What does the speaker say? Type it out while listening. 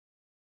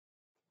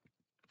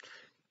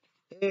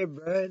Hey,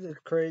 Brad, it's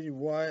Crazy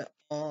White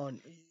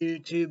on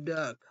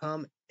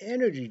YouTube.com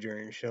energy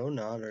drink show.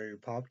 Not a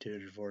pop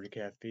 240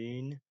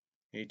 caffeine,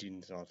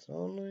 18 sauce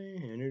only,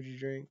 energy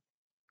drink,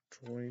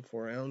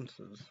 24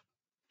 ounces.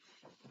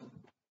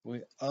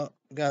 We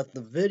got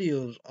the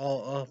videos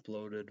all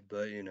uploaded,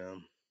 but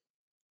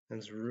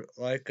it's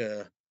like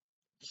a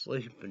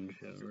sleeping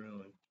show,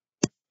 really.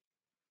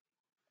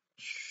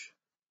 Shh,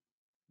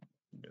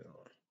 don't,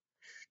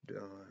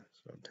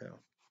 don't tell.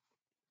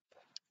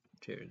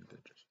 Cheers,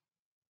 bitches.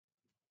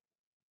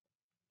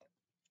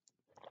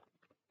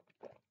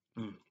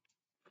 Mm,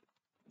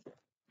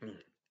 mm.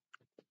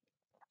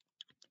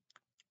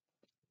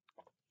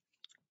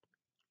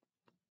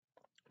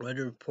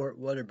 Weather report,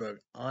 weather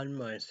bug on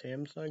my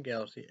Samsung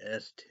Galaxy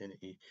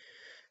S10e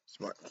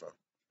smartphone.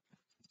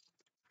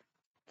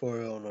 For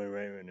Illinois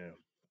right now.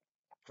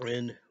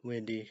 Wind,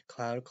 windy,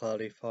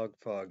 cloudy,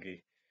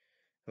 foggy.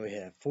 We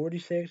have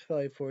 46,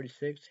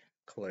 46,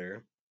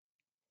 clear.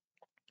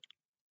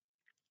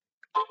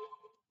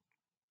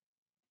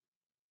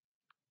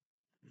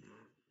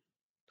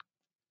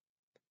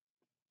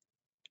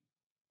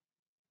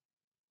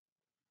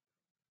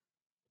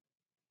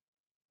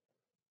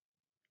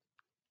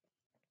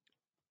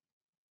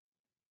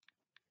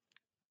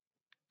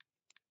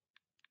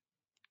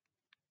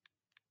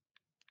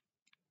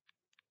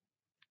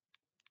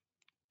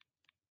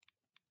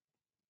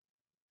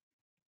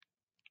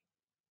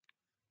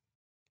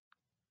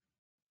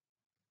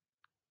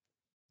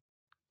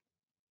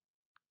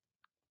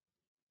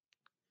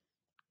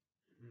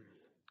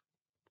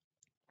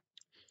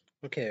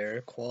 Okay,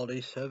 air quality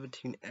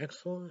 17,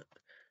 excellent,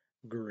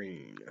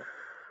 green.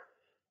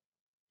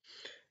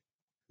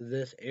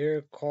 This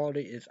air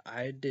quality is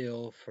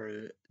ideal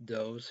for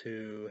those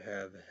who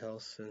have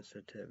health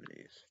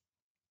sensitivities.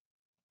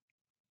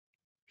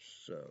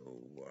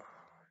 So,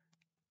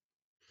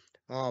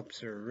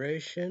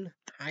 observation,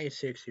 high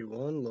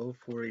 61, low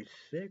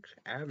 46,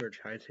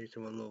 average high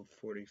 61, low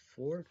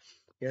 44.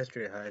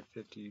 Yesterday high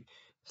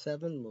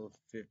 57, low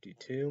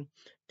 52,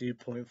 dew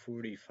point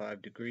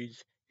 45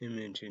 degrees,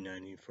 humidity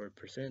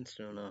 94%,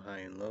 still no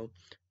high and low.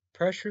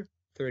 Pressure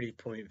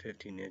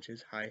 30.15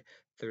 inches, high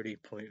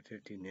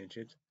 30.15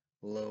 inches,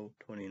 low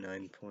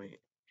 29.86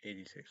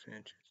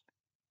 inches.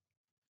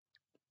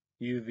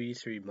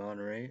 UV3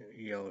 Monterey,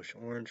 yellowish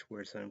orange,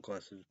 wear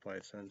sunglasses, apply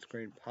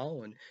sunscreen,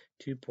 pollen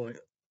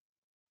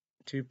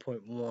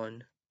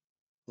 2.1,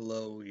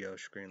 low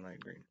yellowish green, light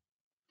green.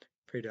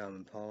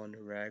 Predominant pollen,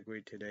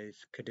 ragweed.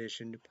 Today's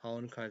condition,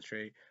 pollen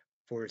concentrate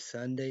for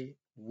Sunday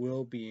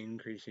will be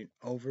increasing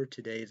over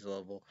today's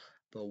level,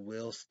 but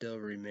will still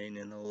remain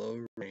in the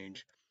low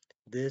range.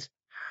 This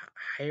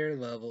higher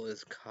level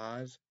is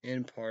caused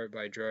in part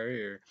by drier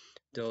air.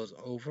 Those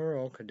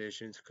overall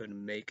conditions could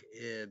make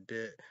it a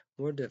bit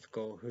more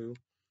difficult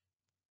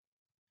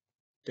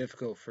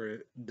for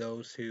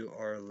those who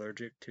are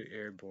allergic to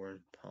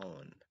airborne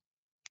pollen.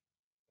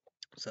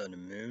 Sun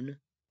and moon.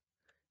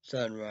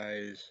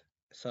 Sunrise,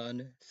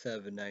 sun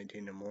 7:19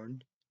 in the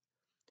morning.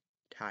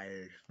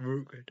 Tired,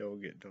 work,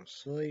 don't get no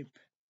sleep.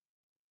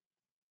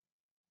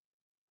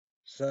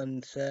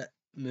 Sunset,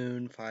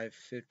 moon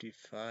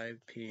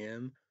 5:55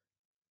 p.m.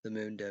 The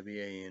moon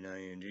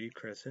WANING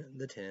crescent,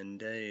 the 10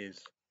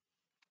 days.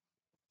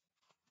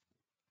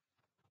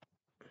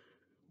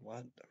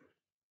 What?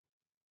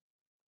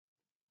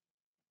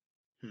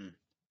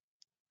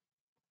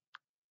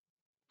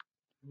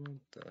 What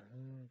the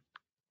hell?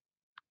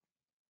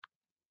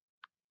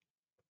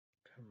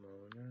 Come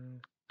on now.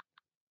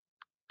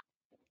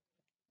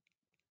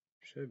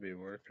 Should be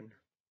working.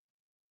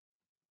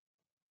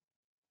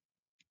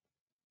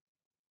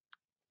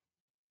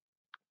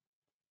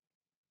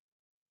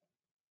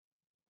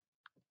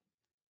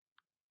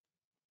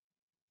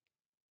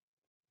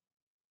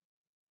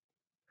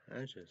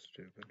 That's just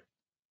stupid.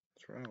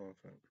 What's wrong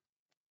with it?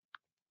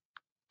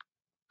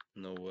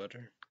 No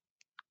weather?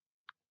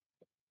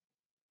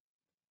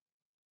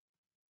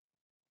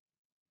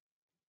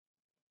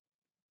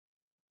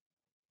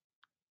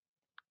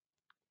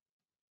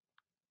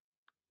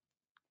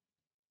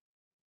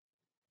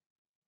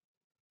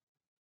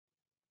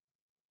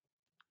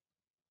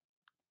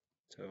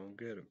 Don't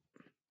get it.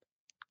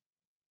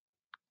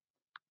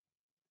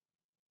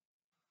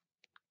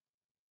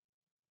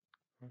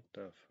 What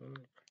the fuck?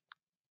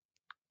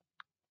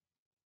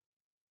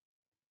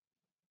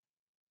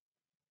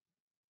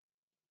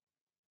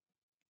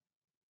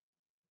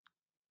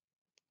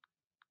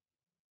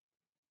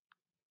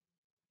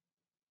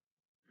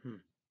 Hmm.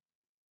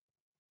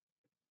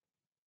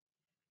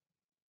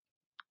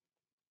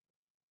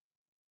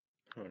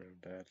 I wonder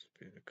if that's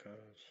be the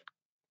cause.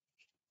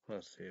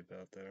 Let's see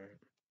about that.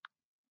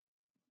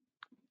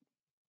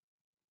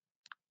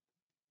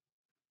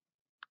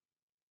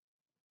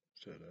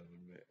 So that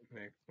would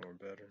make more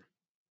better.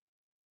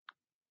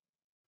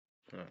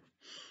 Huh.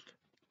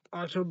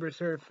 October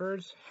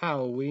 31st,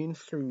 Halloween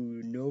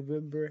through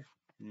November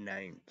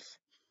 9th.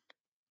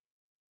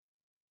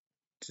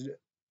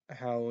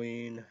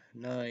 Halloween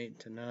night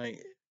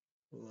tonight,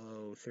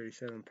 low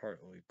 37,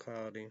 partly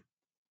cloudy.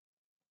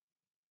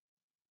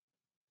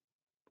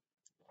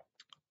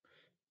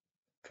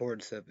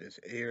 importance of its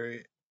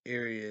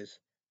areas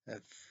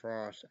of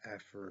frost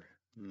after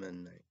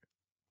midnight.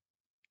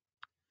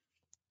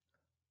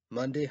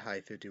 Monday,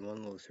 high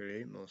 51, low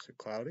 38, mostly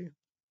cloudy.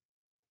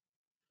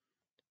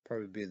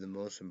 Probably be the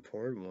most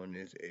important one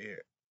is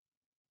air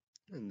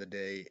in the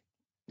day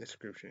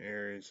description,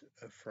 areas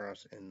of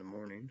frost in the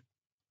morning.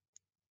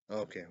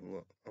 Okay,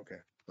 well, okay,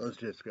 let's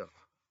just go.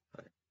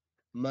 Right.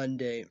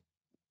 Monday,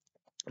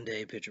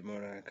 day picture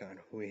mode icon.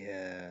 We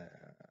have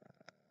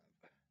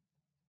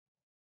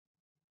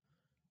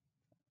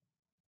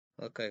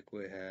look like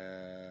we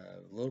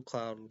have little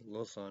cloud,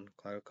 little sun,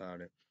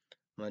 cloudy.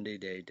 Monday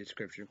day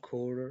description: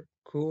 cooler,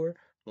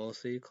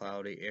 mostly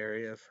cloudy,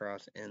 area of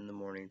frost in the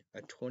morning.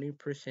 A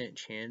 20%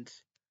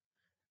 chance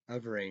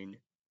of rain,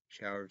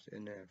 showers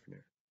in the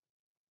afternoon.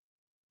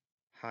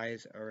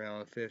 Highs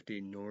around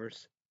 50,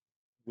 north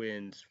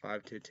winds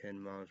 5 to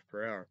 10 miles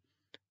per hour.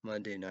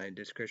 Monday night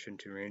discretion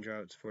to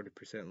raindrops,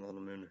 40%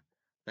 little moon,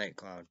 night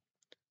cloud.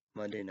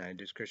 Monday night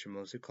discretion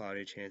mostly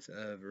cloudy, chance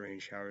of rain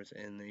showers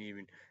in the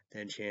evening,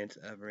 then chance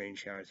of rain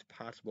showers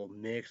possible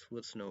mixed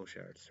with snow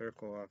showers.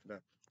 Circle off the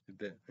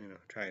bit,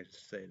 try to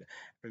say that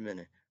per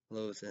minute.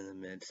 Lows in the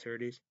mid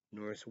 30s,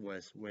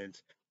 northwest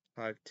winds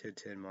 5 to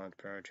 10 miles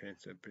per hour,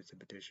 chance of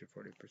precipitation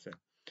 40%.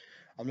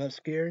 I'm not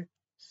scared.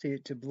 See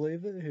it to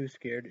believe it. Who's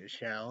scared is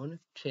Shawn,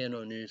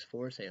 Channel News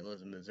 4, St.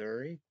 Louis,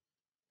 Missouri.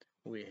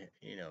 We,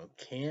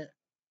 Kent,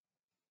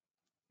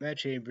 Matt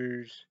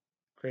Chambers,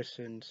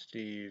 Kristen,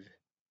 Steve,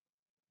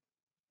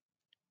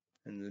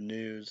 and the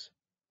news.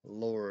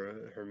 Laura,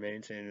 her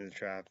maintaining the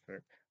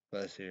traffic.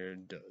 Leslie here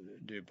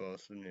do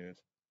both the news.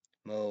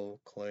 Mo,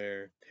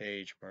 Claire,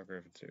 Paige, Mark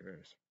Griffin,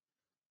 Rivers.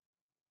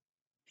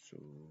 So,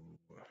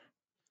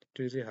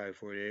 Tuesday, high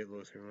 48,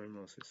 low 31,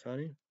 mostly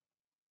sunny.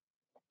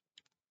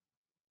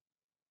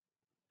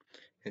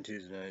 And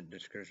Tuesday night,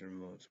 description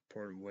most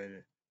important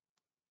wind,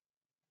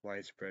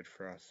 widespread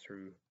frost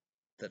through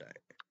the night.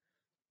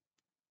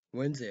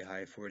 Wednesday,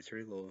 high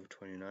 43, low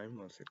 29,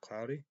 mostly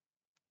cloudy.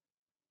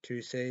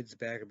 Tuesday, it's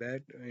back.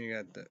 You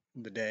got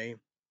the day,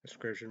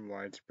 description,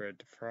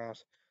 widespread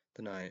frost.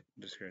 The night,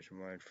 description,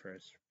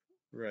 widespread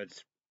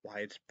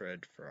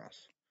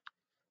frost.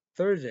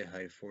 Thursday,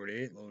 high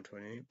 48, low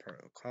 28,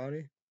 partly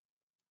cloudy.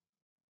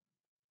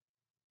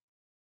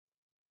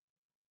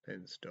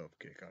 And stove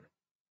kick on.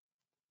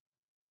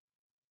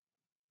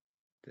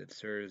 Then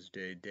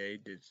Thursday, day,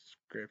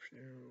 description,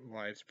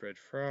 widespread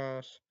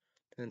frost.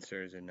 Then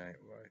Thursday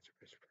night,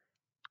 widespread frost.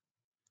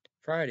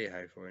 Friday,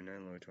 high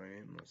 49, low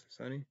 28, mostly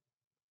sunny.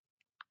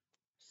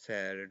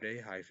 Saturday,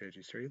 high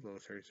 53, low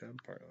 37,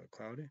 partly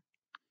cloudy.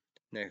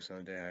 Next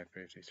Sunday, high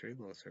 53,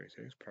 low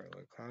 36,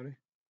 partly cloudy.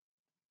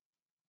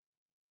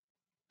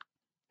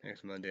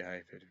 Next Monday,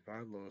 high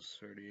 55, low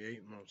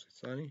 38, mostly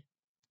sunny.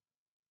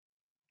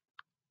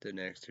 The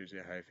next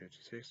Tuesday, high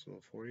 56, low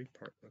 40,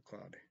 partly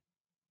cloudy.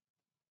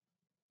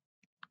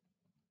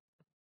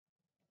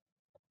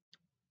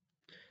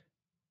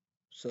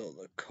 So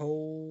the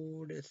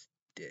coldest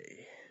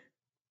day.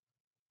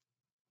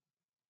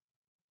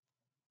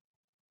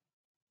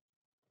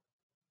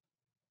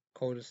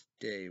 Coldest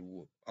day.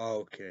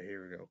 Okay,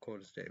 here we go.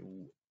 Coldest day.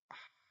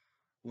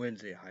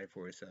 Wednesday, high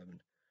 47,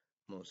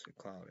 mostly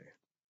cloudy.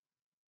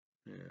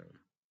 Yeah.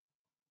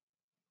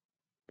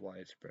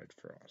 Widespread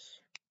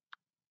frost.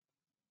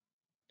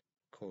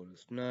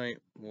 Coldest night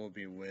will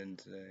be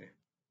Wednesday.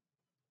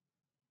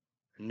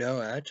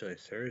 No, actually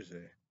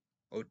Thursday.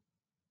 Oh,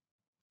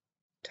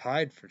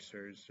 tied for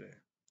Thursday.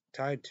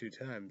 Tied 2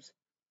 times.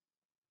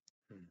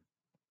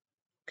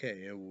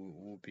 Okay, it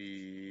will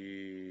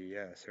be,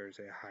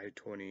 Thursday, high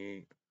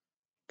 28,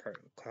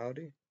 partly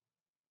cloudy,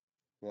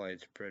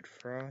 widespread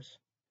frost.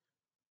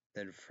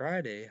 Then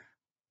Friday,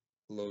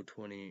 low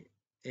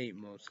 28,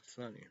 mostly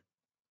sunny.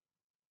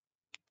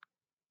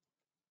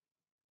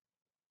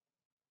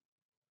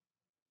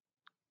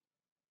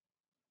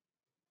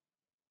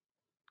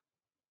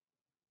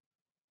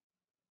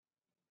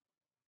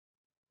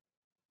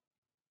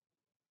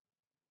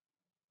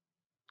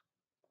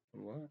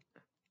 What?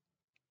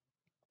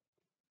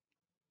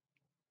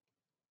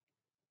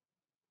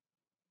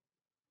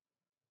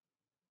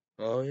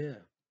 Oh, yeah.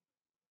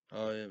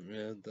 Oh,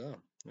 yeah, duh.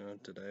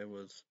 Today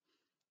was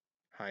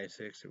high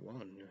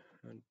 61.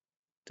 It'd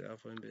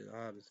definitely be the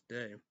hottest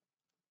day.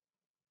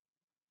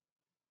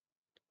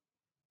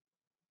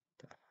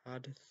 The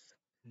hottest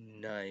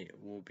night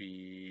will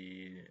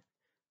be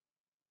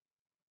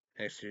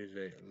next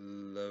Tuesday,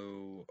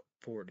 low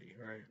 40,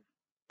 right?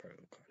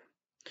 Partly cloudy.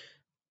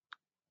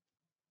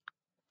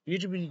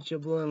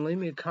 YouTube and leave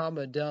me a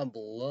comment down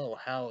below.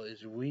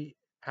 How's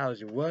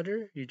your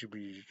weather? YouTube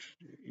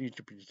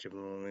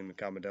and leave me a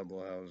comment down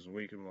below. How's the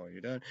weekend while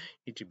you're done?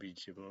 YouTube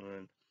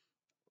and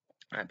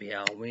happy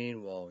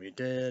Halloween while you're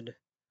dead.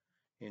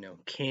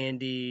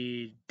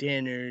 Candy,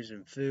 dinners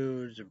and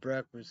foods and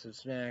breakfast and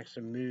snacks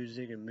and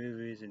music and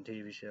movies and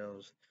TV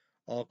shows.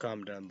 All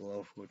comment down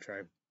below. We'll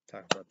try to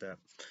talk about that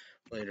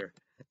later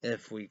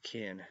if we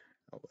can.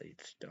 A late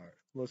start.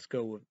 Let's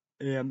go with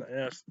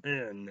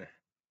MSN.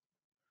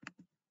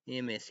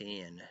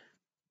 MSN.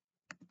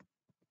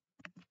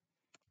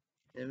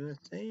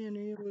 MSN,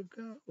 here we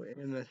go.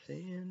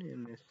 MSN,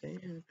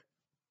 MSN.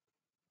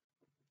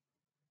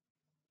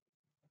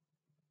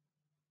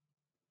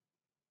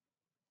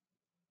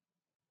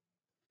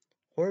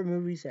 Horror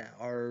movies that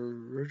are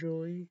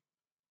originally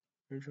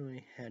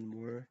had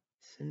more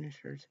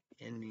sinister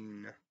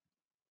ending.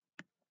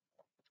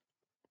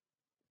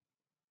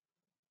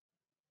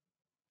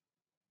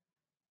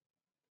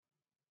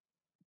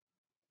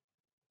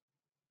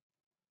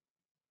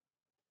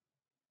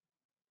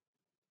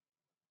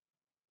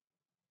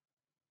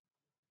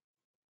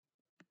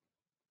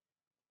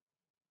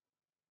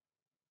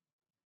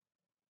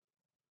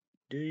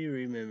 Do you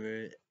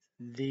remember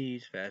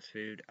these fast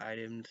food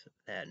items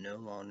that no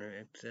longer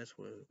exist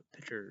with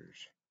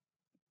pictures?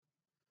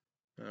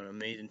 An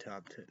amazing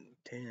top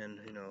 10,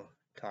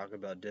 talk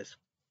about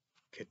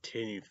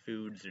discontinued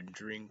foods and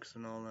drinks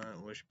and all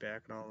that, wish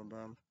back and all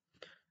about them.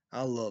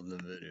 I love them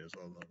videos,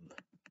 I love them.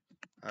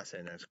 I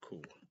say that's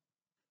cool.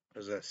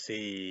 As I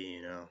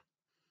see,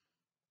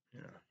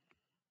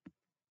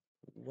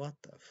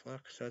 what the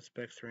fuck?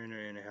 Suspects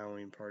surrender in a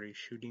Halloween party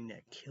shooting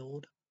that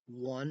killed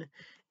 1,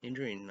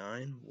 injuring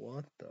 9?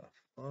 What the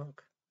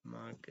fuck?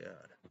 My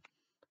god.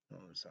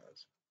 Oh,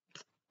 besides.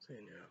 So,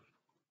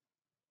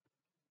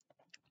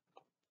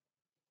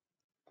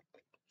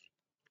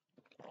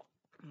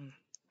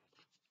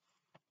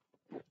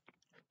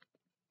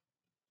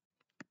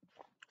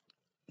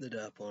 The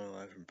Death Penalty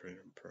Life in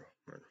Prison Pro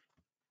Murder.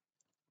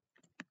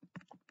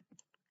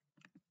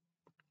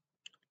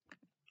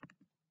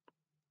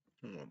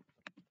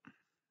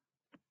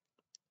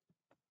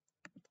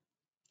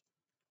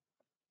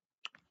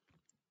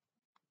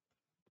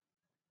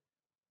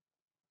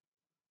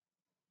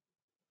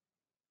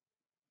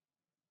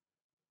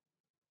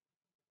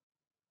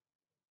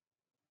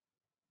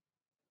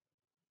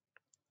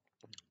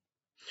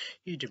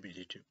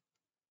 YouTube.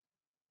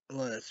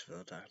 Let's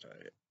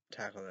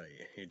tackle that.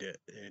 He did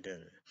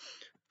it.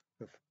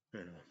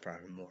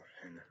 Probably more,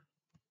 and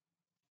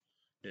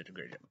did a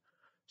great job.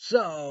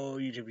 So,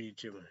 YouTube, you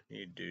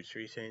need to do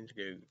 3 things: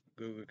 go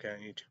Google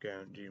account, YouTube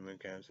account, Gmail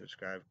account,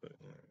 subscribe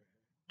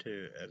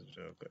to as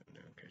well, good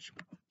notification.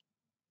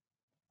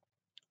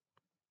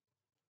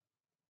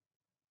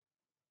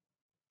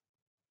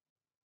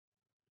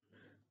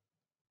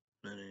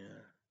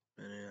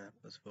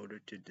 Minneapolis voter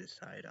to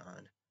decide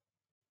on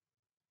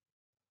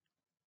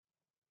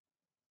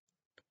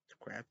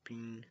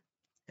scrapping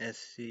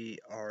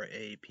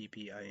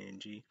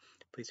SCRAPPING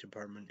police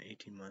department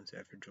 18 months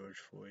after George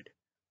Floyd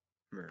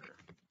murder.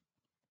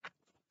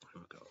 Here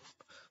we go.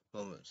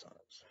 Moment of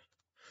silence.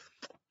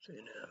 So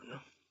you know.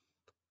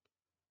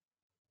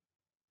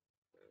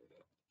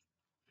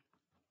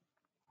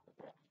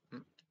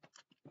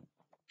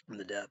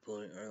 The death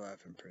penalty or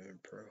life in prison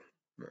pro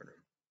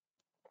murder.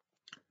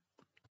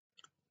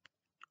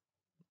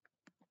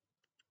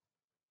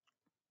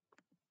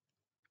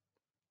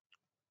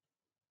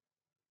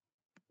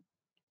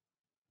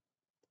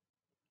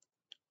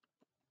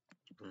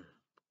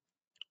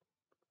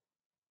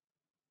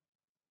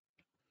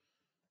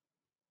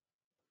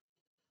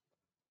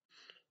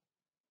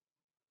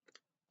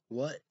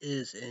 What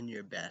is in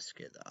your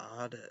basket? The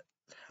odd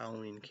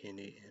Halloween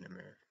candy in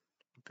America.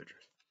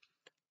 Pictures.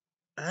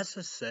 That's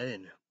a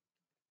saying.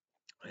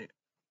 Like,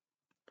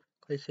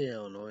 Clay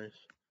Illinois.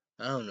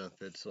 I don't know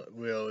if it's like,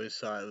 we always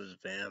thought it was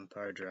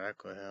Vampire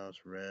Dracula House,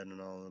 Red,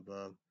 and all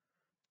above.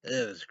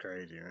 It was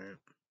crazy, right?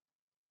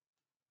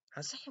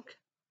 I think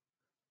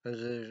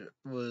it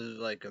was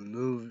like a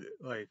movie,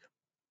 like,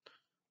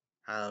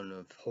 I don't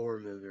know if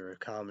horror movie or a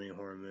comedy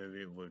horror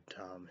movie with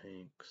Tom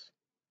Hanks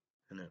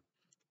in it.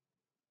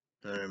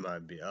 There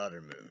might be other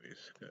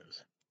movies,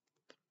 because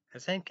I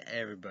think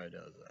everybody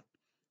does that.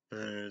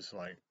 And there's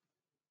like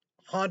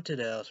haunted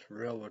house,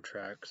 railroad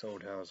tracks,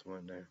 old house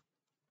went there.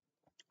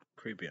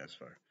 Creepy as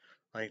fuck.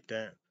 Like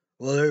that.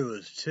 Well, there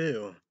was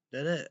 2.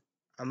 Did it?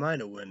 I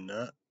might have won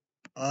the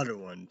other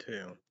one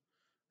too.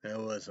 And it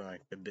wasn't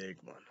like the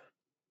big one.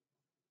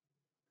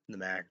 The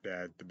Mac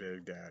Dad, the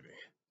Big Daddy.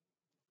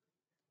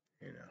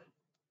 You know.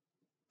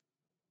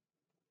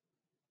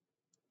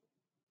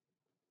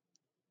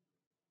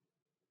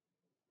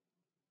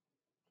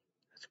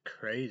 It's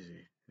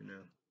crazy, And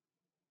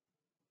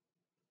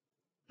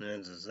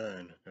it's a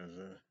sign,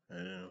 because I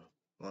don't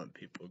want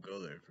people to go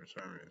there for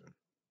some reason.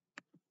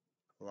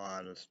 A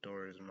lot of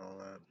stories and all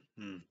that.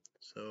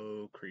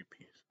 So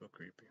creepy, so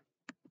creepy.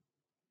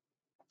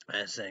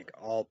 I think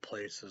all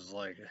places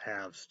like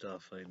have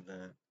stuff like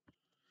that.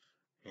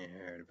 You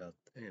heard about,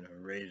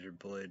 razor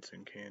blades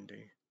and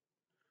candy.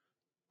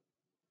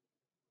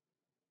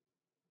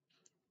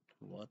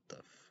 What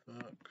the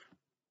fuck?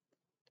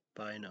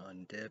 Buying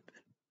on dip.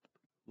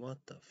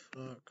 What the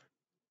fuck?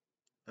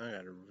 I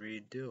gotta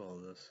redo all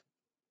this.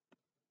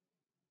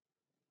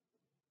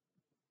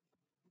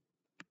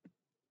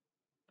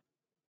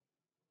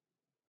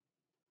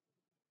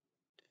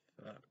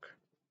 Fuck.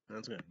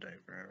 That's gonna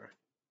take forever.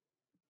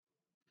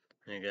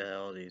 You got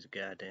all these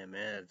goddamn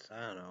ads.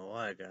 I don't know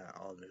why I got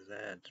all these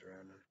ads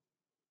running.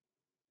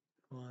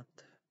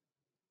 What?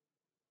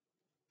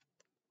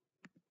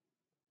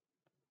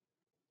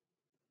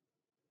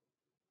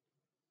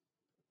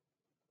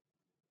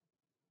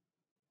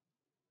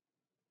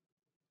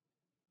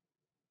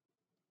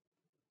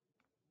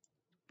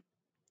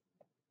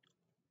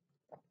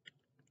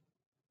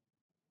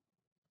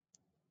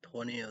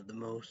 20 of the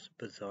most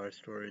bizarre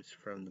stories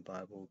from the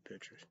Bible with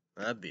pictures.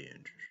 That'd be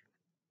interesting.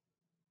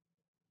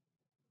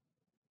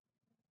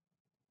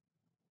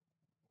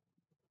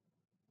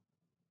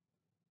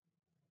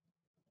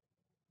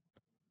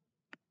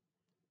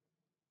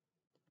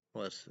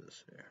 What's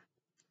this here?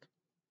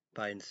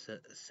 Biden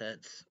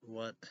sets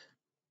what?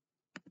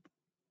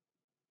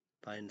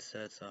 Biden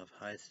sets off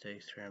high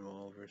stakes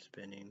scramble over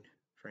spending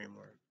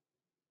framework.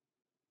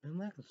 Man,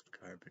 that was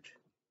garbage.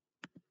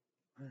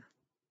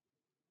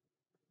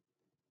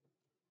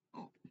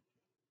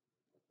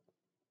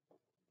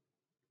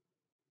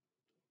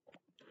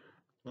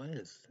 What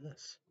is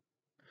this?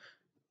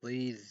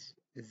 Lee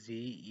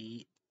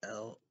Zeldin,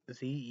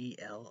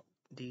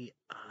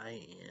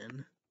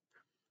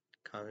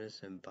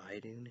 comments in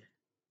Biden,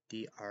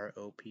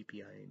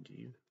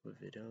 DROPPING, with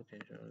video. Okay,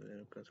 so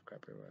it goes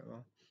copyright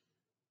law.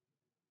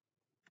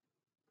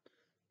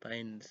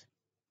 Biden's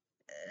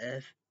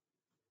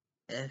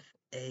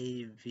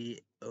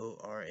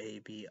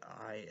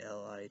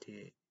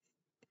FAVORABILITY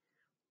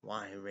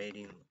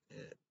rating,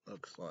 it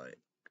looks like,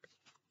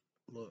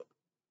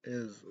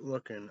 is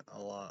looking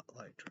a lot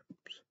like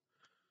Trump's.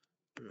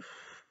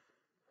 Oof.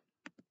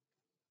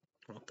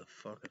 What the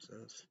fuck is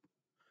this?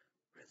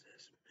 Where's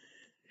this?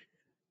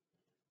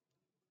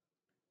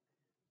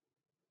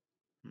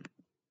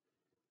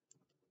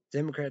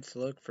 Democrats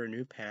look for a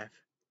new path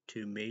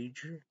to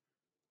major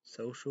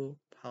social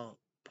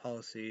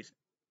policies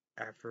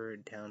after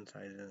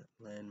downsizing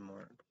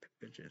landmark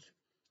packages.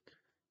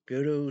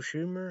 Good old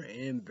Schumer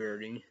and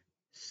Bernie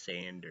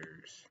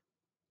Sanders.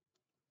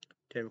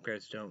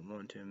 Democrats don't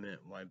want to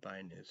admit why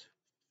Biden is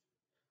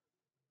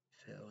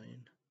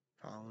failing.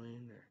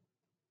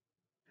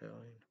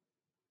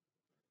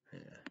 Yeah.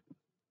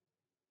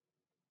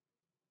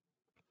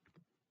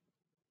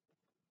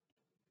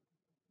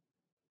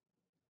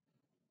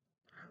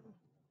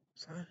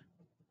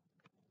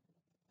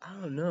 I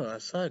don't know. I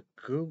saw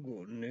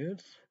Google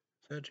News.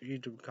 Such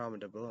YouTube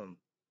comment below.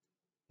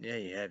 Yeah,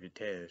 you have your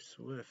Taylor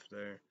Swift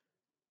there.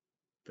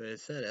 But it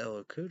said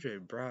Ella Cool J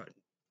brought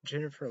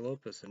Jennifer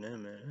Lopez and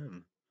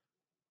Eminem.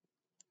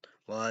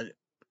 Well,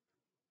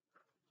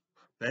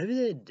 maybe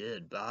they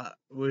did, but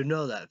we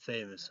know that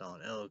famous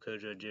song, Ella Cool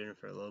J,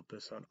 Jennifer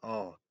Lopez song.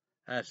 Oh,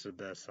 that's the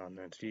best song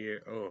that's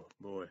year. Oh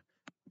boy,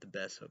 the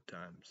best of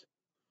times.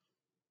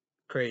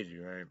 Crazy,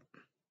 right?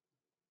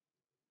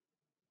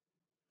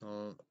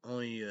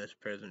 Only U.S.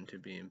 president to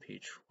be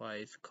impeached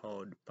twice,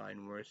 called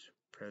Biden worst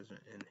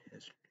president in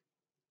history.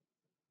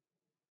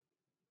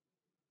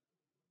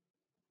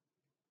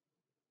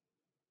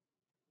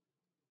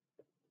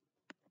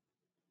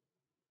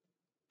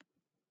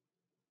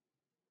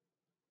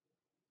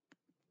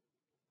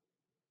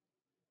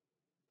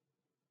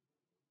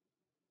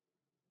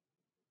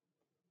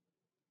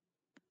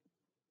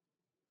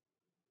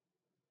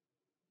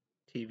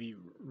 TV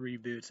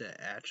reboots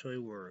that actually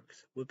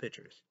works with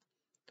pictures.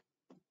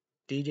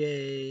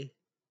 DJ,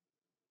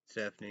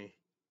 Stephanie,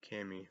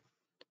 Cammy,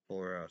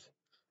 for us.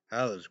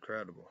 That was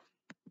incredible.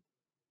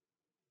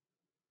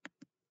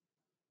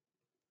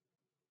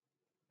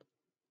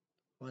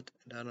 What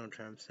Donald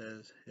Trump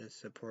says his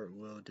support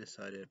will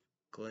decide if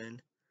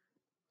Glenn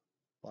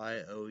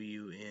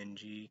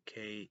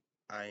Youngkin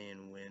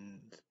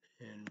wins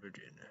in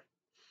Virginia.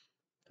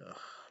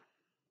 Ugh.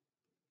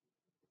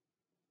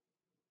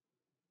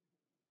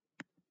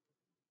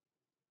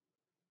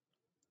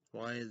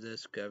 Why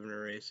this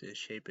governor race is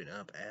shaping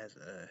up as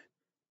a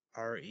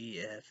referendum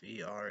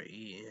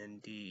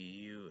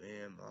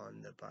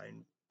on the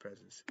Biden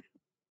presidency.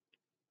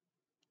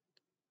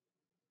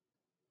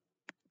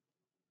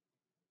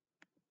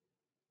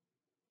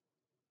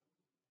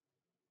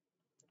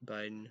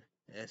 Biden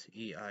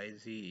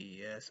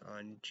SEIZES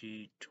on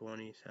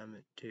G20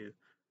 summit to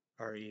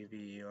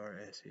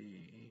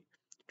REVERSEE.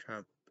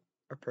 Trump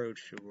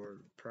approach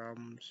toward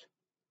problems.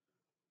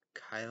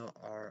 Kyle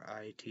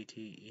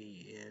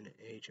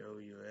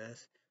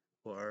RITTENHOUS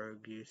will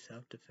argue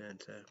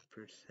self-defense.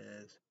 Expert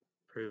says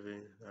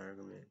proving the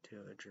argument to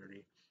a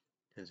jury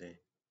is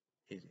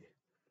easy.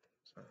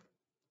 So,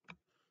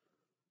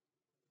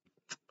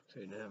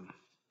 say them.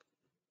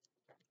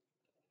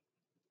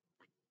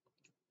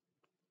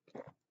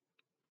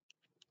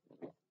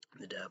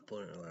 The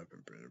Dappler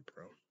 11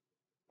 Pro.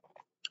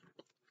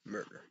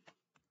 Murder.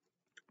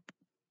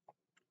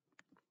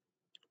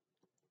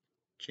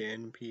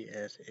 Jan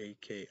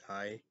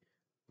PSAKI.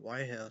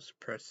 White House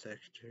press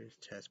secretary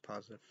tests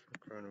positive for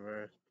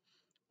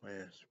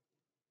coronavirus.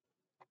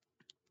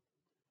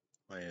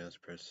 White House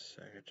press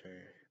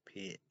secretary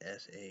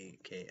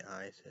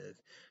PSAKI says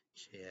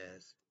she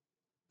has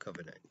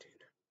COVID-19.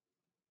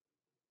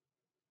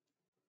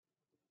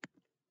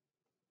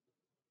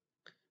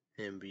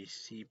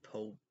 NBC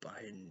poll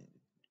Biden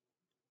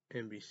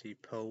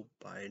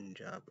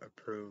job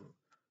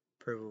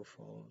approval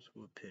falls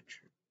with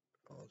picture.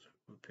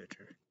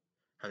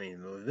 I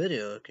mean, the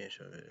video can't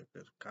show it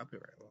because of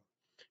copyright law.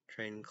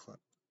 Train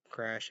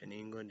crash in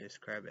England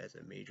described as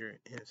a major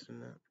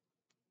incident.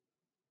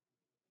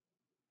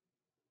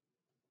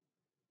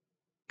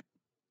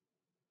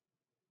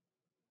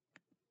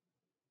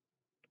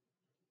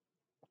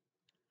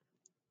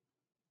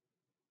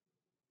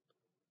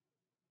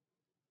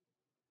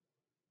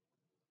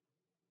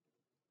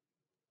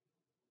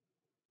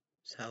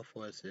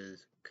 Southwest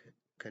is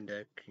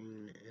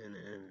conducting an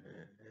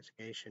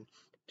investigation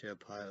to a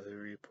pilot who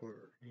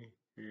reportedly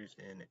used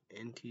an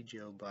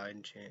anti-Joe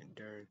Biden chant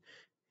during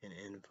an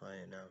in-flight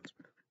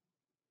announcement.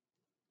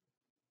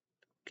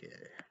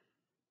 Okay.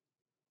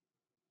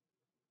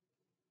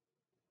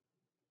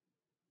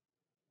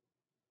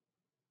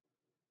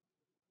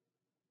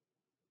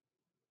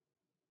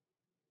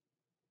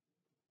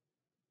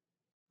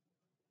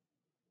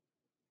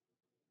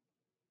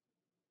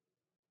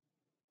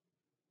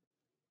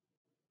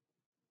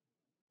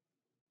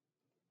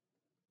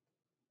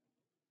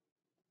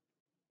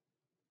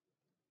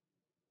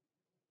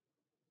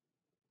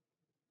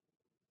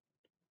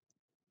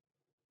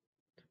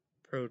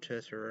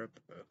 Protests are up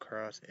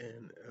across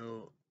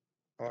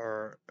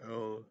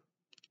ROCCO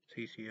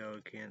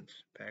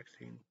against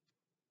vaccine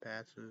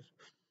passes.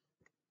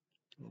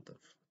 What the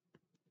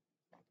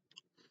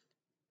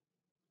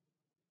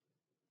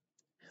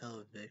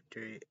hell,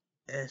 victory?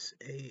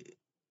 SATANISTS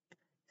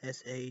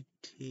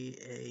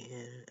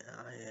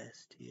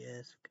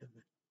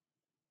CONVINCE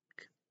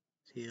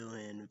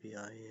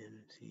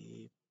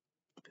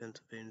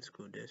Pennsylvania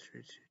School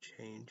District to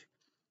change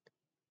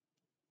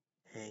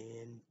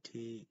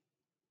NTSA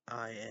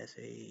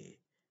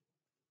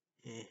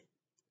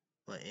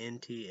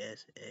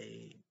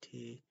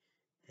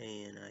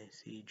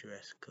NTSATANIC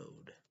dress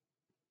code.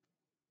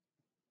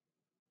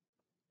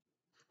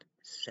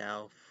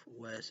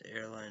 Southwest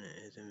Airlines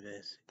is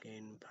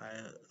investigating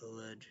pilot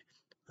alleged.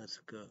 Let's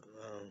go.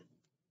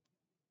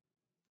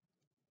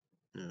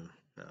 No,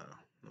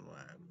 what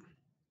happened?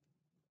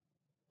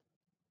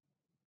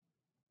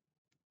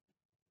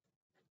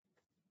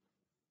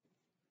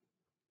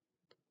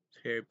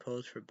 Scary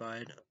post for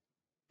Biden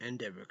and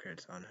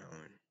Democrats on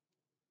Halloween.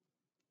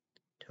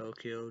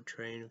 Tokyo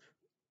train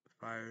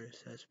fire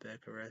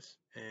suspect arrest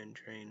and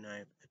train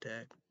knife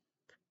attack.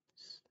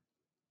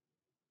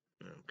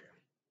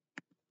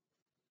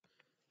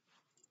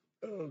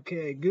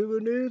 Okay,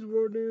 Google News,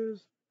 World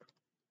News.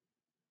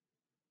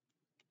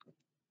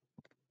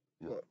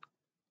 Look,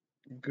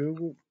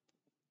 Google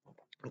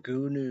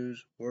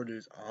News, World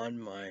News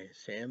on my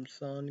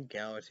Samsung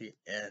Galaxy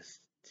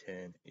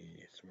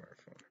S10e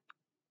smartphone.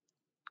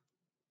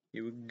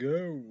 Here we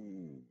go.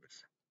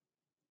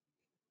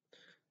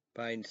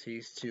 Biden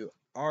seeks to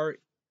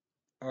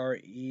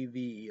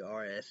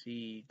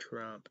REVERSE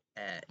Trump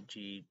at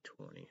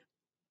G20.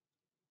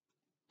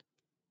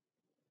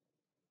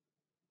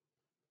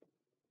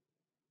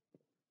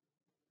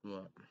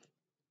 Well,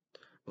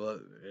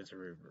 it's a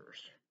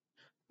reverse.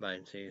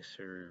 Biden seeks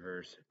to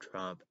reverse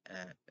Trump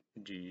at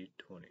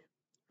G20.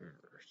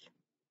 Reverse.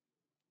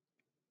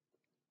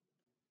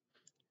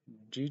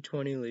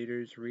 G20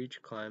 leaders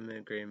reach climate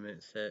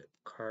agreement, set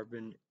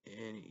carbon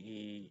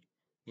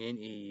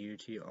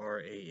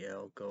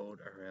NEUTRAL goal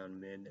around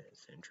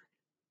mid-century.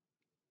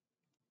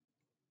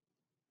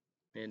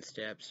 Man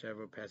stabbed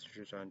several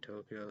passengers on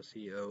Tokyo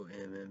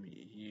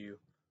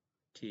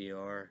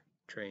COMMUTR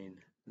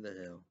train, the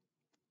hill.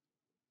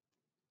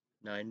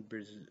 9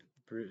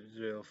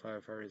 Brazil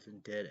firefighters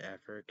dead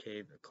after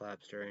cave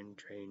collapse during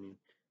training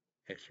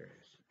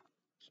exercise.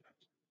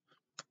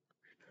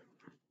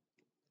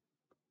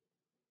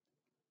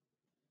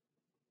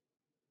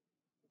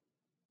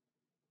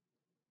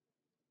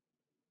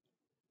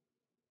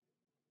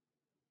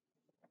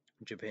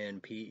 Japan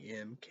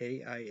PM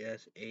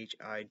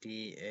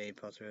KISHIDA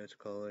Possibility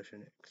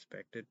Coalition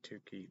expected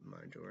to keep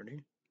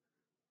majority.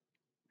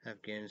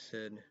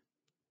 Afghanistan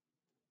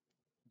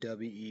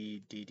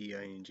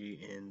WEDDING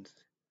ends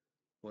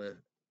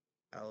with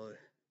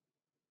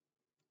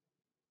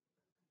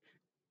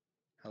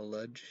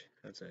alleged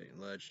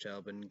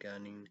Taliban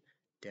gunning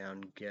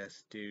down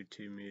guests due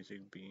to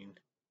music being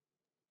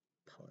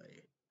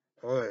played.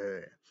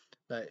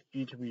 That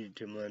YouTube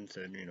 2 months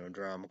and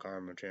Drama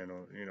Karma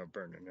channel,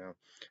 burning now.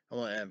 I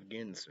want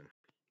Afghanistan.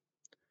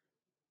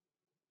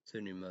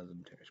 Sunni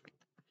Muslim terrorist group.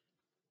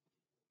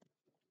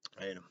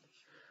 I hate them.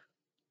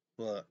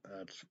 Well,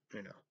 that's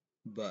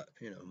but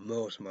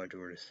most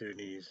majority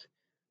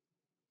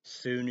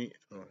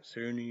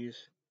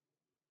Sunnis,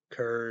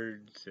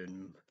 Kurds,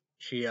 and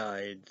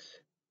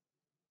Shiites.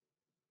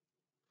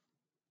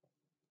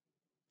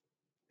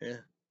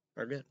 Yeah,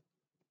 are good.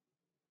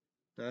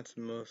 That's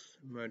the most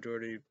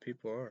majority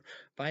people are.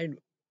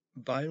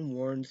 Biden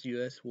warns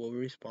U.S. will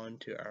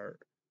respond to our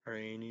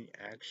Iranian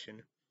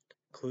action,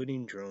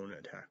 including drone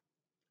attack.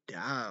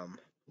 Damn!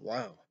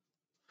 Wow.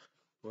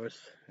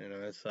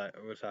 It's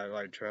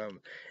like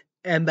Trump.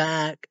 I'm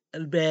back,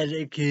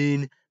 President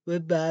Coon,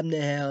 with Bob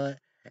Nahara,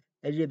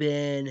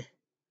 Japan.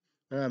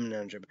 I'm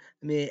not Japan.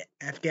 I mean,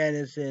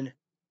 Afghanistan,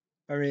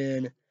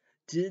 Iran,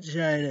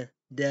 China,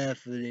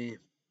 definitely.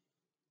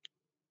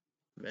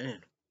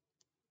 Man.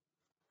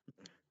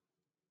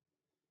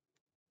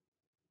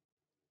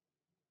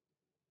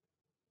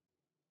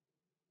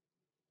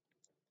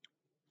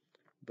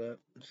 But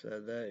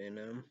said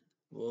that,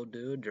 we'll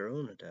do a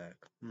drone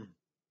attack.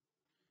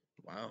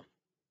 Wow.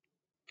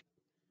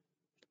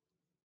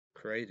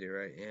 Crazy,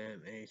 right?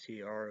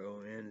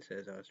 MACRON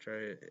says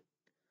Australia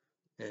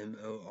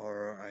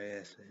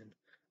Morrison.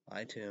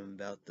 Lied to him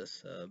about the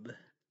sub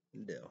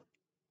deal.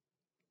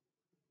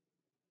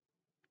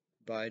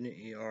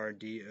 Biden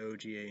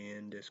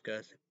ERDOGAN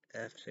discussed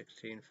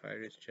F-16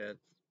 fighter jets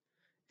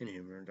and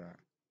humor.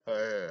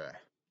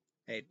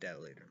 Hate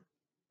that leader.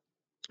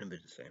 It'd be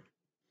the same.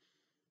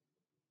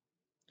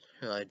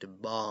 I like to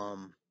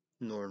bomb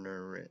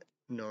northern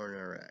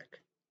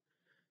Iraq,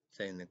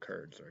 saying the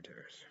Kurds are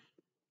terrorists.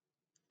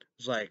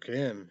 It's like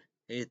him,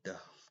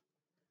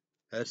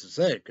 that's to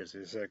say, because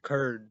he said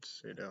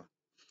Kurds,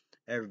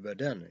 everybody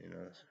done it,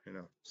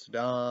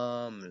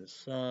 Saddam and his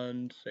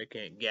sons, they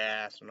can't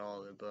gas and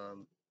all the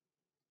above.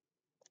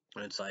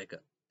 And it's like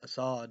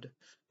Assad,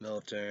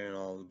 military and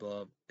all the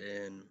above,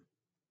 in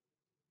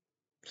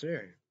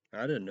Syria.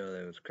 I didn't know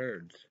they was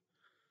Kurds.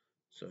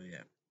 So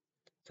yeah,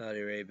 Saudi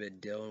Arabia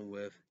dealing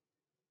with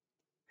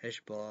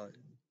Hezbollah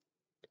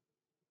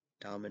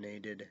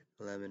dominated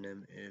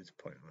Lebanon is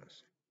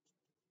pointless.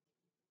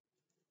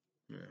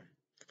 Yeah.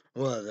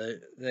 Well,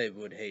 they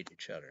would hate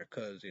each other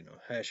because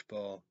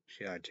Hezbollah,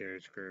 Shiite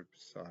terrorist group,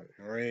 Saudi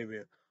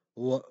Arabia,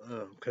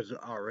 because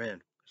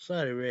Iran,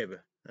 Saudi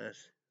Arabia,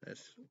 that's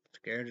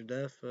scared to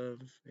death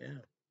of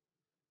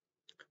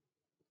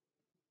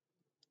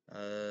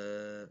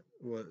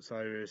what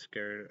Saudi Arabia is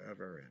scared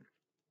of Iran.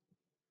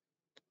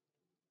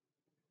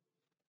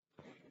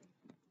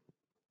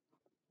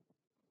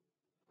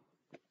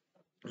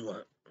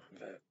 What?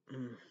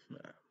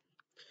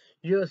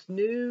 Just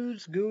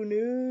news, good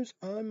news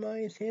on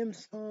my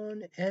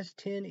Samsung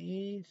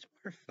S10e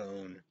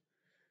smartphone.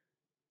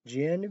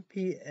 Jen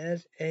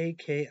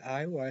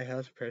Psaki, White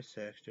House press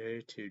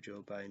secretary to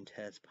Joe Biden,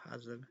 tests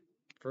positive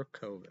for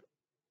COVID.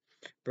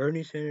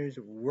 Bernie Sanders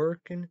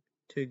working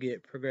to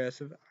get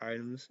progressive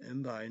items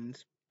in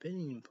Biden's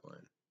spending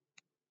plan.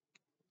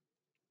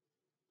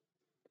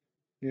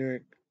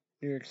 New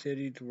York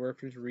City's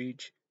workers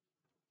reach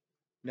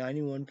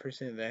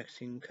 91%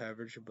 vaccine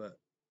coverage, but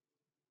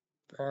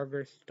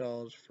progress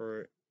stalls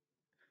for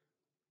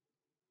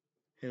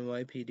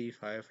NYPD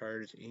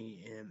firefighters,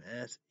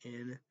 EMS,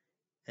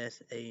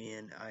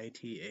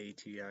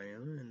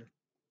 SANITATION.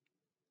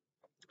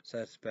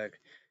 Suspect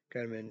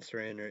gunman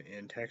surrender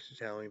in Texas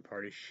Halloween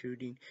party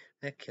shooting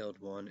that killed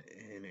 1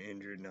 and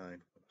injured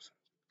 9.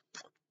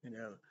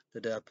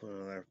 The death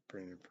penalty left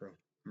Brandon Pro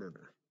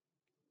murder.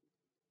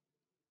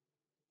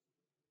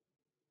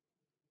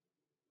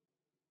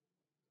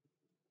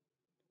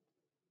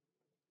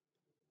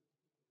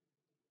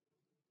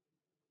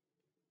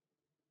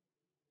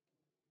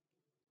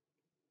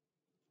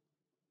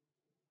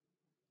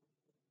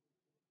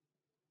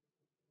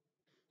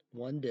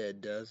 One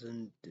dead,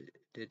 dozen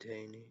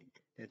detained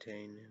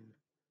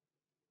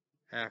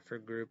after a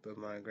group of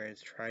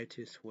migrants tried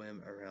to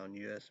swim around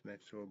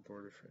U.S.-Mexico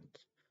border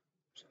fence.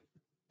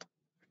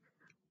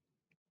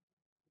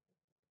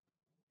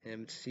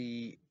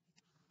 MCAULIFFE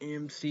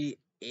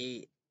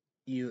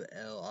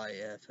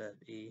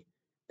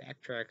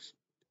backtracks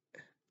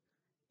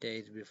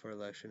days before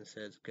election,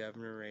 says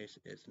governor race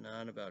is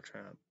not about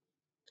Trump.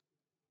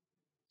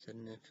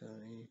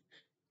 Significantly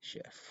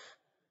chef.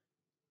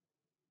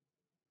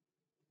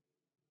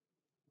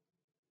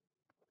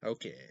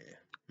 Okay.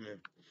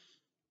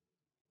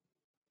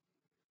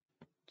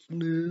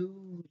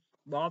 News.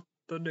 Not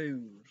the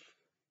news.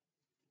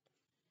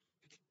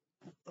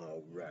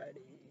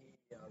 Alrighty.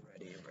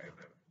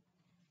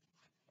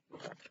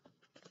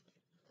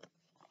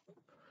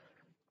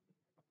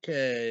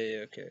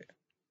 Okay.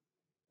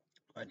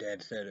 My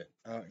dad said it.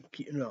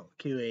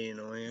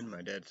 QAnon.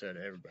 My dad said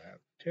everybody have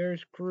a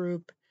terrorist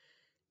group,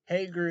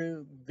 hate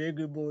group,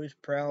 bigger boys,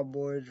 proud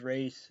boys,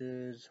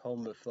 races,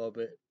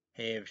 homophobic,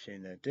 hey,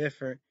 everything that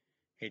different,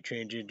 hey,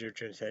 transgender,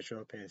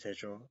 transsexual,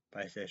 pansexual,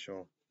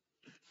 bisexual,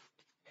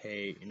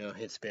 hey,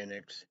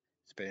 Hispanics,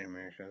 Hispanic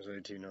Americans,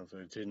 Latinos,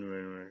 Latino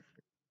Americans,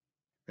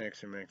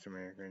 Mexican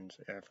Americans,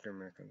 African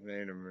Americans,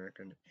 Native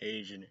Americans,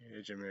 Asian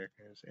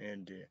Americans,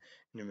 Indian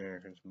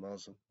Americans,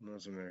 Muslim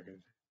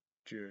Americans,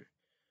 Jewish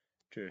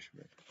Americans.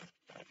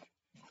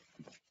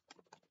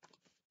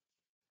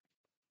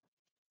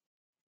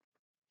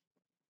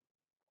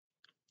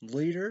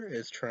 Leader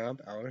is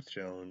Trump, Alex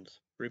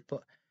Jones,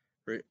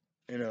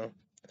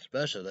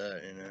 especially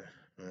that,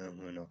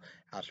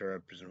 House of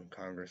Representatives,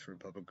 Congress,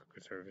 Republican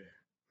Conservative,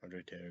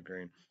 Andre Taylor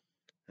Greene,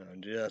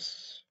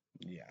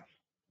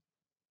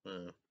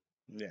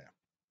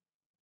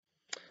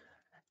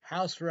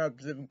 House of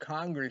Representatives,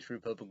 Congress,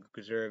 Republican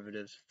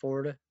Conservatives,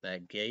 Florida,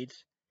 Matt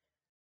Gaetz,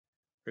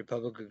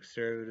 Republican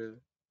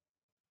Conservative,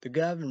 the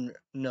governor,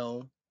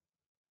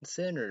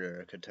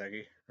 Senator of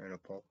Kentucky,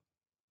 Rand Paul,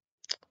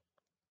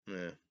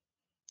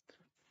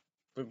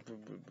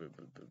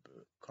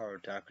 Carl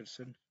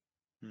Tuckerson,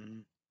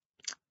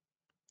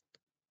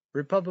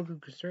 Republican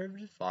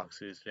Conservative,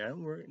 Fox News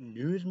Network,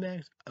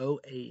 Newsmax,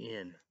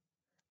 OAN,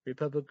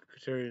 Republican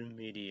Conservative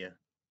Media,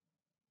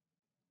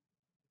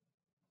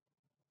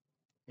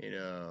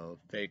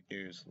 fake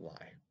news,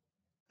 lie.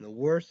 And the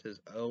worst is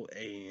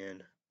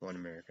OAN, One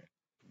America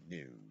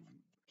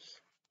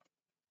News.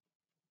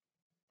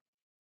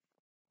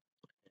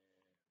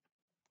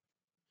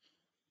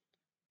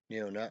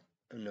 No.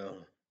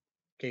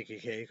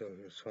 KKK, Ku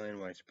Klux Klan,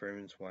 white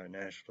supremacists, white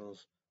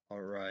nationals,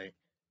 alt-right,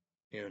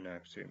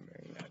 neo-Nazi,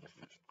 American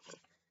Nazis.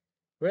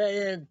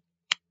 Right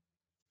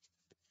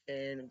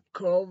and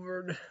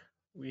covered,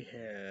 we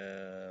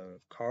have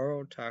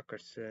Carl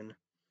Tuckerson,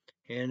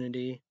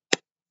 Hannity,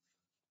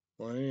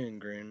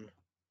 Lindgren,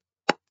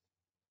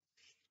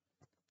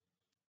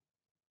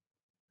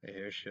 The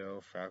Hair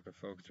Show, Falcon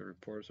Folks, The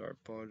Reports, Our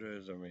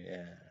Apologies, and we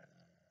have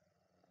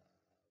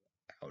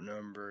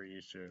Outnumber,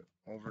 used to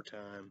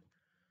Overtime.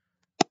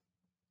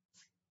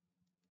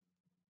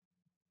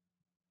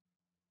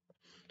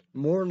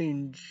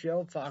 Morning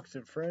Show, Fox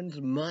and Friends,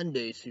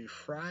 Monday through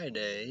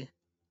Friday.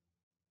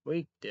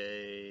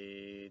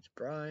 Weekdays,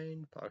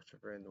 Brian, Fox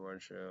and Friends, One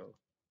Show.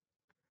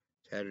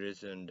 Saturday,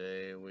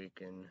 Sunday,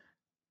 weekend.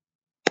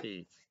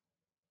 Peace.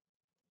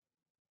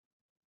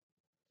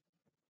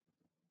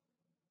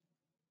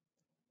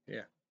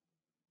 Yeah.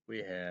 We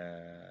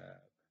have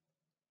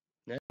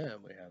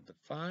the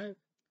 5,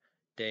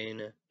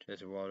 Dana,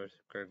 Jesse Waters,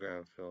 Greg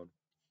Granfield.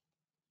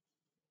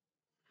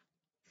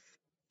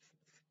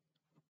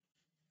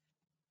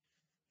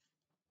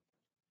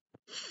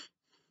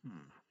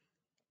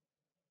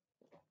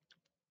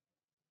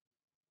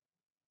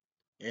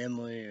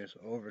 Emily is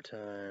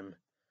Overtime.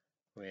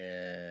 We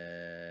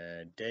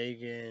had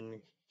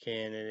Dagan,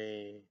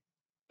 Kennedy,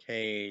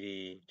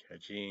 Katie,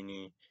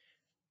 Tachini.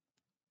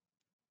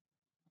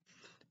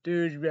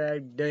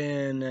 Douchebag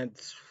Dan,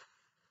 that's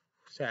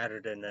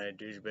Saturday night.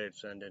 Douchebag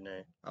Sunday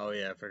night. Oh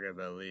yeah, I forgot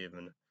about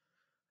leaving.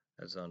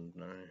 That's on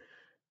night.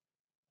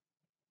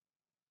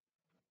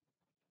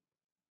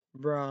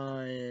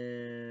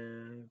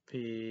 Brian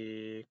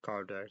P.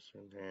 Carl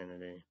Dyson,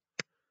 Hannity.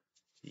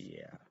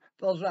 Yeah.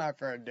 Those are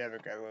for a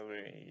Democrat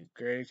liberty.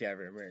 Great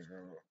every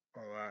American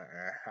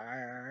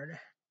hired.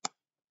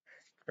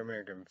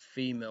 American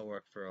female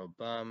work for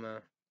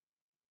Obama.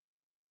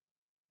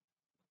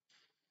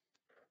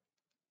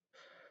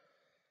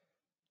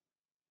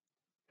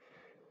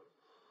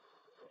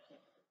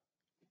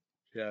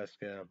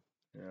 Jessica.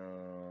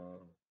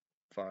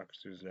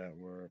 Fox News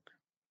Network.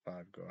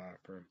 5 Go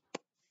Opera.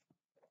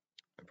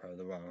 Probably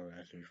the wrong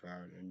message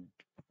found in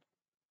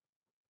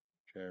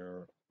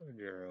General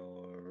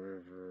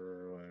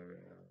River, whatever.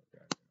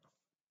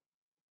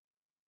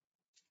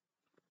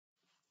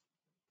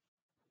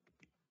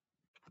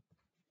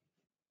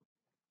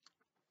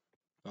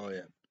 Oh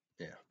yeah,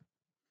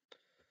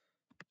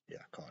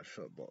 college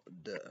football.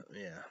 Duh,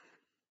 yeah,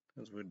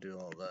 because we do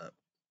all that.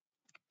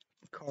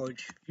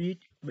 College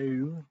feet,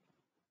 boo.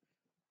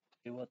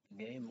 See what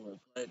the game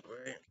looks like,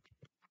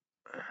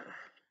 right?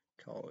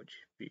 College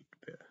feet,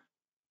 boo.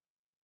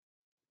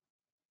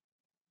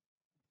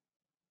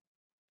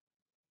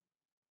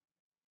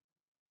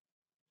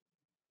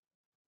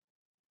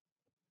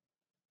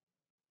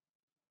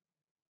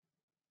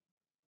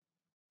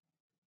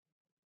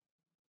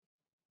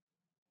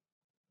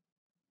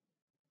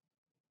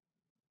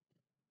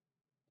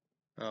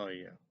 Oh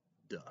yeah,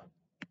 duh.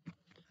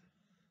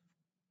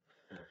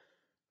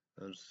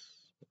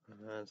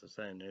 That's the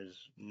saying.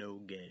 There's no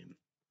game.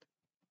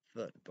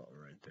 Football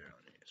right there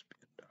on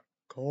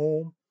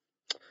ESPN.com.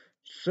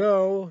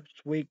 So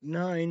it's week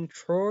 9.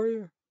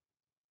 Troy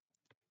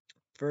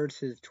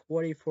versus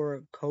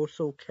 24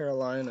 Coastal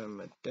Carolina.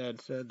 My dad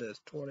said this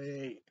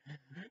 28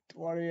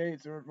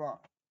 survive.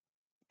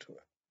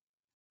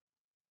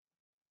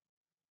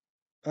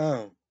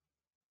 Oh.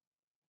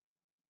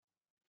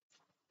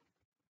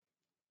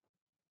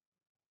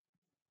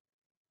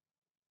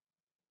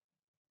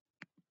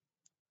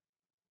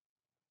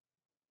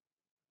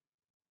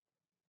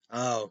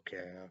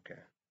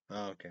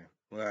 Okay.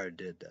 We already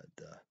did that,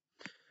 though.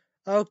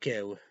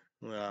 Okay.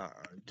 Well,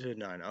 did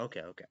 9.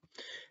 Okay.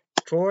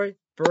 Troy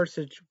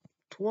versus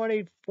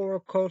 24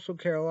 Coastal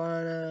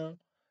Carolina.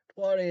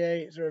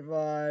 28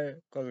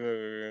 survive.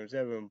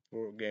 7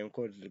 game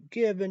quarters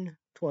given.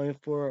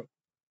 24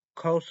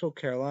 Coastal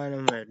Carolina,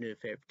 my new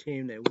favorite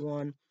team. They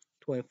won.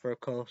 24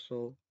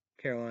 Coastal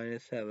Carolina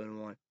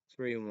 7-1,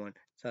 3-1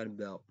 Sun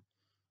Belt.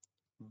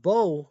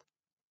 Both,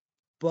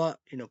 but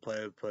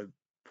play a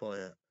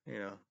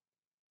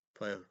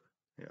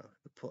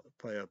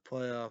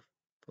playoff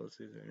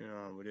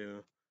postseason. We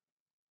do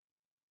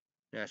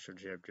national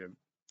championship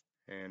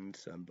and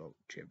Sun Belt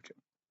championship.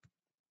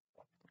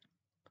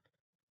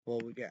 Well,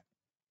 we got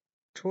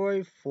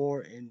Troy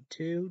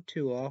 4-2,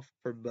 2 off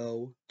for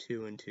Bo,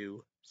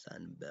 2-2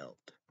 Sun Belt.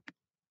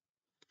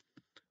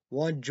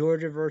 1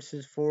 Georgia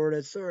versus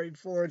Florida. Sorry,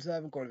 Florida's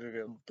not going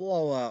to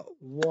blowout.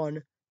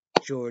 1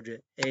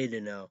 Georgia,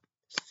 8-0,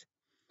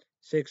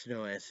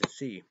 6-0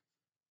 SEC.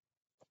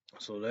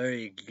 So there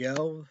you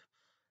go.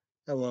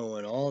 That one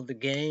won all the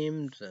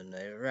games, and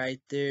they're right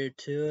there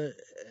to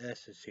it.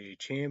 SEC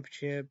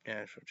championship,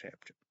 national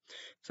championship.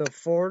 So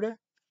Florida,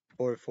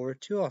 4-4,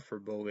 2 off for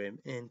bowl game,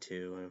 and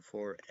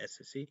 2-4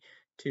 SEC.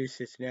 2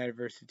 Cincinnati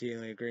versus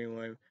DeLane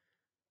Greenway.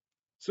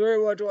 Sorry,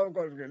 what 12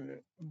 goals getting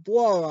it.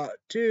 Blowout.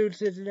 2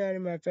 Cincinnati,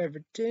 my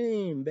favorite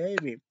team,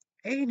 baby.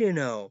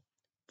 8-0.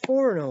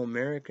 4-0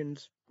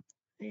 Americans.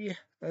 Yeah,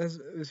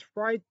 it's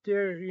right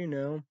there,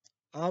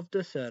 of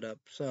the setup.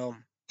 So,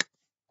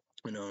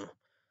 you know,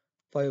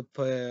 play a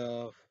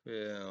playoff,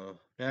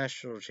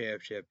 national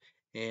championship,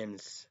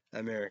 and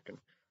American.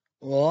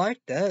 Well,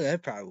 like that, they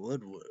probably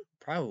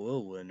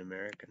will win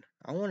American.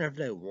 I wonder if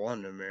they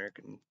won the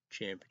American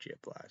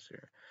championship last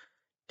year.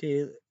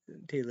 T.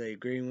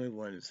 Greenway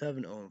won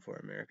 7-0 for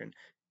American.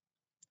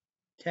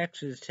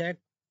 Texas Tech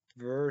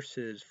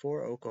versus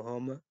for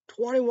Oklahoma,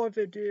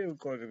 21-52. Of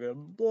course, they're gonna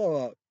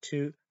blow out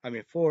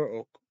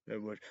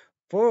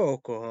for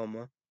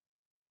Oklahoma,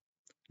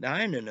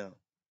 9-0.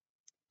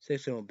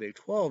 6-0 Big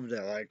 12.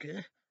 They're like,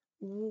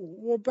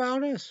 what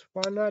about us?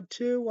 Why not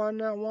 2? Why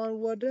not 1?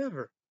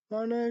 Whatever.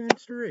 Why not even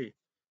 3?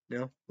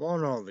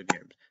 Won all the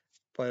games.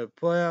 Play the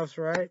playoffs,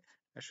 right?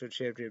 National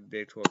championship,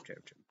 Big 12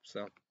 championship.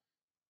 So,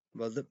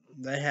 but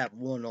they have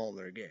won all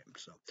their games.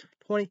 So,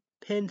 20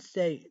 Penn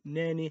State,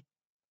 Nanny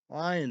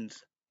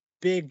Lions.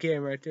 Big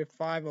game right there.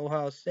 5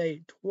 Ohio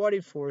State,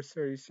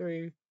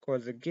 24-33. Of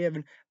course, a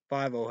given.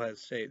 5 Ohio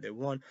State, they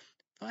won.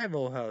 5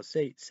 Ohio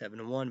State,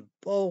 7-1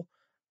 bowl.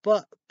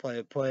 But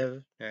play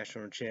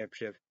national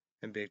championship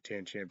and Big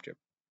Ten championship.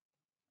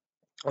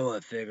 Oh, I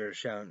figure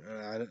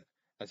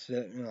I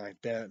said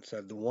like that.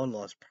 So the one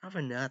loss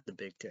probably not the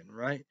Big Ten,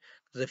 right?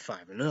 Because they're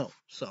 5-0.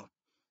 So,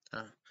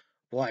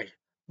 why?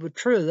 But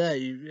true that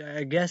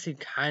I guess you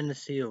kind of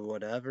see or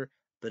whatever.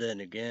 But then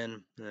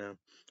again,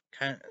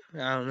 kind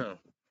I don't know,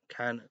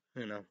 kind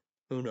of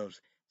who knows.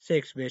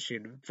 6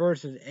 Michigan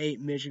versus 8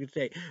 Michigan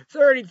State.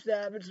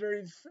 37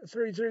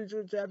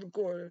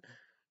 quarter.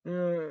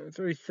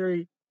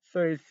 33,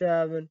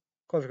 37.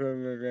 Close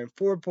game.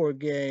 4-point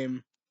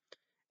game.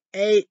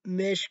 8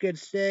 Michigan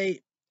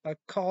State. I'm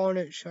calling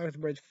it. Sharks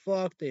break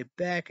fuck. They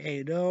back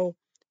 8-0.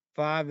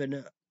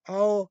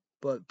 5-0.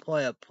 But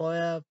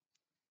playoff.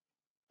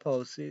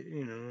 Post,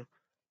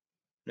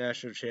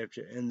 national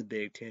championship and the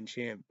Big Ten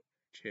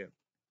championship.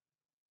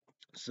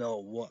 So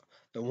what?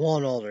 They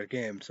won all their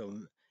games.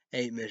 So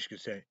 8 Michigan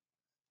State.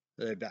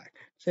 They're back.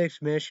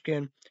 6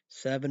 Michigan.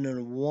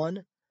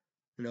 7-1.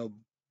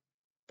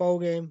 Bowl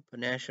game, but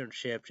national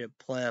championship,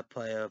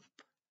 playoff,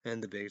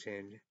 and the Big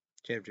Ten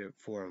championship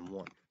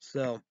 4-1.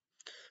 So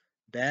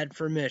bad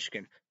for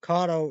Michigan.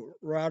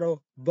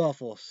 Colorado,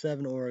 Buffalo,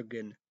 7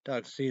 Oregon.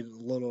 Ducks see the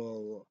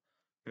little,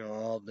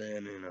 all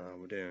then,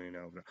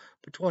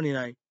 but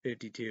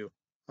 29-52.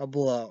 A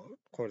blowout.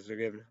 Of course, they're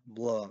giving a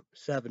blowout.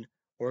 7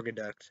 Oregon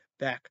Ducks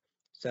back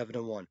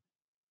 7-1.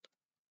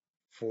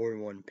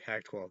 4-1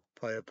 Pac-12.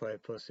 Play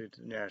plus the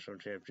national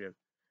championship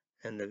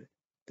and the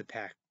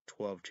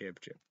Pac-12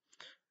 championship.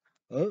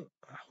 Oh,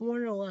 I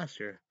wonder last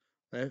year.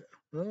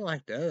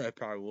 Like that, I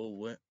probably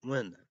will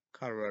win.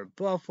 Colorado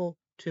Buffalo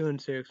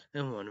 2-6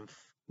 and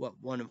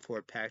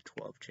 1-4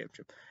 Pac-12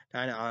 championship.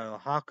 9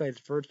 Iowa Hawkeyes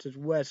versus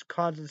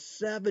Wisconsin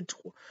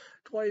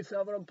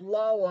 7-27 a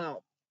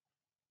blowout.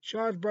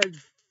 Sharks break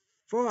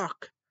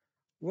fuck.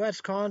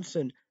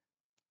 Wisconsin.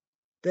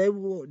 They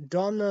will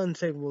dominant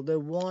they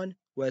won.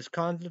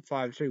 Wisconsin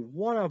 5-3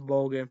 won a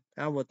bowl game.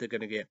 Now what they're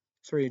gonna get?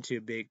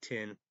 3-2 Big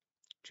Ten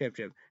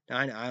championship.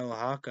 9 Iowa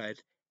Hawkeyes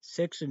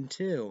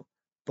 6-2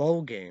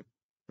 bowl game.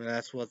 And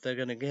that's what they're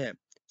gonna get.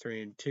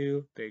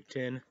 3-2 Big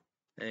Ten.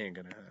 That ain't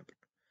gonna happen.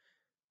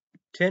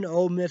 10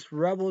 Ole Miss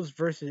Rebels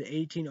versus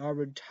 18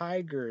 Auburn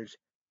Tigers.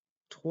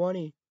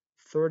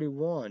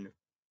 20-31.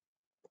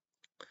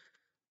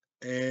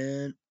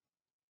 And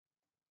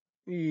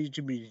you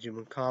should be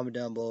comment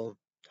down below.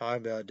 Talk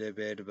about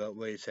debate about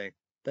what you think.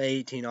 The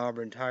 18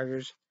 Auburn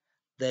Tigers,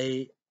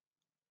 they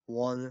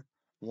won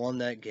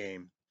that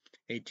game.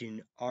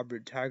 18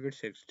 Auburn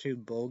Tigers 6-2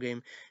 bowl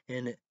game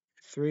and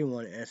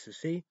 3-1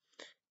 SEC.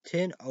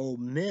 10 Ole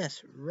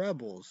Miss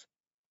Rebels.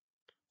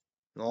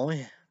 Oh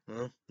yeah,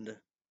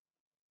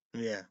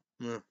 they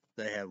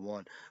had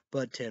one.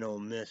 But 10 Ole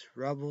Miss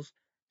Rebels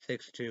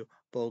 6-2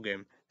 bowl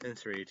game and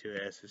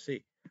 3-2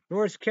 SEC.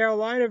 North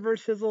Carolina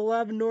versus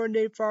 11 Notre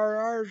Dame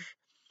Friars.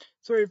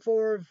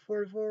 34,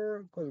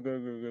 44,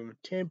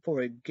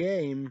 10-point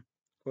game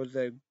was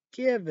a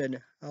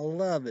given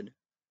 11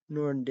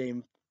 Notre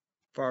Dame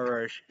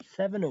Friars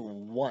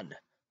 7-1.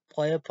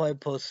 Play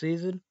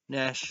postseason,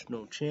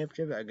 national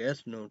championship, I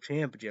guess no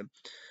championship.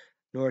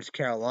 North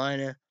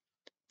Carolina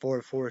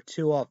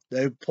 4-4-2 off.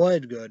 They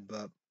played good,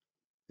 but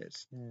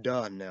it's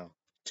done now.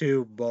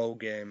 2 bowl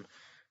game.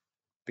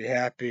 Be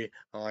happy.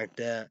 I like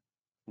that.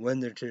 Win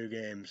their 2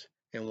 games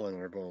and win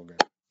their bowl game.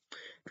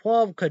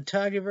 12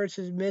 Kentucky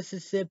versus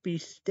Mississippi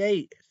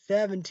State.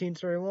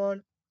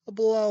 17-31. A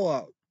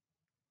blowout.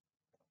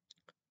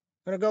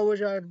 Gonna go with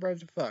y'all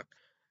the fuck.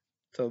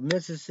 So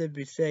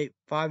Mississippi State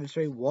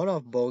 5-3, 1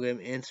 off bowl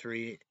game and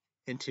 3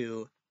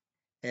 into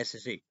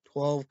SEC.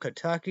 12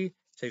 Kentucky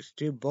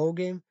 6-2 bowl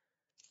game,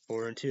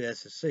 4-2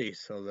 SEC.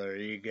 So there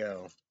you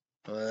go.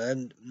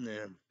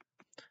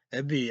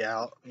 It'd be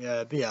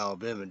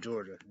Alabama,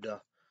 Georgia. Duh.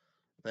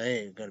 They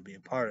ain't gonna be a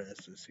part of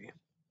SEC.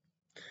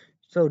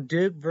 So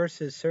Duke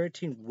versus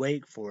 13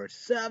 Wake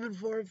Forest.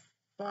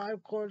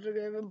 7-4-5 quarter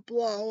game and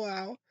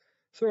blowout.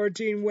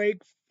 13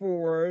 Wake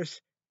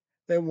Forest.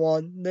 They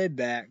won. They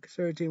back.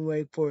 13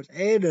 Wake Forest.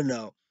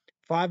 8-0.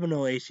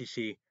 5-0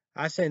 ACC.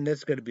 I saying this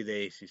is going to be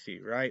the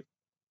ACC, right?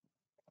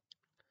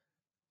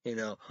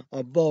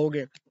 A bowl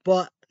game,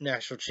 but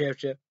national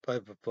championship, play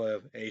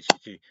of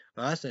ACC.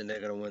 I think they're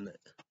going to win the ACC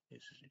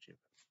championship.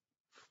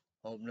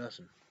 Hope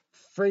nothing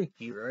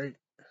freaky, right?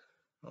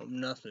 Hope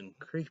nothing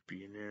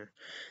creepy in there.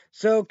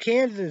 So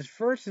Kansas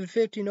first and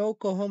 15,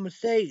 Oklahoma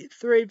State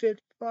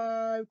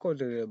 3:55. Of course,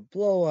 they're a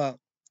blowout.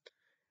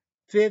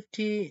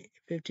 15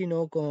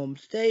 Oklahoma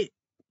State.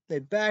 They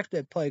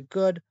play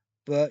good,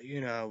 but you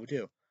know how we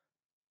do.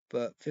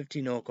 But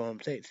 15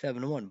 Oklahoma State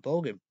 7-1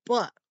 bowl game,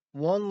 but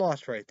one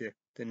loss right there.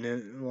 The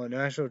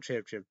national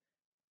championship,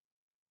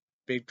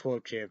 Big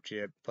 12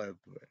 championship,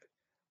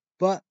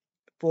 but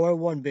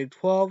 4-1 Big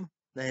 12.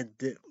 They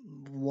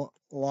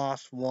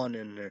lost one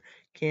in there.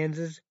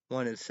 Kansas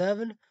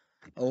 1-7,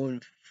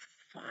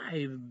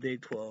 0-5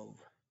 Big 12.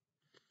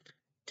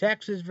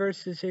 Texas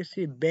versus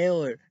 16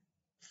 Baylor,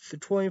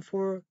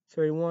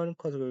 24-31.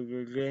 Close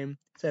game.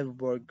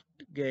 7-board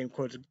game.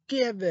 Close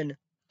given.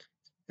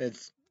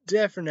 It's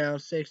different now.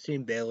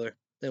 16 Baylor.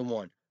 They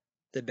won.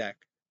 They're back.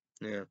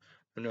 Yeah.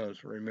 Who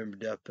knows? Remember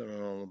death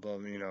penalty all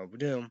above. We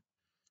do.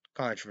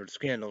 Controversial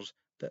scandals.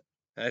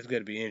 That's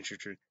going to be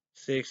interesting.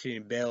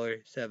 16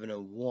 Baylor,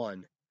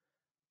 7-1.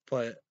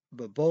 But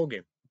bowl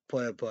game.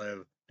 Play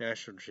of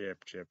national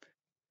championship.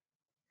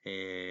 And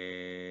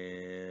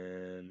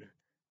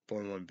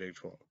 4-1 Big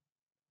 12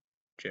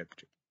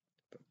 championship.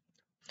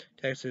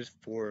 Texas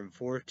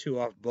 4-4, 2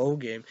 off bowl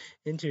game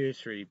into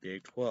 3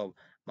 Big 12.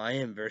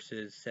 Miami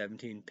versus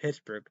 17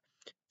 Pittsburgh,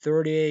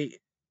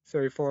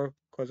 38-34.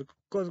 Close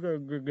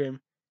good game.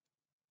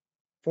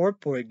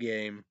 4-point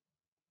game.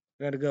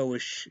 Gotta go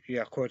with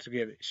of course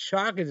give it.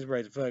 Shocking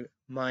surprise for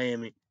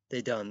Miami.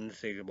 They done the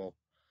Super Bowl.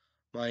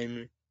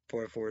 Miami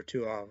 4-4,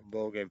 2 off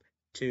bowl game.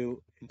 2-2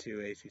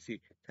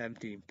 ACC.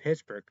 17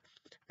 Pittsburgh.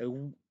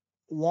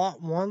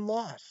 One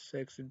loss,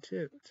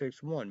 6-2,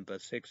 6-1,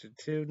 but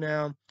 6-2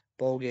 now.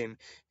 Bowl game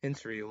in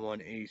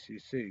 3-1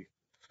 ACC.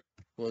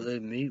 Will they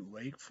meet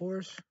Wake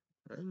Forest?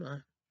 I don't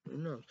know. Who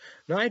knows?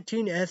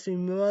 19 SC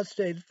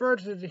Mustangs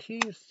versus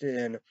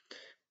Houston.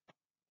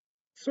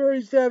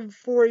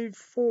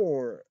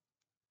 37-44.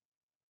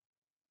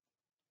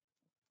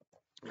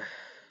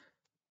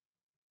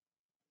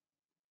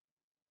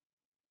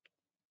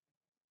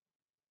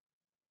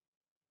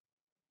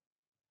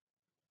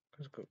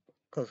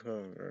 Close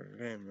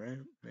game,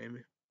 right?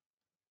 Maybe.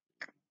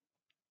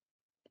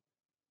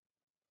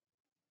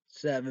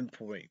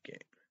 7-point game.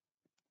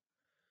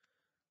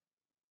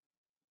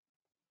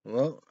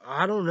 Well,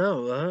 I don't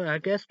know. I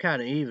guess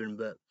kind of even,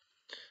 but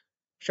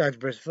Sharks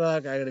versus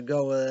Fuck, I gotta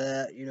go with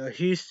that.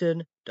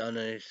 Houston done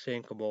a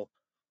sinkable.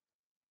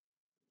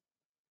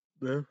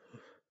 Well,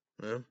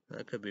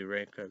 that could be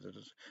right because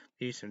it's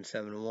Houston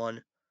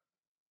 7-1.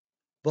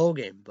 Bowl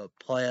game, but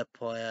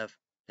playoff.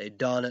 They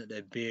done it.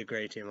 They be a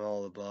great team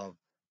all above.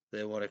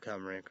 They want to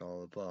come rank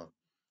all above.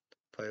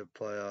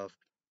 Playoff,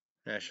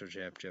 national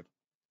championship.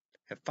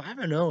 And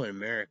 5-0 in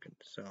American,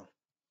 so.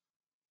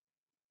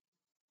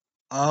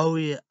 Oh,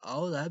 yeah.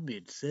 Oh, that'd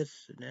be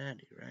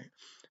Cincinnati, right?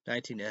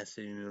 19 SC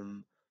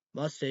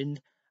Mustangs.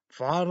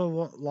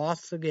 Final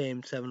lost the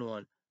game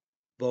 7-1.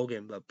 Bowl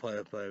game, but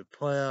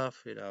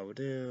playoff. We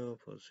do.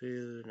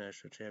 Postseason,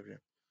 national champion.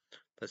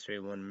 Plus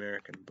 3-1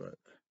 American, but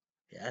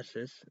yeah,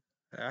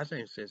 I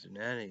think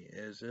Cincinnati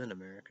is an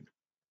American.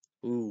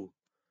 Ooh.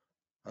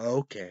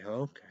 Okay.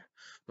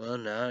 Well,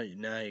 now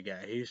you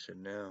got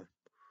Houston now.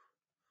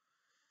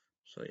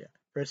 So yeah,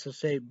 Bristol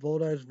State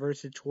Bulldogs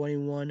versus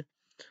 21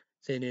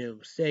 San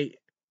Diego State.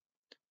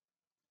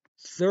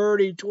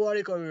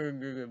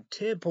 30-20,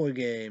 10-point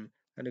game.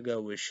 I'm gonna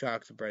go with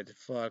shock, surprise, and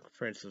fuck.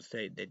 Bristol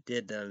State, they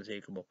did the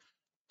unthinkable.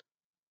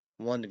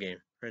 Won the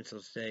game.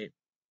 Bristol State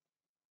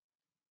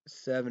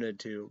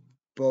 7-2.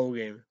 Bowl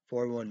game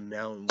 4-1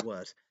 Mountain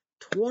West.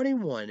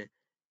 21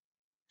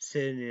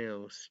 San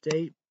Diego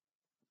State.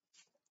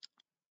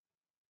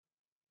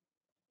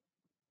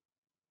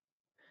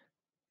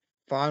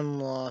 Final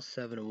loss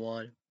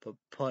 7-1, but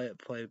play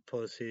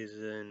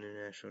postseason and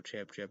national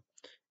championship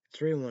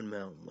 3-1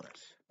 Mountain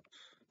West.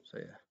 So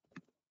yeah.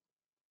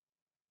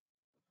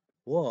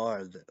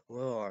 What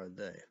are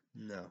they?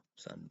 No,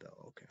 Sun Belt.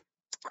 Okay.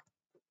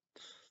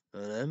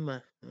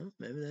 Well,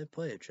 maybe they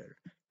play each other.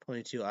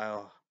 22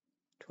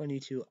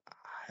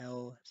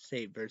 Iowa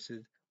State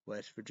versus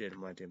West Virginia.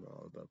 My team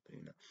all about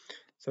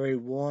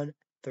 31,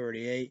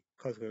 38.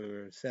 Close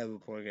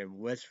 7-point game.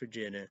 West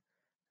Virginia,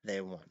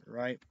 they won,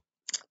 right?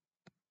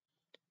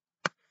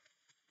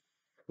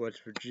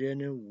 West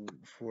Virginia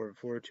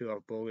 4-2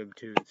 off bowl game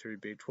 2-3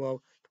 Big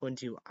 12.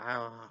 22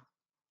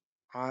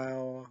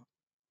 Iowa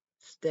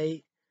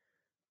State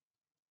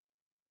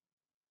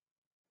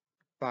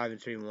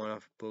 5-3 1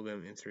 off bowl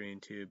game and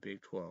 3-2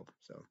 Big 12.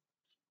 So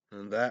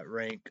that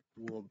rank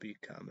will be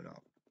coming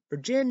up.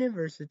 Virginia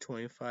versus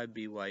 25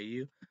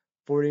 BYU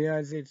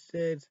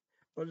 49-6.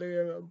 But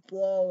they're gonna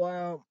blow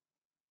out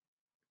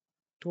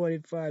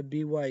 25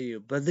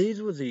 BYU. But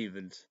these was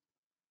evens.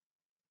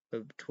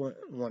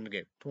 One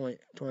game.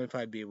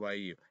 25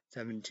 BYU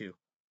 7-2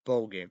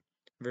 bowl game.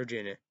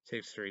 Virginia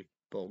 6-3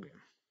 bowl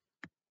game.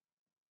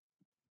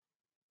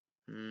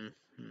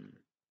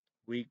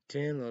 Week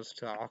 10, let's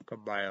talk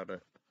about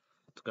it.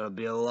 It's going to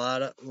be a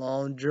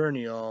long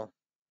journey, y'all.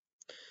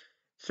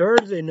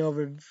 Thursday,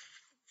 November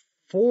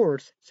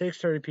 4th,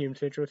 6:30 p.m.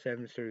 Central,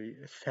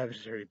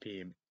 7:30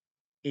 p.m.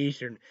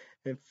 Eastern,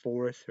 and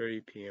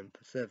 4:30 p.m.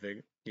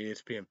 Pacific.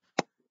 ESPN.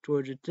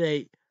 Georgia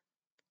State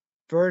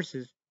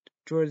versus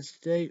Georgia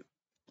State.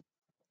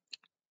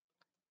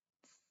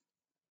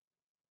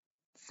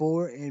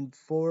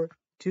 4-4,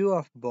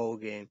 2-off bowl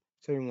game,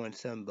 31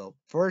 Sun Belt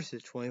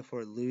versus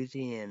 24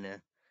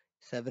 Louisiana,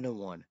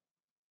 7-1.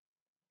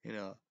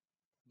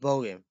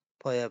 Bowl game,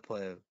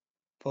 playoff,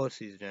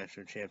 postseason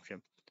national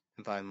championship,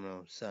 and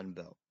 5-0 Sun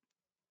Belt.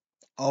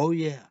 Oh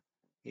yeah,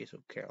 East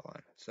of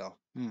Carolina. So,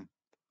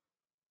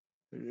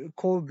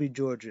 Could be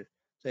Georgia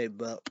State,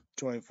 but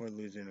 24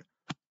 Louisiana,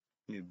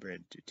 new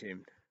brand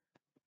team.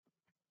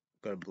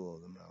 Gotta blow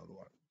them out of the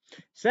water.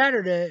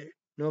 Saturday,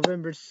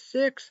 November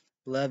 6th,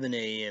 11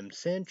 a.m.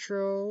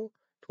 Central,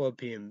 12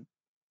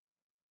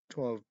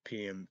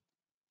 p.m.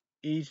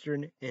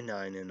 Eastern, and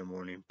 9 in the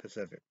morning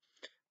Pacific.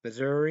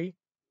 Missouri,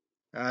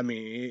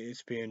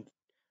 ESPN,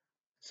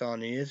 it's on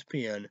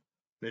ESPN,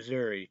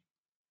 Missouri,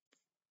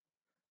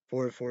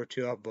 4-4,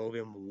 2-off bowl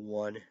game,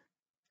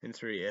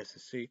 1-3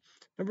 SEC.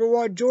 Number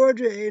 1,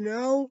 Georgia,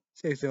 8-0,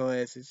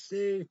 6-0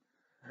 SEC.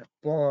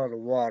 Blow out of the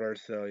water,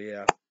 so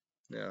yeah.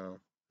 No,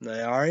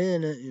 they are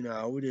in it, we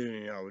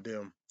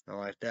do, I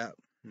like that,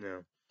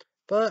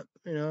 But,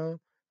 I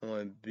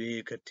want to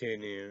be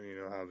continuing,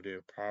 how we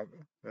do,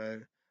 right?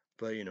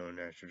 But,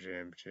 national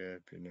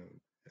championship,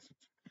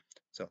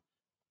 So,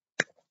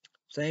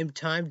 same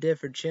time,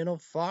 different channel,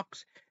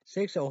 Fox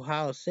 6,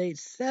 Ohio State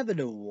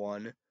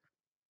 7-1,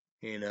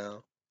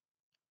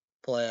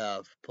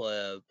 playoff,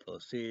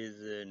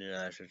 postseason,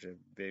 national championship,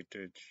 Big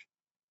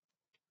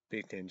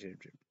Ten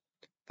championship,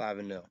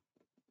 5-0,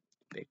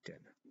 Big Ten.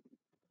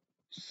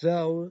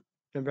 So,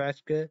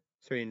 Nebraska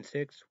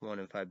 3-6,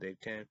 1-5 Big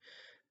Ten. Of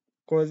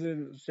course,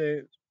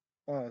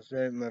 Ohio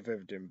State, my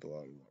favorite team,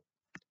 below.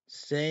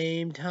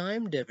 Same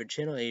time, different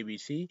channel,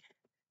 ABC.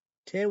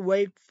 10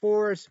 Wake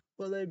Forest.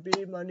 Will they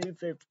be my new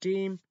favorite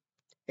team?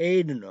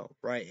 8-0,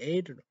 right?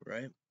 8-0,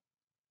 right?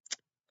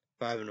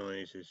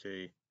 5-0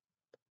 ACC.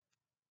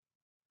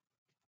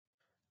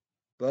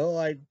 But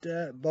like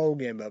that bowl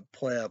game, but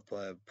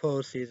playoff,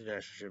 postseason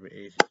national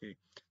championship ACC.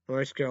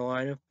 North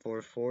Carolina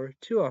 4-4,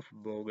 2-off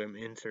bowl game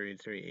in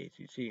 33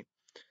 ACC.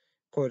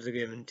 Of course, they're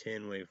giving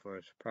 10 Wake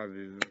Forest,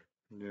 probably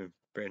new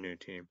brand new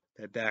team.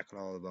 They're back and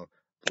all about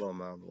blow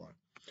them out of the water.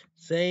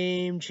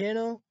 Same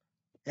channel,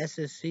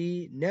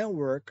 SSC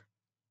Network.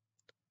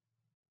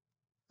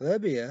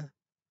 Liberty.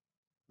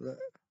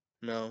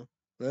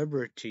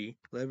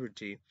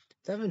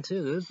 7-2.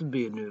 This would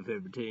be a new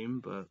favorite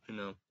team, but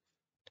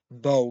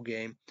bowl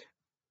game.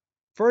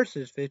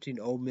 Versus 15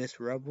 Ole Miss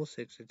Rebels,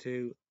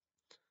 6-2.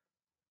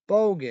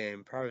 Bowl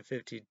game, probably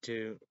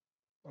 52.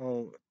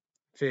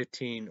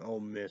 15 Ole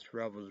Miss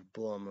Rebels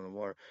blow them in the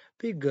water.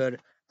 Be good.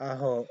 I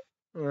hope.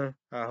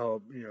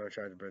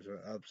 Charlie Birds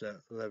will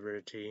upset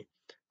Liberty.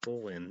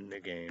 Will win the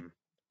game.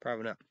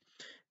 Probably not.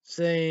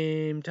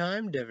 Same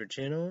time, different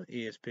channel,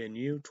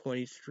 ESPNU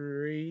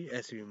 23,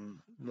 SU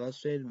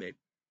Mustang,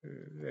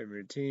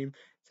 favorite team,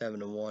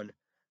 7-1.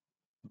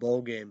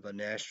 Bowl game, but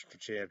national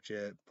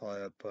championship,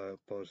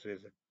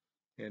 postseason,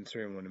 and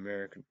 3-1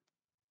 American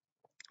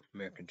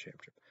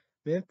championship.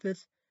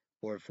 Memphis,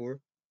 4-4,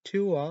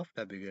 2 off,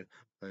 that'd be good.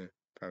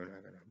 Probably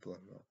not gonna blow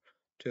them off.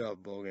 2 off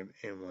bowl game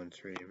and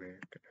 1-3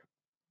 American.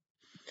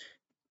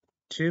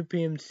 2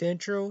 p.m.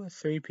 Central,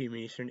 3 p.m.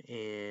 Eastern,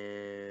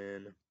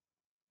 and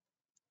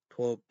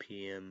 12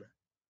 p.m.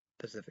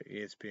 Pacific.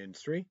 ESPN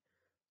 3.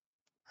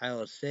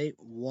 Iowa State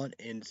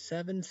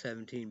 1-7,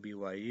 17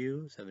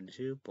 BYU,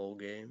 72 bowl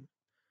game,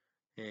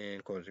 and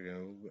of course they're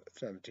going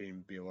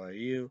 17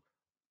 BYU,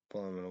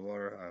 pull them in the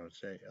water. Iowa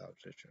State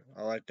opposition.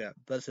 I like that,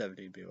 but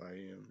 17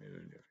 BYU.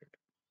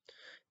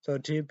 So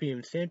 2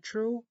 p.m.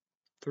 Central,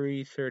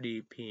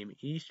 3:30 p.m.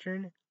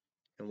 Eastern,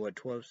 and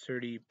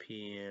 12:30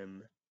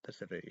 p.m.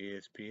 Pacific.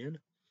 ESPN.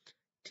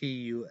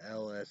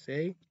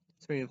 TULSA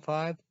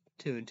 3-5,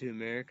 2-2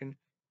 American,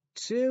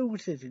 2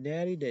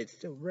 Cincinnati. That's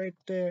still right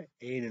there,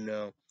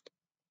 8-0.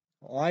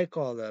 I like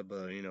all that,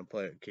 but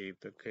keep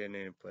the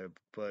Canadian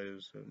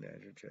players of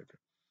national championship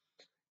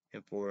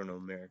and 4-0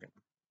 American.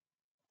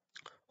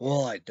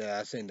 Well, like that,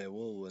 I think they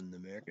will win the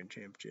American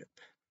championship.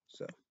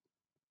 So,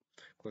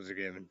 because they're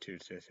giving 2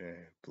 Cincinnati,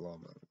 blow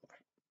them out of the water.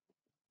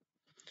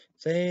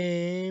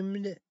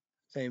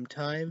 Same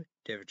time,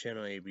 different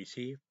channel,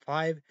 ABC.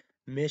 5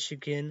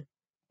 Michigan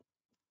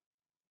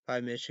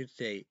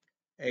State,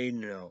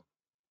 8-0.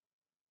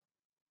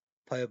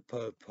 Play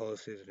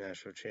postseason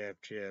national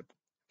championship,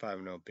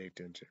 5-0 Big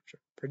Ten championship.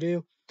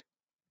 Purdue,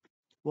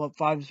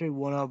 5-3,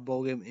 1-off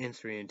bowl game, and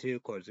 3-2.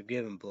 Of course, they're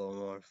giving blow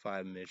more.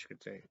 5 Michigan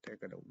State, they're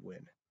gonna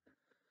win.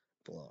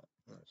 Blow.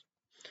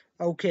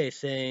 Okay,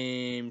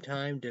 same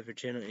time, different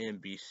channel,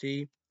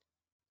 NBC.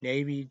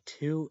 Navy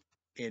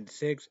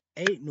 2-6,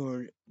 8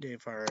 North Day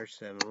Fire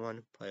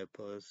 7-1. Play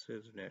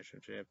postseason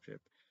national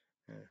championship.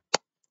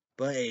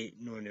 but 8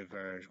 Northern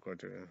Fire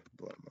scored to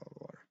blow them out of the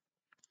water.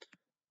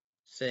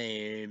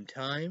 Same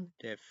time,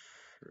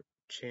 different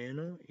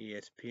channel,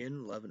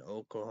 ESPN, 11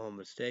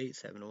 Oklahoma State,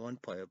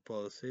 7-1, play a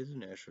postseason,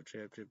 national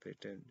championship, Big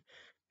Ten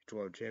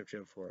 12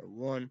 championship,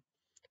 4-1,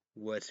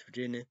 West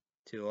Virginia,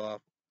 2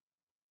 off,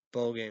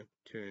 bowl game,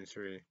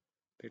 2-3,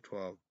 Big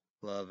 12,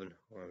 11,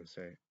 Oklahoma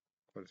State,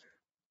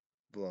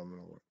 blow them out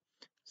of the water.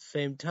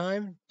 Same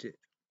time,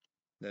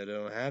 they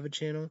don't have a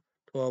channel,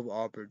 12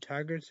 Auburn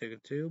Tigers,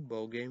 6-2,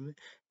 bowl game,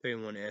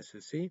 3-1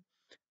 SEC,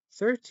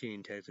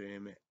 13 Texas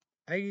A&M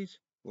Aggies.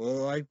 Well,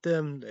 like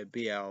them, they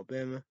beat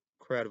Alabama.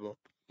 Incredible.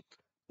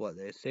 What,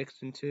 they're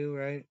 6-2,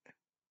 right?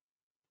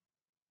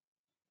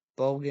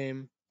 Bowl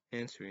game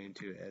and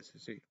 3-2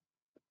 SEC.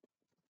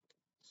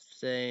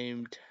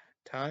 Same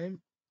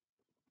time,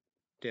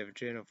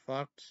 Virginia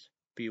Fox,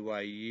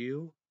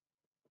 BYU.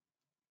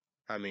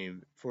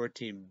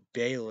 14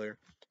 Baylor,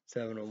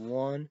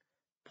 7-1.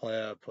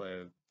 Play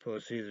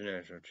postseason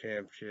national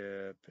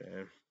championship,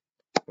 and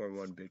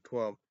 4-1 Big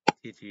 12.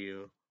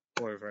 TCU,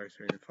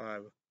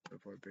 45-35,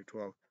 4 Big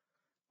 12.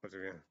 Once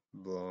again,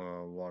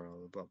 blow water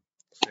on the bump.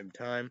 Same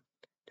time,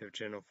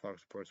 Channel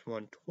Fox Sports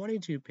 1,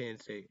 22 Penn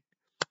State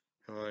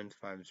Lions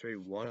 5-3,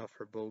 1 off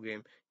her bowl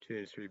game,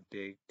 2-3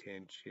 Big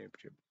Ten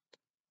championship.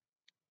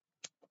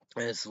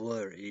 And it's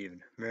literally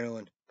even.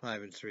 Maryland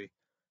 5-3,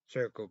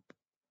 circle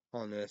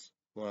on this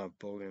 1 off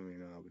bowl game. You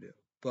know how we do.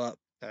 But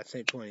that's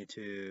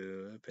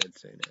 22 Penn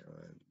State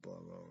Lions, blah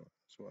blah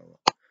as well.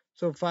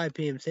 So 5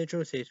 p.m.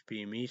 Central, 6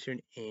 p.m.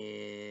 Eastern,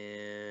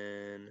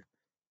 and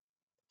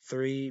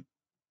 3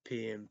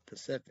 p.m.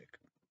 Pacific.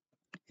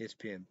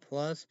 ESPN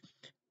Plus,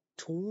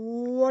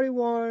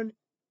 21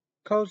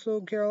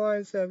 Coastal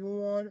Carolina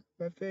 7-1,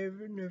 my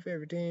new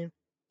favorite team.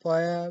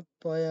 Playoff,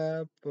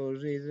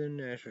 postseason,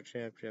 national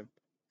championship,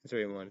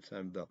 3-1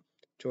 Sun Belt.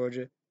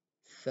 Georgia,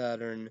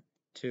 Southern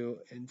 2-6,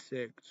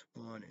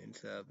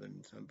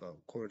 1-7 Sun Belt.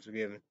 Courts are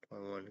given,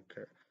 21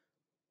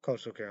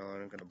 Coastal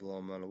Carolina, gonna blow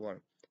them out of the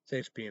water.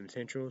 6 p.m.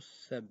 Central,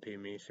 7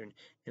 p.m. Eastern,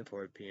 and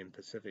 4 p.m.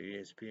 Pacific.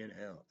 ESPN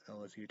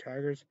LSU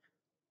Tigers,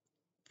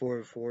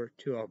 4-4,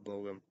 2 off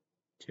Bogum,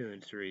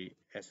 2-3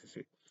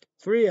 SEC.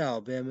 3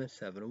 Alabama,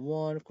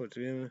 7-1. Of course,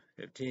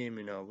 15,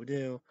 you know we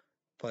do.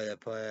 Play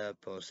that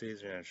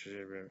postseason,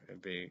 national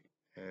big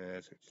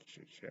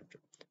SEC chapter.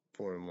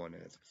 4-1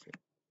 SEC.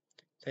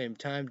 Same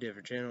time,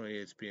 different channel,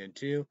 ESPN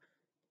 2.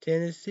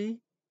 Tennessee,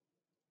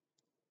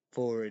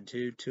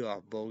 4-2, 2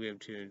 off bowl game,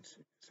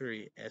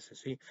 2-3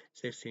 SEC.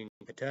 16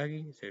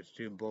 Kentucky,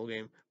 6-2 bowl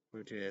game,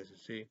 4-2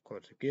 SEC. Of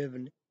course,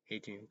 given,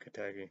 18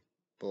 Kentucky,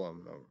 blow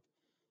them over.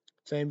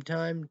 Same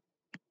time,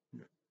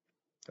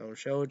 Don't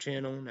Show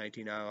Channel,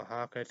 19 Iowa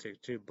Hawkeyes,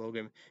 6-2 bowl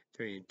game,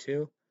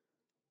 3-2.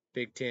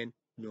 Big Ten,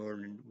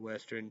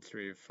 Northwestern,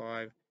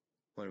 3-5.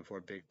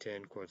 1-4 Big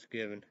Ten, course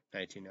given,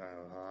 19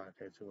 Iowa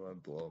Hawkeyes, who will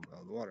blow them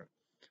out of the water.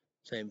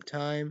 Same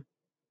time,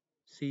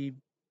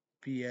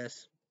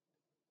 CBS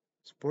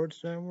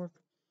Sports Network,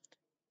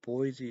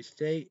 Boise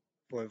State,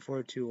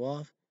 4-4, 2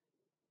 off.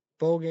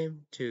 Bowl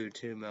game,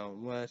 2-2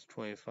 Mountain West,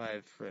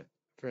 25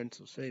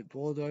 Frenzel State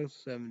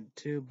Bulldogs,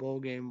 7-2 bowl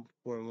game,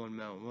 4-1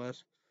 Mountain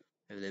West.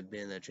 If they've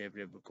been in that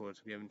championship, of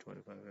course, given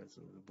 25 minutes,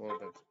 the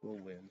Bulldogs will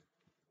win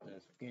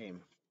this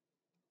game.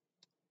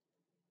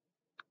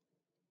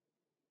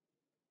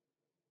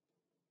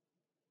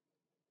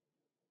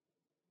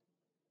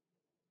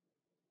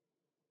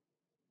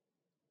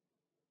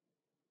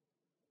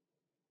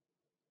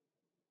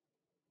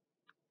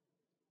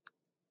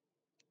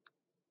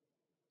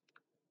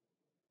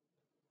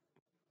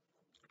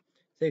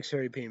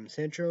 (6:30 p.m.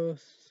 Central,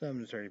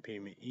 7:30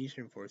 p.m.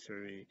 Eastern,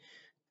 4:30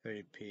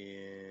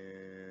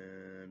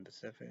 p.m.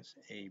 Pacific,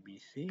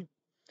 ABC.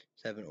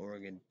 7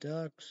 Oregon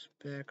Ducks,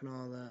 back and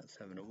all that,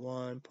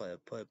 7-1, play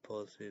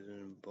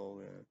postseason, bowl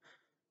game,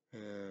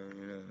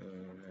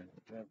 and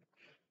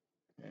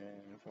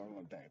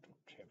 4-1 back to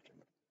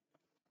championship.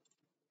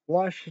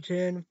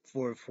 Washington,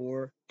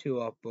 4-4,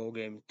 2 off bowl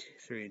game,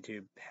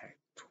 3-2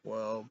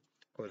 Pac-12. Of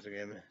course,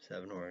 again,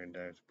 7 Oregon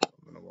Ducks,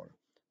 in the water.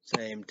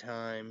 Same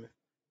time,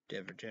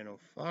 Denver Channel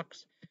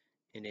Fox,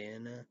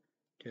 Indiana,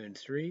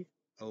 2-3,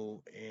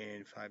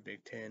 0-5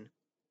 Big Ten.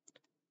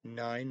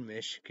 9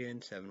 Michigan,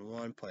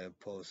 7-1, play a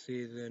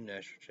postseason,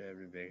 national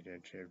championship, Big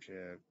Ten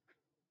championship.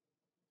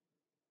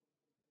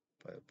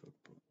 Play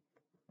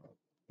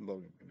a bowl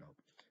game,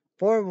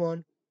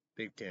 4-1,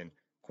 Big Ten.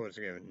 Of course,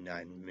 again,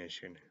 9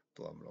 Michigan,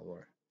 blow them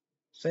away.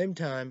 Same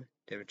time,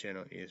 David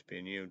Channel,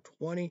 ESPNU,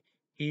 20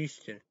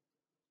 Houston,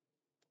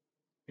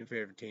 your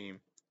favorite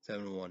team,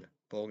 7-1,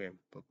 bowl game,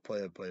 but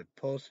play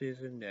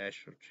postseason,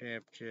 national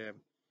championship,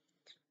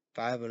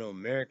 5-0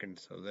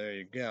 Americans, so there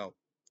you go.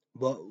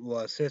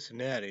 But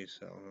Cincinnati,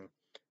 so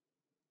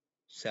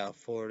South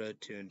Florida,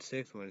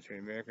 2-6, 1-3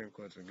 American, of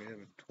course,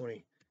 again,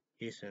 20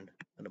 Houston,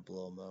 gonna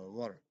blow them out of the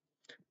water.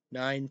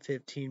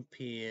 9:15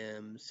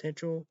 p.m.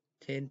 Central,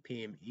 10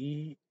 p.m.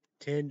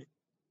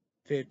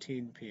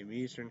 10:15 p.m.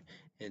 Eastern,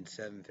 and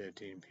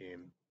 7:15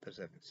 p.m.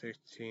 Pacific.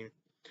 16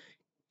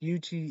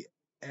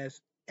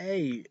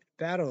 UTSA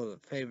Battle of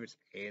the Favorites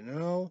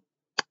 8-0.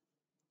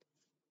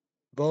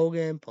 Bowl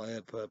game, play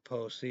for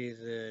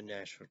postseason,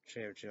 national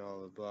championship,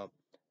 all of the above.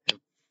 And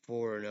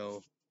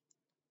 4-0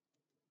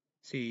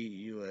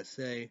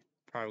 CUSA,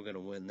 probably going to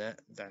win that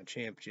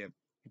championship.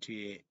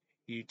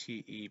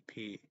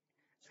 UTEP,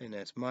 and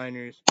that's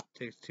minors,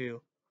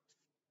 6-2.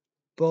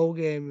 Bowl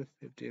game,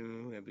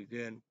 15, that'd be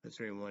good. That's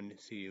 3-1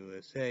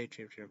 CUSA,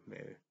 championship,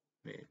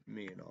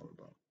 me and all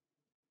above.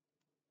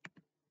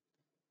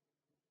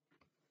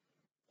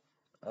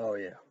 Oh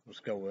yeah, let's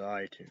go with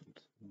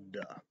iTunes.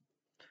 Duh.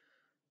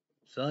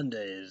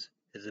 Sunday is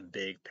a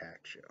big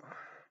pack show.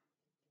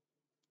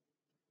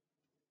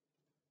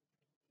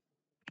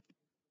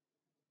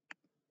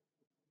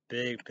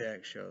 Big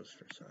pack shows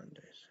for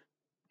Sundays.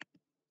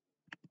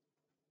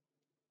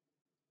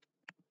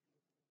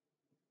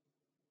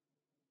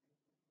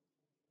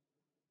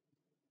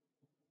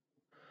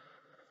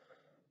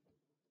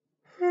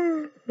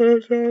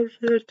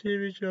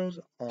 TV shows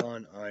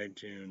on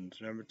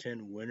iTunes. Number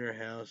 10, Winter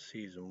House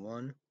Season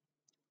 1.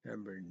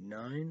 Number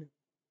 9,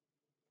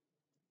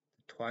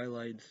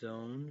 Twilight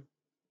Zone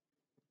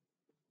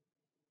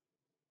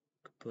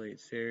Complete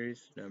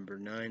Series. Number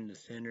 9, The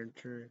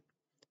Senator.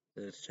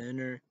 The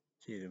Center,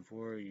 Season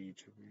 4. YouTube,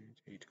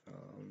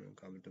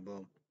 comment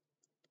below.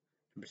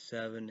 Number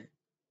 7,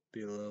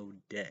 Below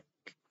Deck,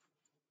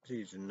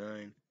 Season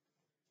 9.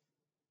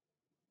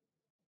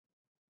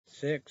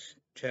 6,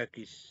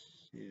 Chucky,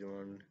 Season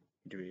 1.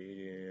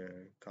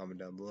 Comment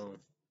down below.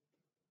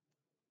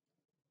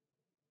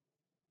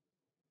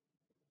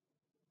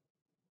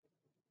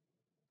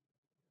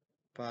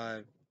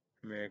 5,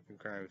 American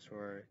Crime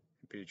Story,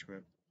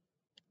 Impeachment.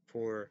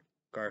 4,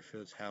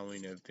 Garfield's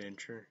Halloween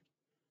Adventure.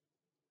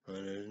 Oh,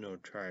 there's no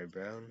Charlie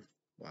Brown.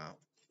 Wow.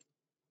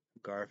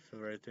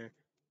 Garfield right there.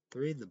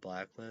 3, The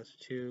Blacklist.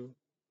 2,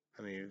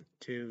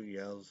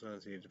 Yellowstone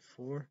Season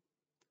 4.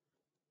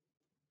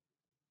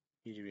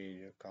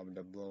 YouTube, comment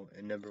down below.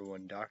 And number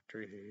 1,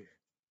 Doctor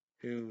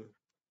Who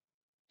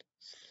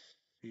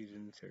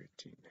Season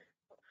 13.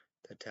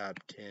 The top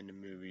 10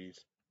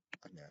 movies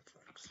on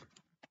Netflix.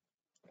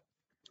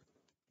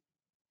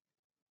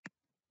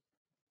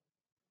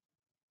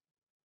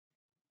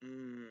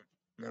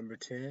 Number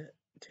 10,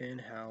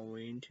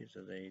 Halloween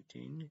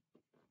 2018.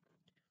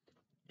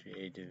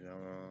 Jaded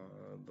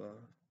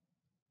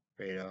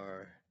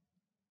Radar.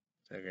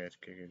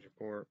 Psychiatric Kickers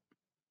Report.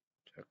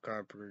 Chuck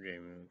Carpenter,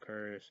 Jamie Lee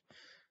Curtis.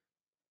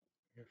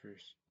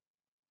 First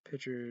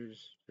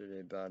Pictures.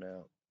 Today Bought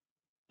Out.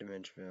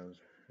 Dementia Films.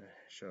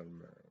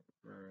 Sheldon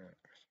Murray.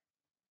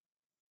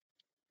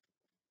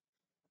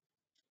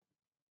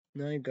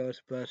 9,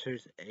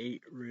 Ghostbusters.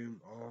 8,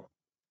 Room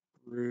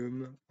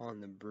on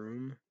the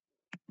Broom.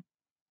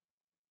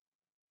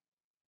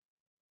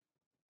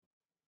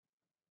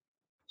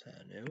 Is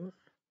that new?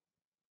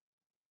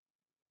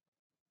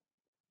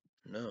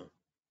 No.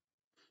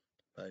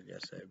 But I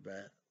guess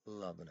everybody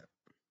loving it.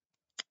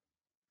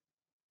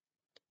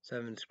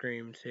 7,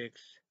 Scream.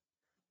 6,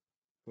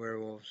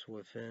 Werewolves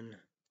Within.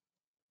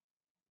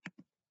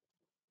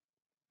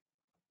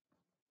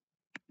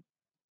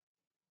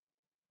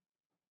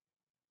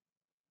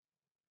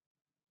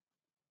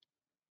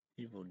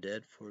 Evil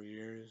Dead 4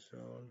 years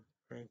old.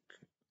 Frank.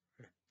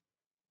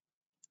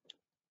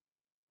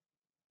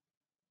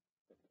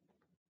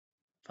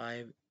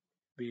 5,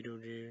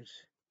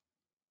 Beetlejuice.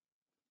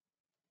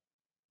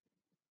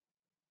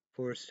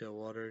 4,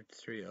 Stillwater.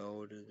 3,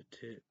 Old.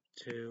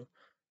 2,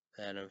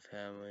 The Addams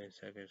Family.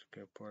 2nd,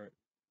 Airport.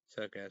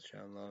 2nd,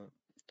 John Love.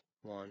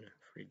 1,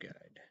 Free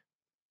Guide.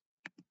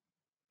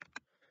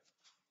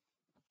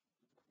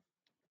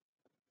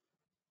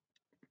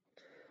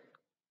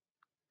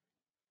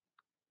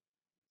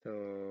 So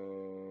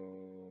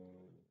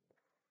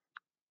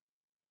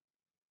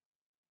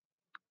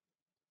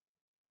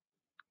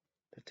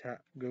the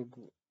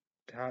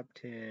top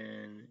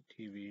 10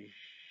 TV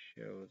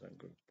shows on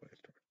Google Play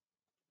Store.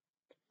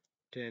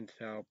 10,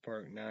 South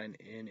Park. 9,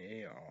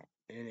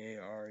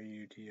 NARUTOSHIPPUT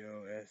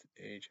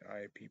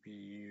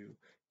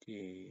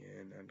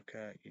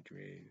Uncut. Each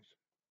raise.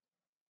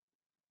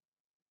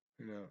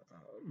 No,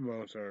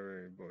 most are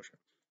very bullshit.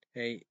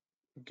 8,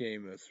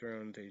 Game of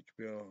Thrones.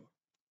 HBO.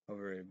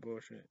 Overrated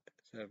bullshit.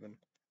 7,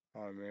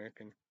 All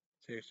American.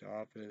 6,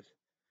 Office.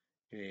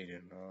 8,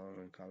 and all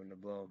and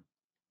comment below.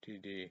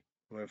 TD.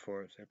 Went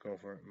for it, so go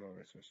for it.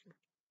 Motor system.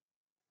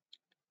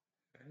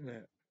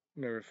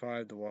 Number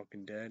 5, The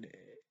Walking Dead.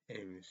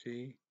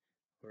 AMC.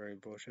 Very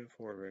bullshit.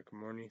 4, Rick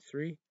and Morty.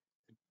 3,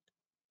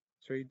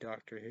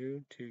 Doctor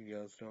Who. 2,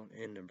 Yellowstone.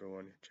 And number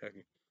 1,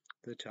 Chucky.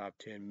 The top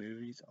 10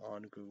 movies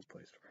on Google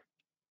Play Store.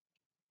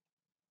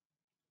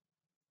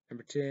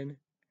 Number 10,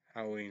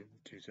 Halloween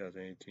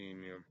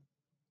 2018.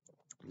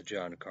 The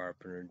John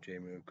Carpenter,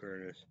 Jamie Lee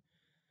Curtis,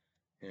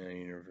 and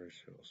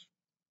Universal's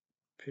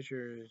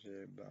Pictures.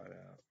 Bought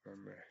Out.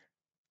 Remember,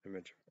 I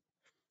mentioned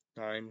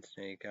 9,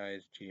 Snake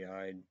Eyes,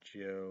 G.I.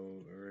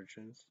 Joe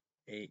Origins.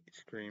 8,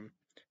 Scream.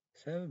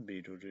 7,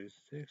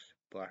 Beetlejuice. 6,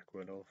 Black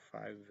Widow.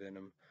 5,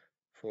 Venom.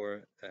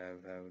 4,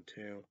 Venom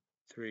 2.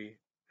 3,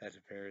 Fast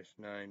and Furious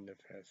 9, The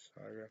Fast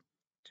Saga.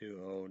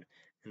 2, Old.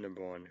 And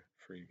number 1,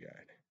 Free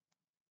Guide.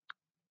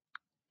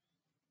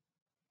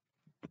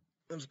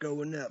 Let's go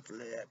with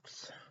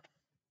Netflix.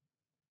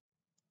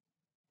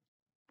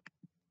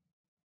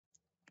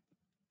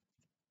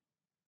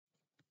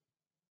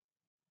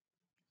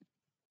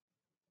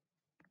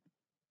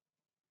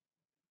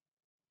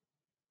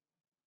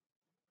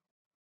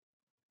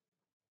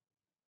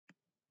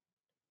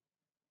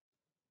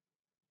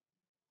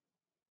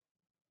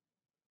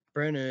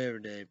 Brand new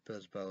every day,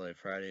 post by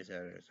Friday,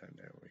 Saturday,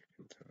 Sunday,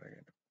 weekend, stuff like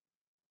that.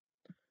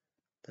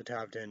 The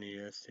top 10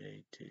 US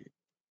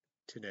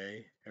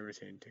today,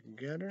 everything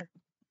together.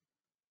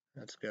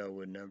 Let's go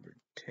with number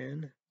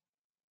 10.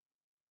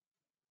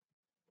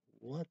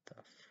 What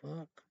the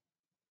fuck?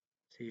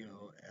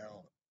 COLIN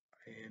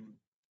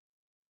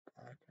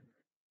Black and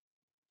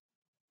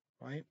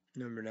White.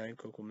 Number 9,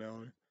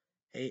 CoComelon.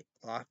 8,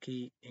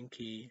 Locky and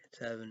Key.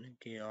 7,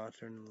 Key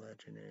Arthur and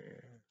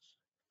Legendary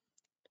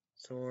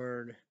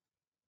Sword.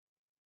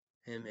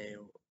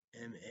 MAYA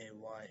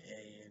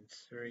and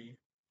 3.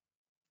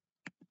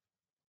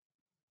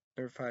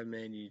 Number 5,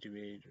 Man YouTube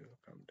age will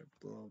come to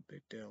blow.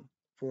 Big deal.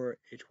 4,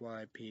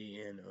 HYPNOTIC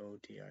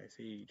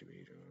YouTube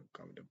age will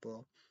come to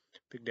blow.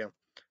 Big deal.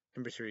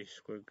 Number 3,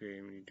 Squid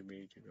Game YouTube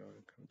age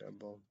will come to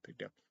blow. Big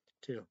deal.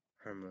 2,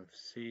 Harm of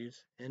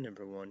Seas. And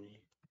number 1,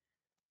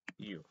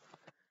 You.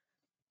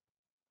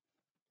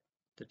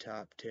 The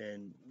top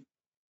 10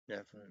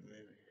 Netflix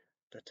movies.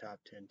 The top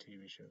 10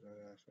 TV shows on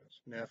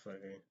Netflix.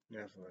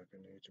 Netflix,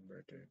 and it's a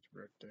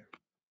birthday.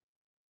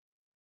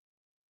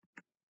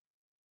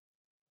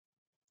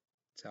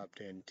 Top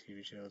 10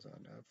 TV shows on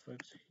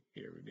Netflix.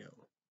 Here we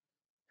go.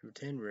 Number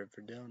 10,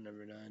 Riverdale.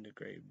 Number 9, The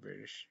Great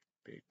British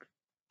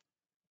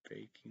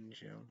Baking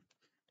Show.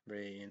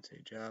 Number 8,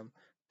 Inside Job.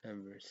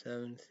 Number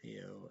 7,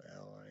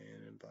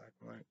 COLIN and Black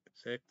and White.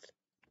 6,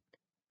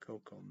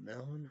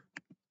 CoComelon.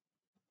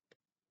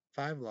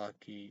 5,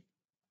 Locky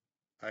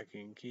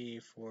and Key.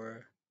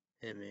 4,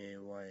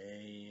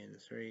 MAYA and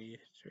 3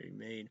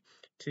 Made.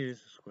 2,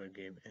 Squid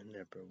Game, and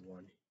number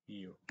 1,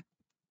 You.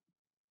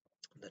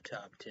 The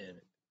top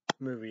 10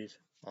 movies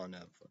on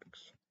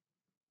Netflix.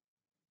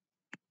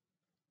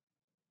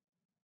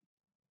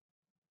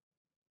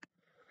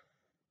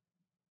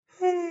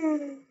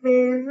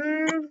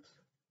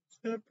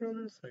 Step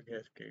Brothers, I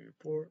guess,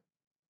 K4,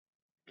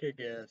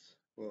 Kick-Ass,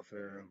 Will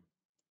Ferrell,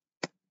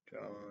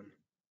 John,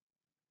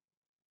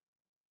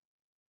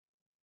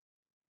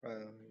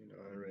 Riley,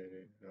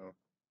 unrated,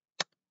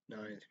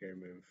 9 Scary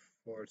Movie,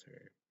 4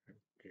 Scary,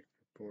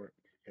 Kick-4,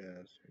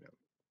 Kick-Ass,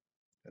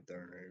 the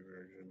third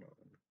version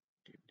on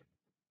DVD.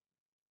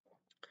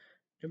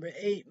 Number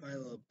 8, My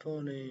Little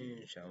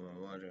Pony,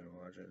 Shaman Watch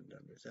It,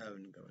 number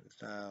 7, Going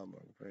Style,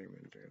 Morgan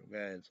Freeman, Drew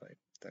Guys, like,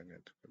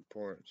 Thugget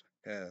Reports,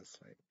 Guess,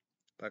 like,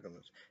 Bucket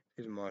List,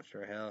 Season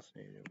Monster House,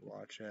 need to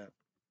watch that.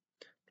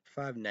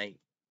 5, Night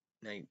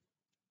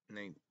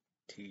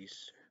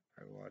Tease,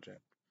 I watch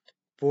it.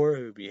 4,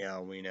 Who Be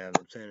Halloween,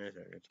 Adam Sandler,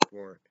 Thugget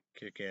Support,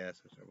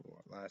 Kick-Ass,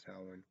 Last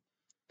Halloween,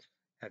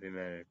 Happy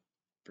Man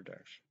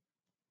Production.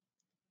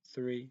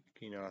 3,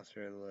 King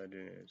Arthur, The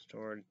Legend is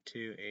Sword.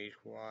 2,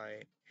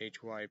 HYPNOTIC,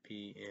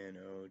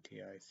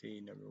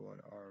 number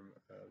 1, Arm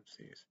of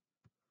Seas.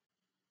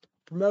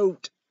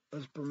 Promote.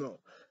 Let's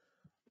promote.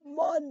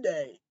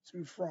 Monday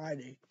through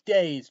Friday,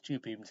 days 2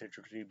 p.m.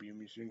 Central, 3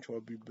 p.m. Eastern,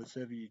 12 p.m.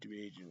 Pacific, YouTube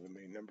age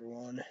limit number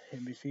 1,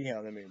 NBC,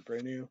 How They Made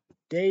Brand New.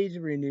 Days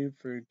renewed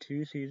for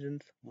 2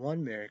 seasons, 1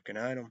 American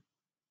Idol.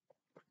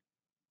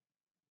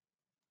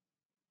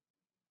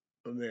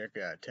 America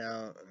Got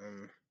Talent,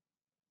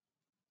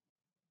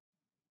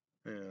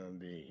 it'll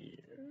be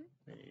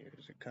many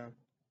years to come.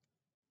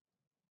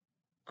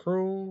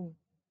 Cruel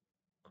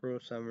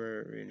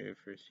Summer renewed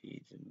for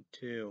season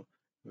 2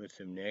 with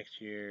some next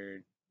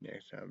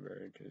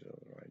summer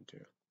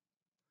 2022.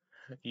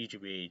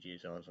 YouTube age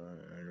is also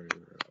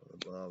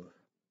above.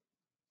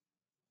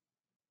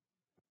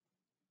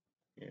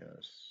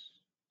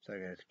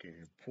 Second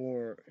Executive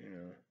 4,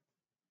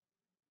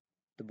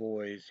 The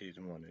Boys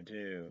season 1 and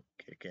 2,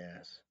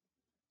 Kick-Ass,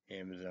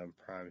 Amazon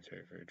Prime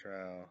free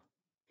trial,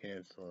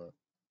 cancel it,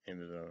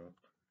 Amazon,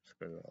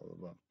 scroll all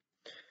above.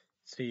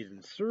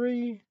 Season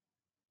 3,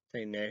 I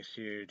think next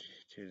year,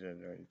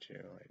 2022,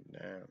 like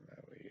now,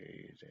 we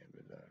use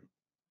Amazon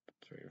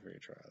free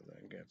trial,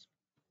 then cancel.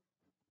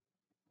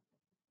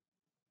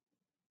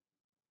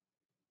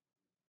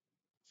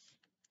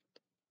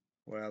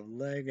 Well,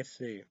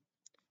 Legacy,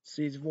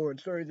 season 4,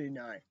 it's Thursday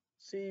night.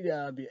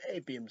 CW,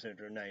 8 p.m.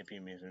 Central, 9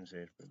 p.m. Eastern,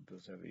 6 p.m.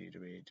 Pacific,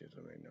 YouTube age is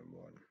number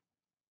 1.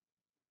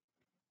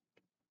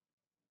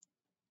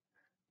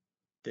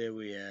 Then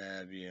we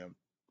have,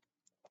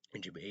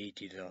 YouTube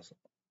 8 is also,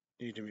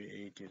 YouTube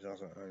 8 is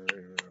also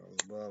unrated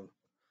above.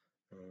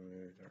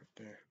 Right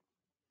there.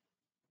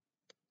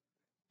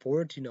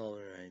 $14.09.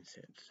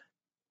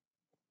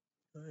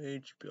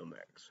 HBO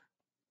Max.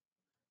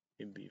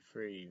 It'd be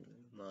free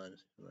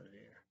month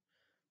here.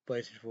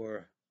 Places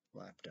for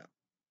laptop.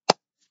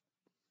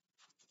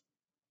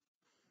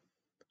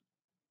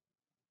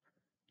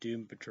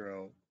 Doom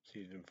Patrol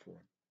Season 4.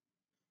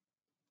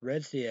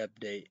 Red Sea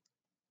Update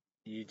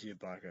YouTube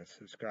podcast.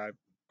 Subscribe.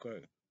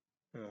 Click.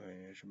 Okay,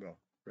 there's your bell.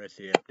 Red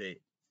Sea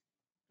Update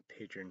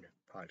Patreon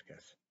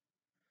podcast.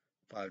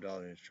 $5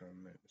 for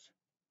minutes.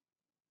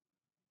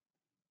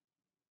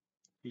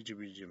 Each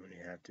of you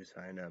have to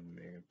sign up and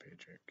make a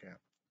Patreon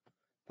account.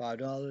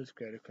 $5,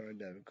 credit card,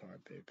 debit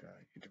card,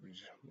 PayPal. Each of you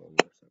will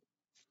listen.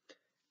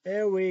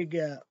 Here we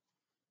go.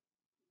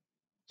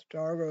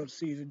 Stargirl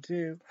Season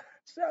 2.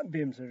 7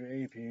 p.m. Central,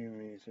 8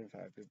 p.m. Eastern,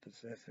 5 p.m.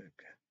 Pacific.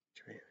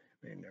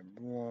 Main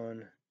number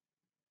 1.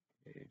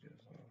 Ages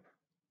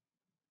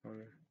of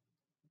honor.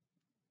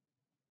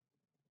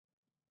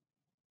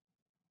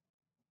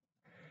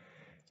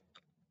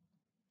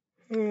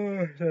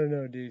 I said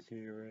no DC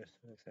Universe.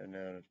 I said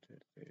no to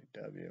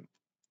CW.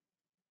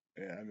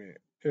 Yeah, I mean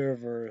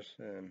Arrowverse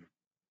and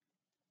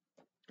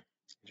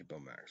HBO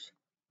Max.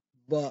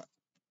 But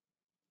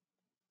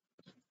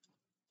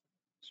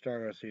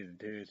Stargirl Season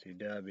 2,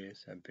 CW,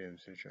 7 p.m.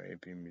 Central,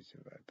 8 p.m.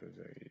 Eastern, 5 p.m.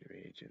 Pacific.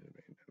 Each of the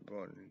main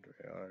number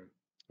 1.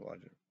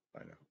 Watch it.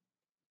 Bye now.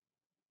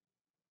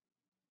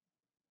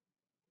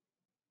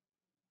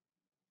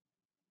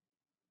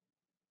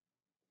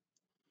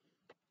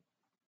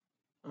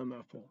 I'm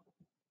not full.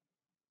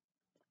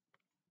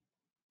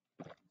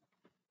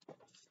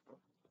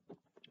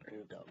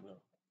 You don't know.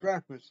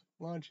 Breakfast,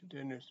 lunch,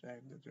 dinner,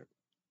 snack, dessert.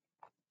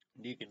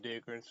 Deacon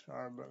Dicker and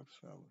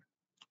Starbucks.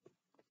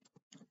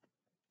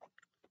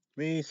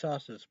 Mini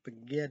sausage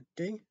spaghetti.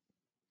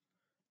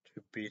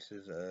 2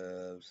 pieces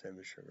of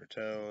cinnamon sugar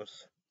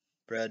toast.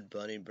 Bread,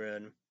 bunny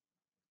bread.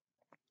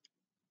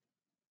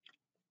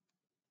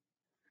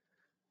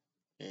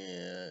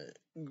 And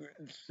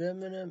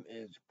cinnamon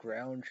is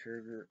ground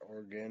sugar,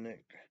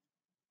 organic.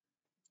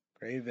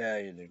 Great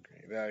value, the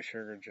Great Value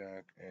Sugar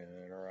Jack, and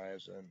it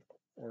arrives in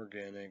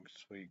organic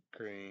sweet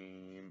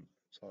cream,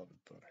 salted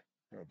butter,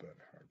 no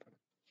butter, hard butter.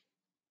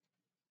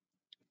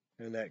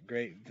 And that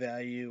Great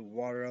Value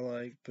water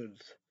like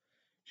puts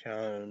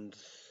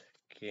John's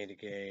candy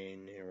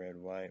cane, red,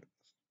 white,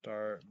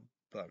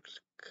 Starbucks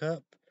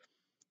cup.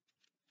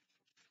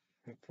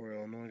 For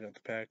Illinois, got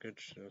the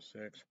package, so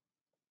 6.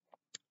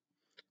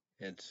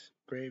 It's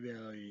Great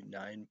Value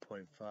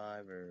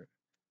 9.5 or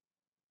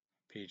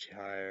peach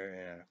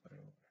higher,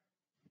 and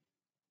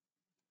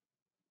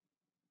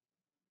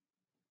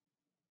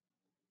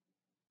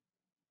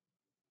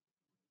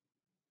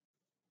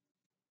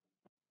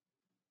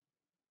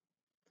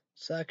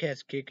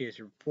Suckhead's Kick-Ass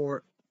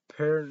report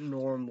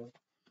paranormal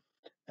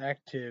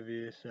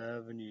activity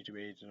 7 YouTube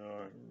agent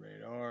on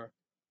radar.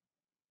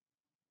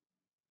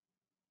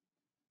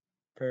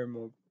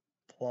 Paramount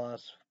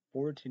Plus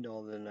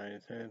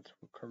 $14.90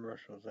 with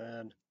commercials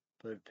ad,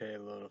 but pay a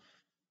little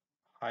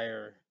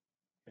higher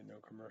and no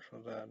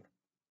commercials ad.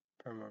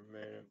 Paramount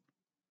made it.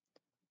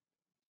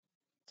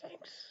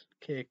 Thanks.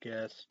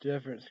 Kick-Ass,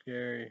 different,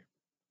 scary,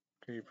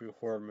 creepy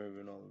horror movie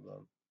and all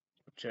above.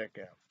 Check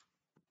out.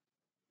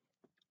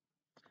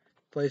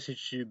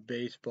 PlayStation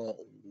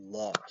Baseball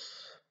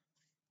loss.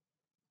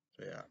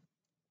 So yeah,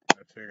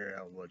 I figured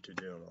out what to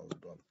do and all the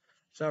above.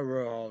 Saw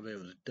Royal Holiday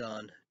was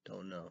done.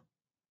 Don't know.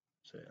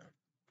 So yeah.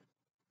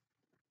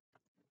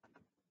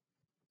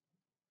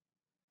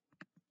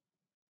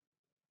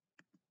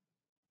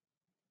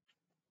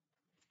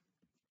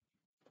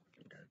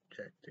 Got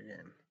checked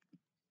again.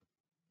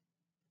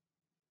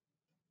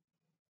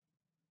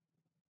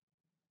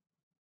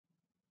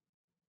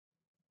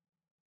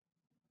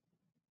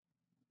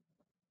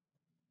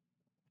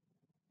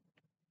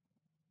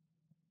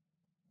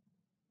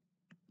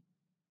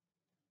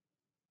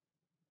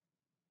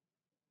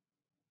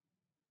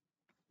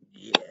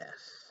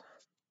 Yes.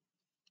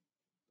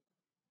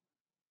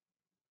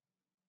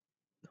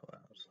 No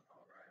outs.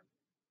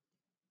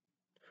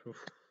 Alright.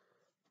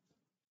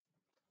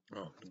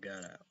 Oh,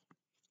 got out.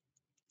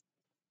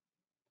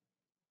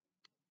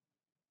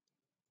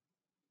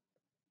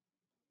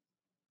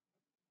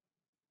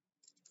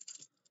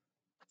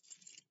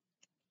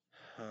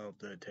 I hope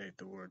they take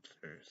the word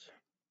serious.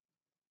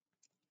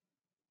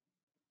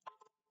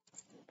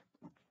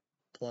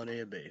 Plenty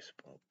of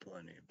baseball.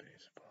 Plenty of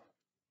baseball.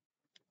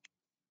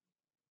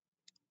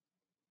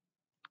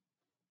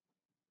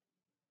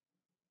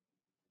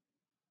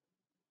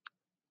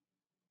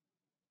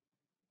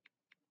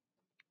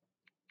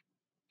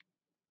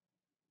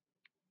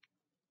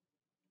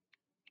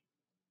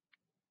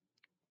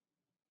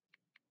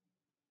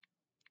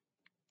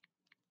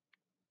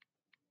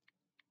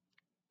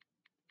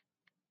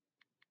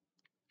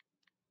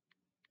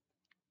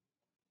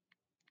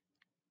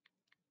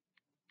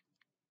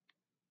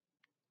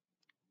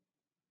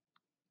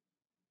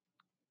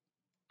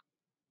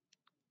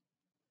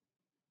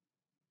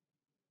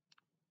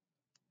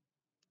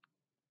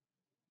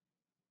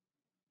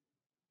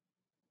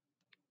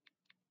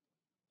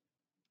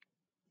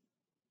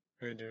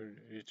 Hey, dude,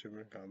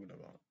 YouTuber comment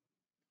about.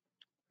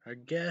 I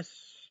guess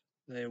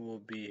they will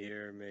be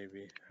here,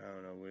 maybe. I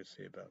don't know. We'll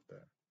see about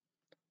that.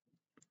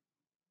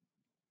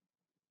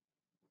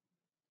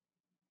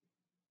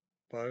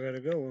 But I gotta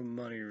go with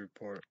money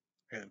report.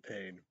 Get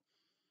paid.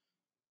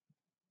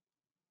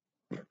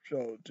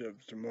 Show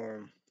tips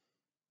tomorrow.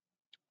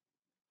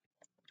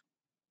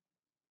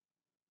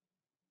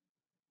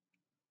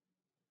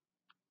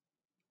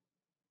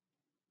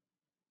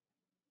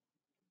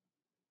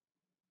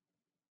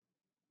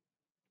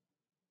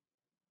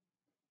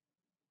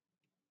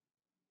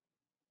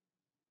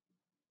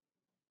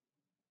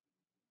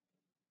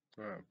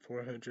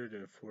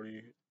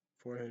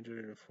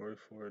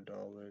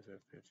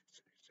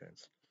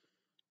 $444.56.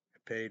 I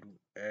paid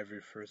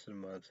every first of the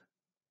month.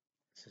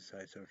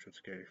 Society Social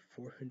Security,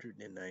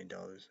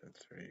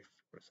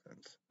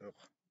 $409.34. Ugh,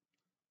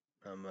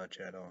 not much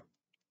at all.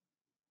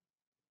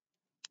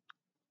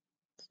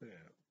 So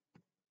yeah.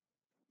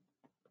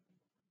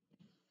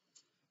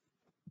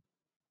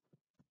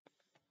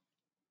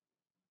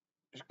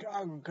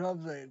 Chicago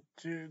Cubs ain't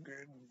too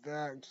good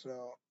back,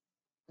 so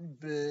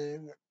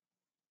big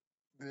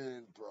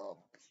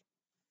problems.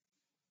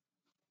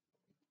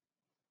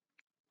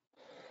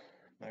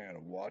 I gotta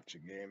watch a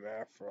game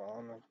after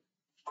on them.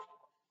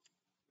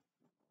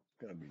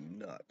 It's gonna be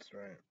nuts,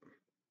 right?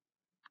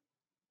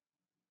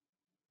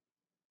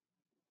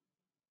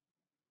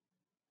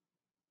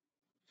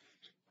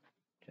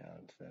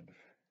 John said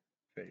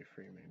Freddie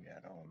Freeman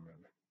got home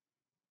run.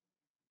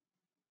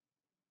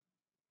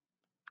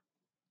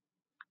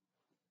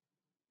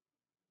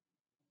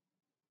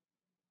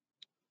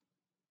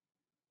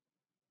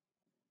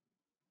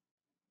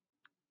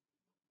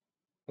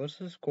 What's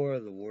the score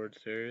of the World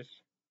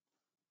Series?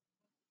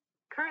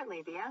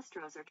 Currently, the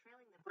Astros are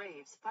trailing the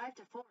Braves 5-4 in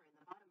the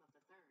bottom of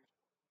the third.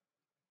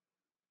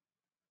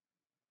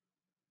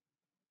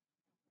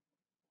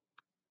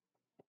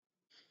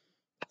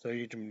 So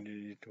you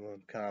can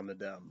comment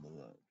down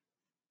below.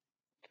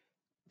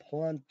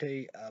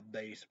 Plenty of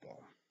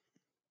baseball.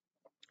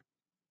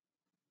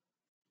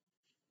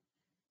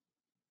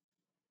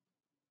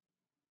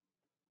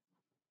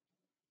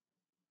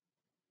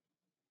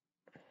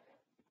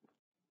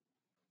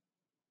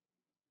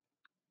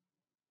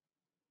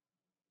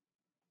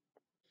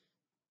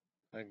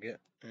 I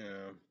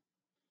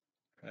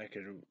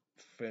could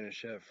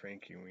finish up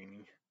Frankie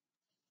Weenie.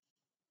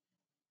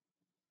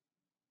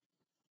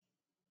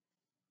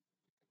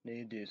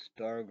 Need to do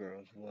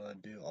Stargirls. Will I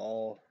do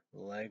all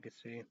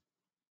Legacy?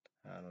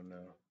 I don't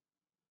know.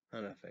 I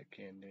don't know if I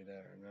can do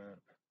that or not.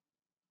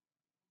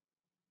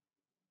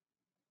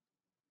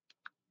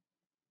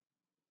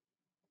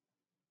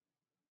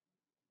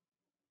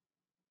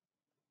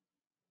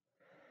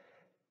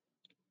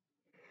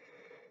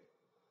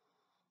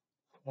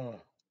 Oh.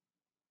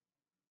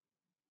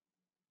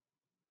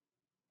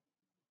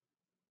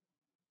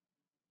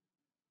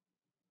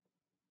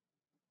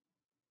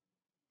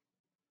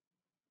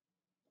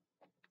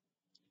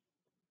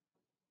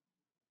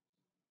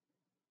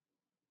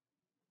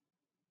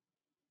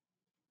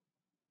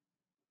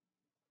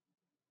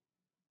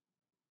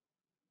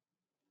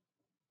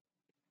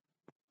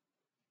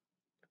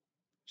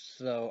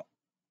 So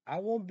I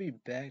won't be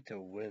back till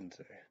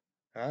Wednesday.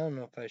 I don't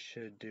know if I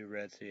should do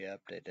Red Sea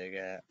update.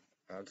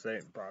 I'd say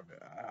probably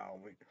a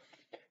Halloween.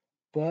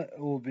 But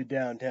we'll be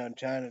downtown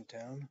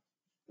Chinatown.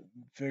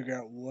 Figure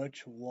out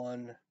which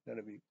one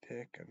gonna be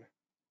picking.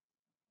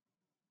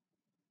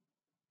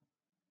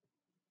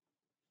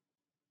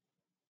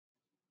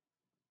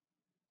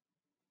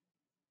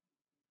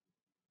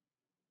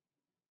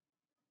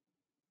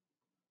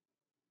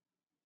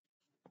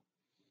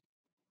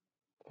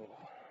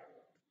 Oh.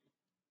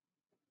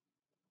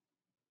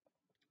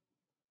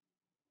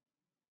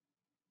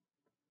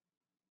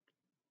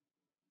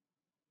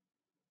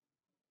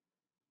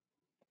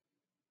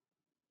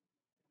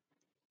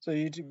 So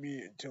you to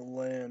be to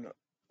land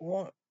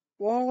what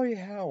well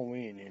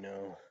Halloween,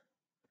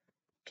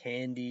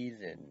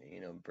 candies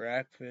and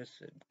breakfast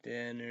and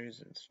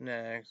dinners and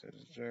snacks and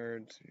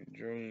desserts and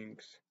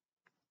drinks,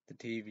 the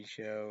TV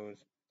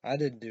shows. I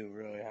did do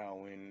really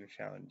Halloween.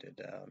 Shawn did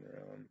that on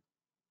her own.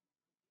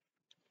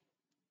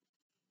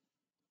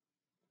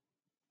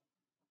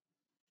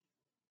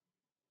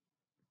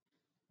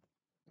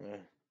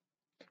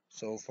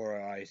 So far,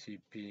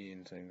 ICP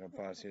and saying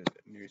Capacity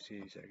new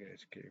series, I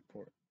guess,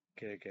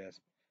 Kick-Ass.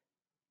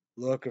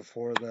 Looking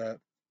for that.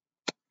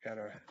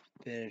 Gotta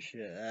finish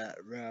it,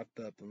 wrap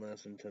up and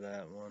listen to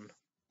that one.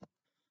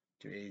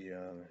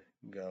 To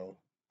go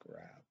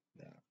grab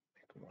that.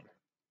 Come on.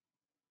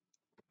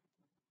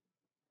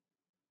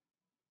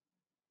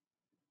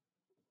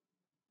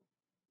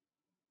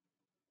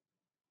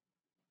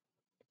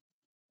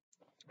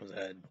 Was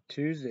that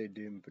Tuesday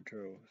Doom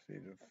Patrol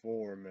season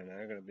 4, man?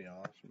 That's gonna be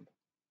awesome.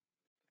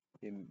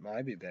 He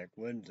might be back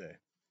Wednesday.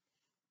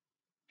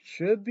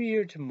 Should be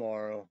here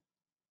tomorrow,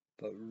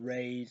 but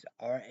Raze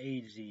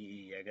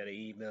RAZE. I got an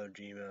email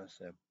Gmail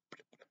said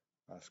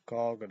last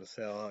call gonna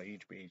sell out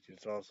each beach.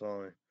 It's also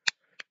only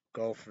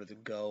go for the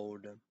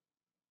gold.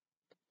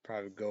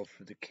 Probably go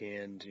for the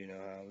cans. You know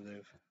how I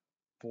live.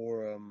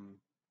 For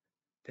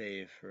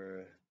pay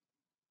for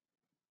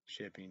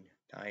shipping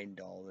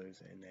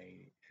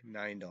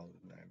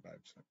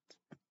 $9.95.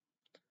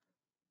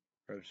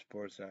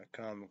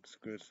 RoadSports.com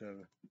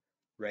exclusive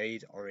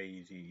Raze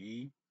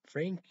RAZE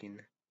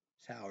Franken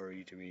sour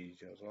ETB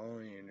details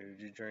only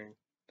energy drink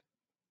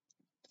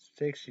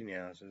 16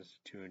 ounces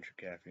 200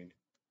 caffeine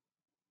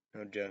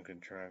no junk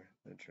and try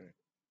that's right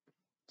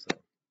so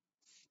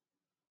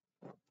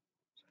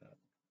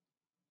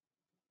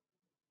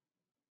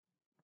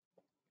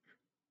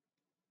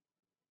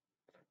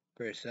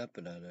Grace up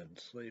and I didn't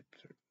sleep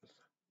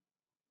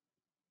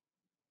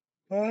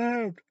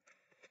I'm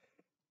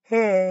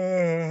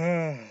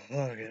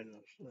getting no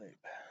sleep.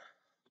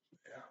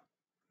 Yeah.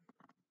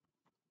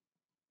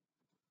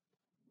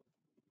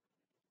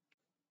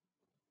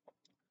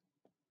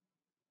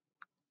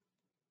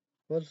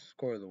 What's the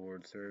score of the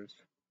World Series?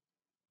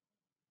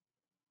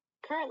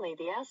 Currently,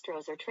 the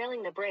Astros are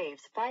trailing the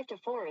Braves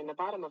 5-4 in the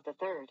bottom of the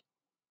third.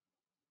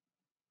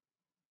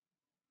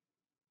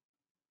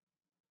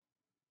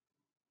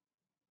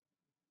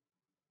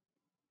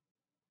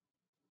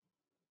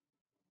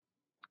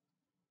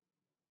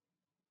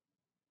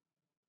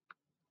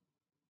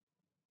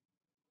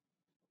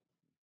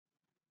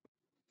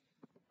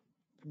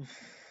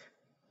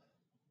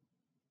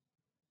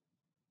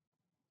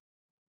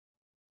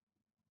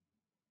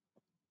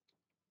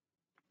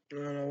 I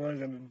don't know what I'm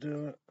gonna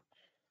do it,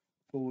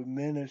 but we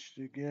managed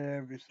to get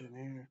everything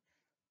here.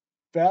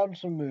 Found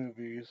some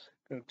movies.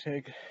 Gonna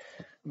take a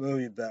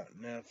movie about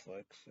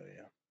Netflix. So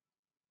yeah,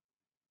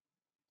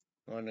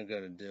 what I'm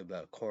gonna do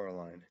about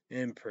Coraline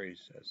and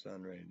Princess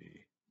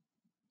Unready.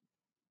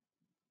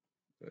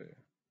 So yeah.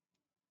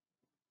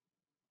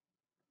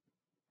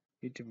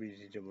 YouTube is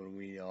easy when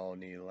we all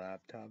need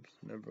laptops.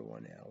 Number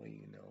one,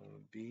 Ali,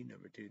 B.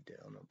 Number two,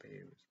 Dell, no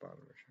pay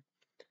responsibility.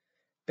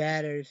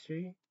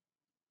 Battery.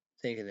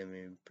 Thinking of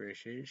me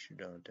appreciate.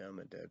 Don't tell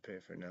my dad pay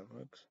for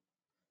Netflix.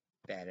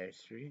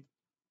 Battery.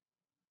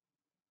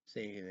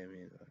 Thinking of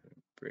me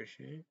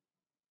appreciate.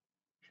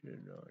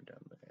 Should know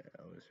tell my dad.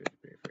 I was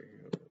pay for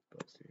you.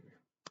 Bus here.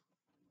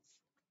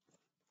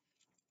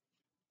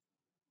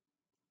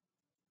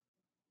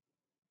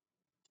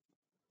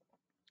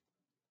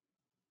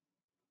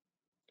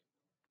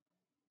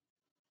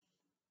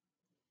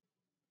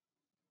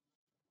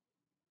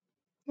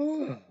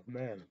 Oh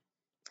man.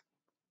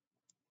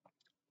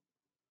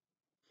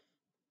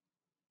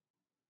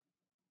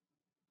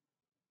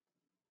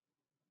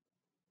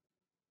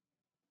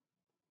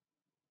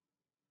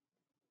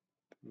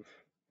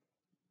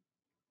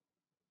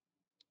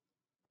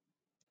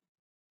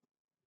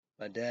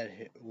 My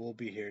dad will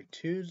be here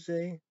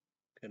Tuesday.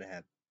 Gonna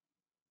have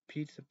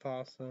pizza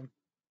pasta.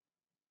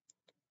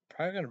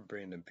 Probably gonna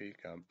bring the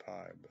pecan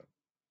pie, but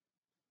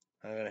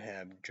I'm gonna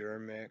have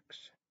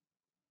Germix,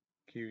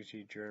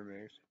 QC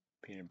Germix,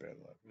 peanut butter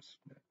lovers.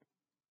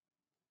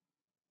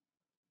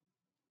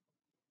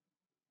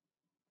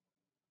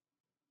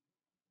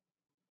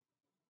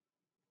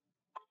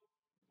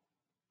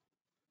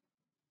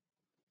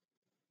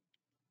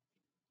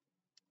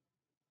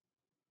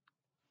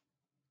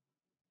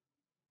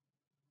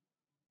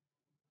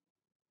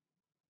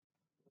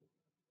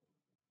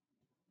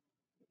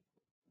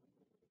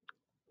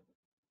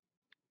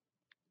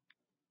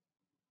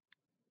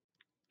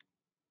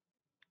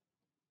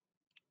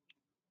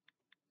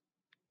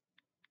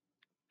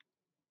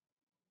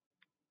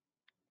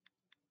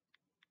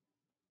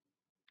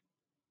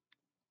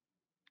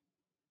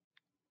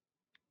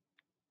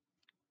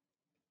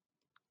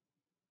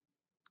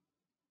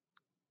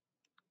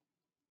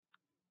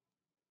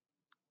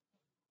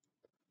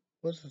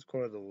 What's the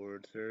score of the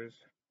World Series?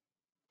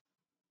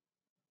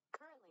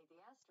 Currently,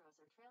 the Astros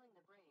are trailing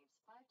the Braves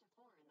 5-4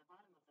 in the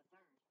bottom of the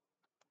third.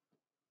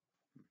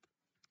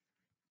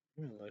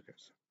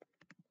 Lakers.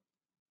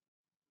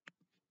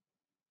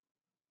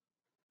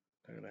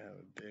 They're gonna have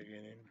a big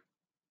inning.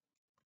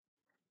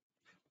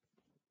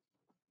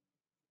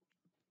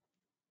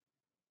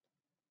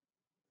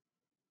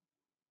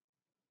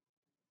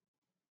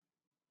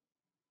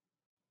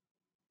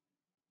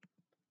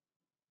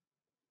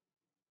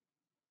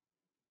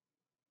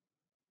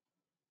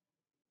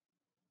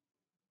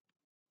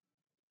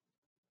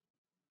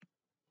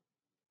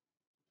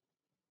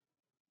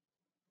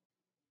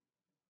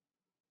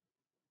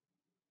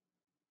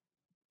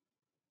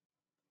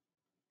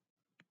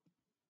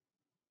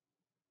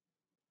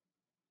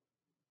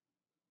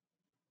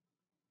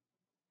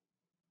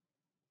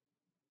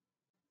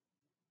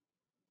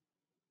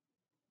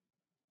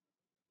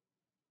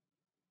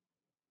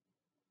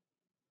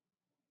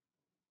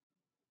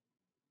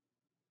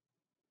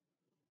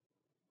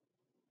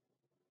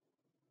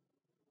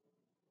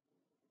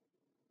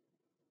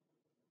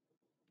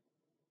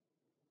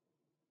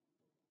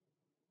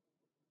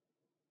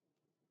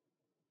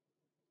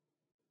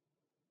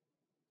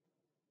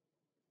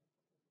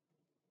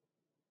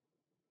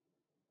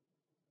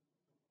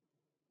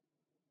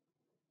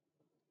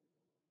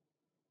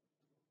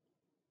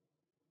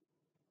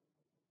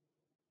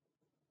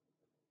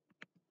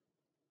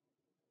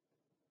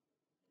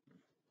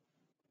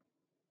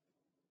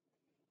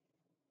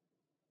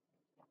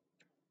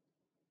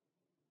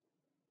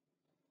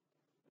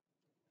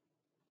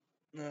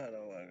 I don't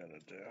know what I'm gonna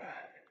do.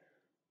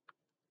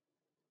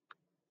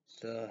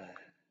 So,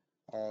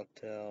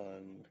 Altel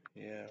and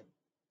yeah.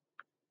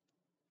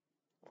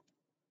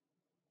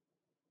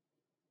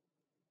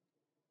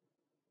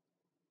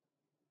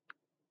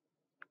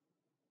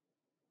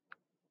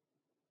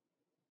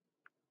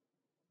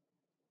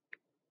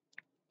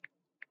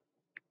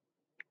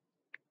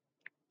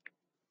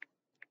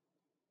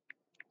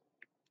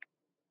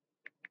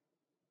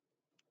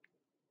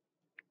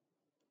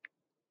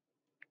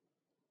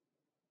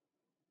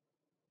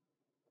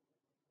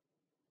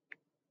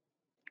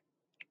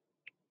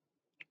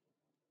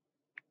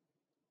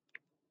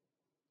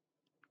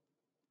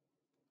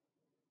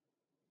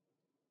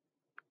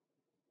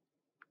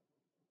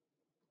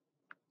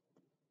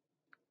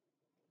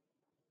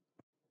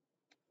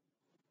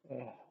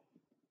 Oh.